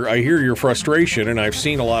hear your frustration, and I've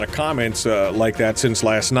seen a lot of comments like that since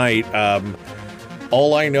last night.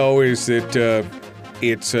 All I know is that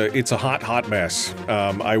it's a hot mess.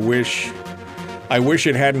 I wish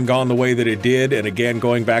it hadn't gone the way that it did. And again,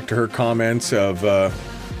 going back to her comments of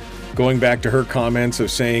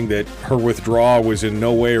saying that her withdrawal was in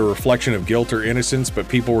no way a reflection of guilt or innocence, but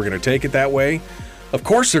people were going to take it that way. Of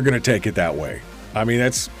course they're going to take it that way. I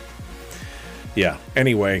mean, yeah.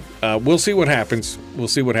 Anyway, we'll see what happens.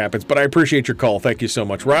 But I appreciate your call. Thank you so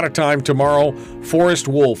much. We're out of time. Tomorrow, Forrest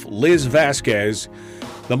Wolf, Liz Vasquez,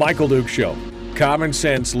 The Michael Duke Show. Common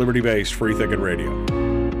sense, liberty-based, free thinking radio.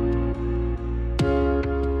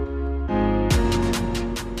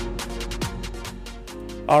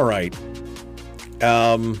 All right.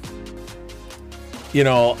 I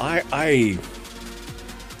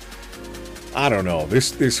don't know.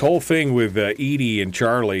 This whole thing with Edie and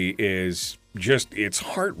Charlie is it's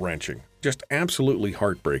heart-wrenching. Just absolutely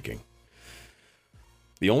heartbreaking.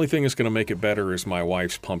 The only thing that's going to make it better is my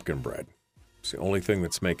wife's pumpkin bread. It's the only thing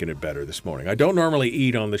that's making it better this morning. I don't normally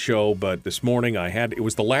eat on the show, but this morning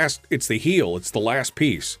it's the last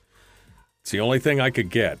piece. It's the only thing I could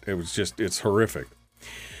get. It's horrific.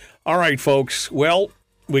 All right, folks. Well,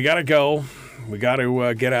 we got to go. We got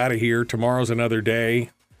to get out of here. Tomorrow's another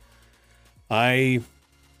day. I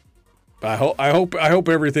hope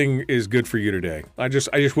everything is good for you today. I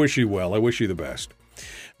just wish you well. I wish you the best.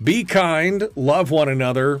 Be kind, love one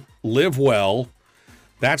another, live well.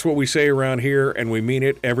 That's what we say around here, and we mean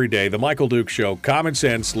it every day. The Michael Duke Show, common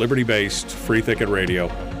sense, liberty-based, free thinking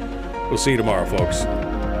radio. We'll see you tomorrow, folks.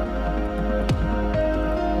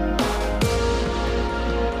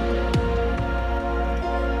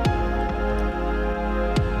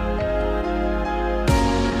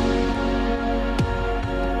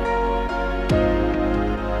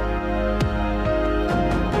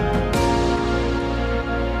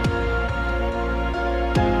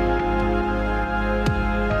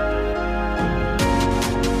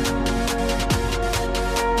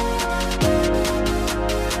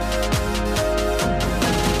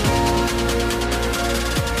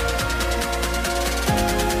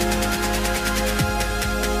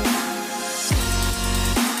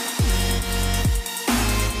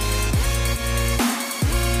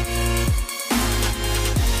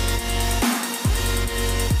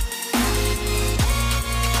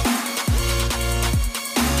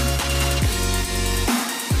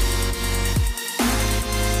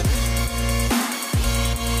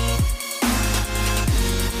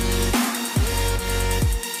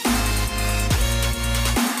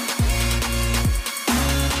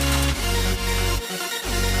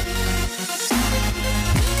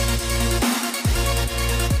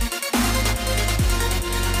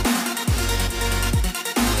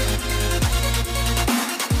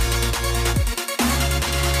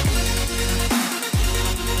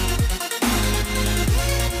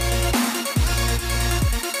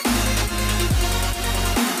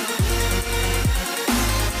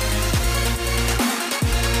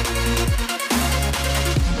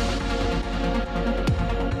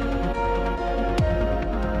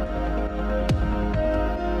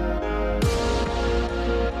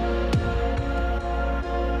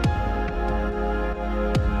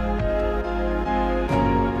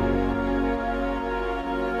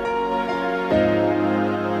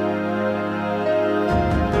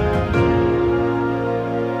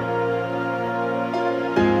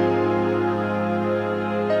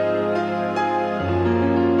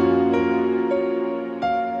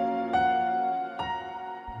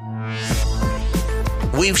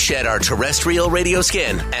 shed our terrestrial radio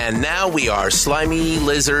skin, and now we are slimy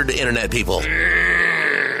lizard internet people.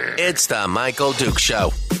 It's the Michael Duke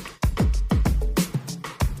Show.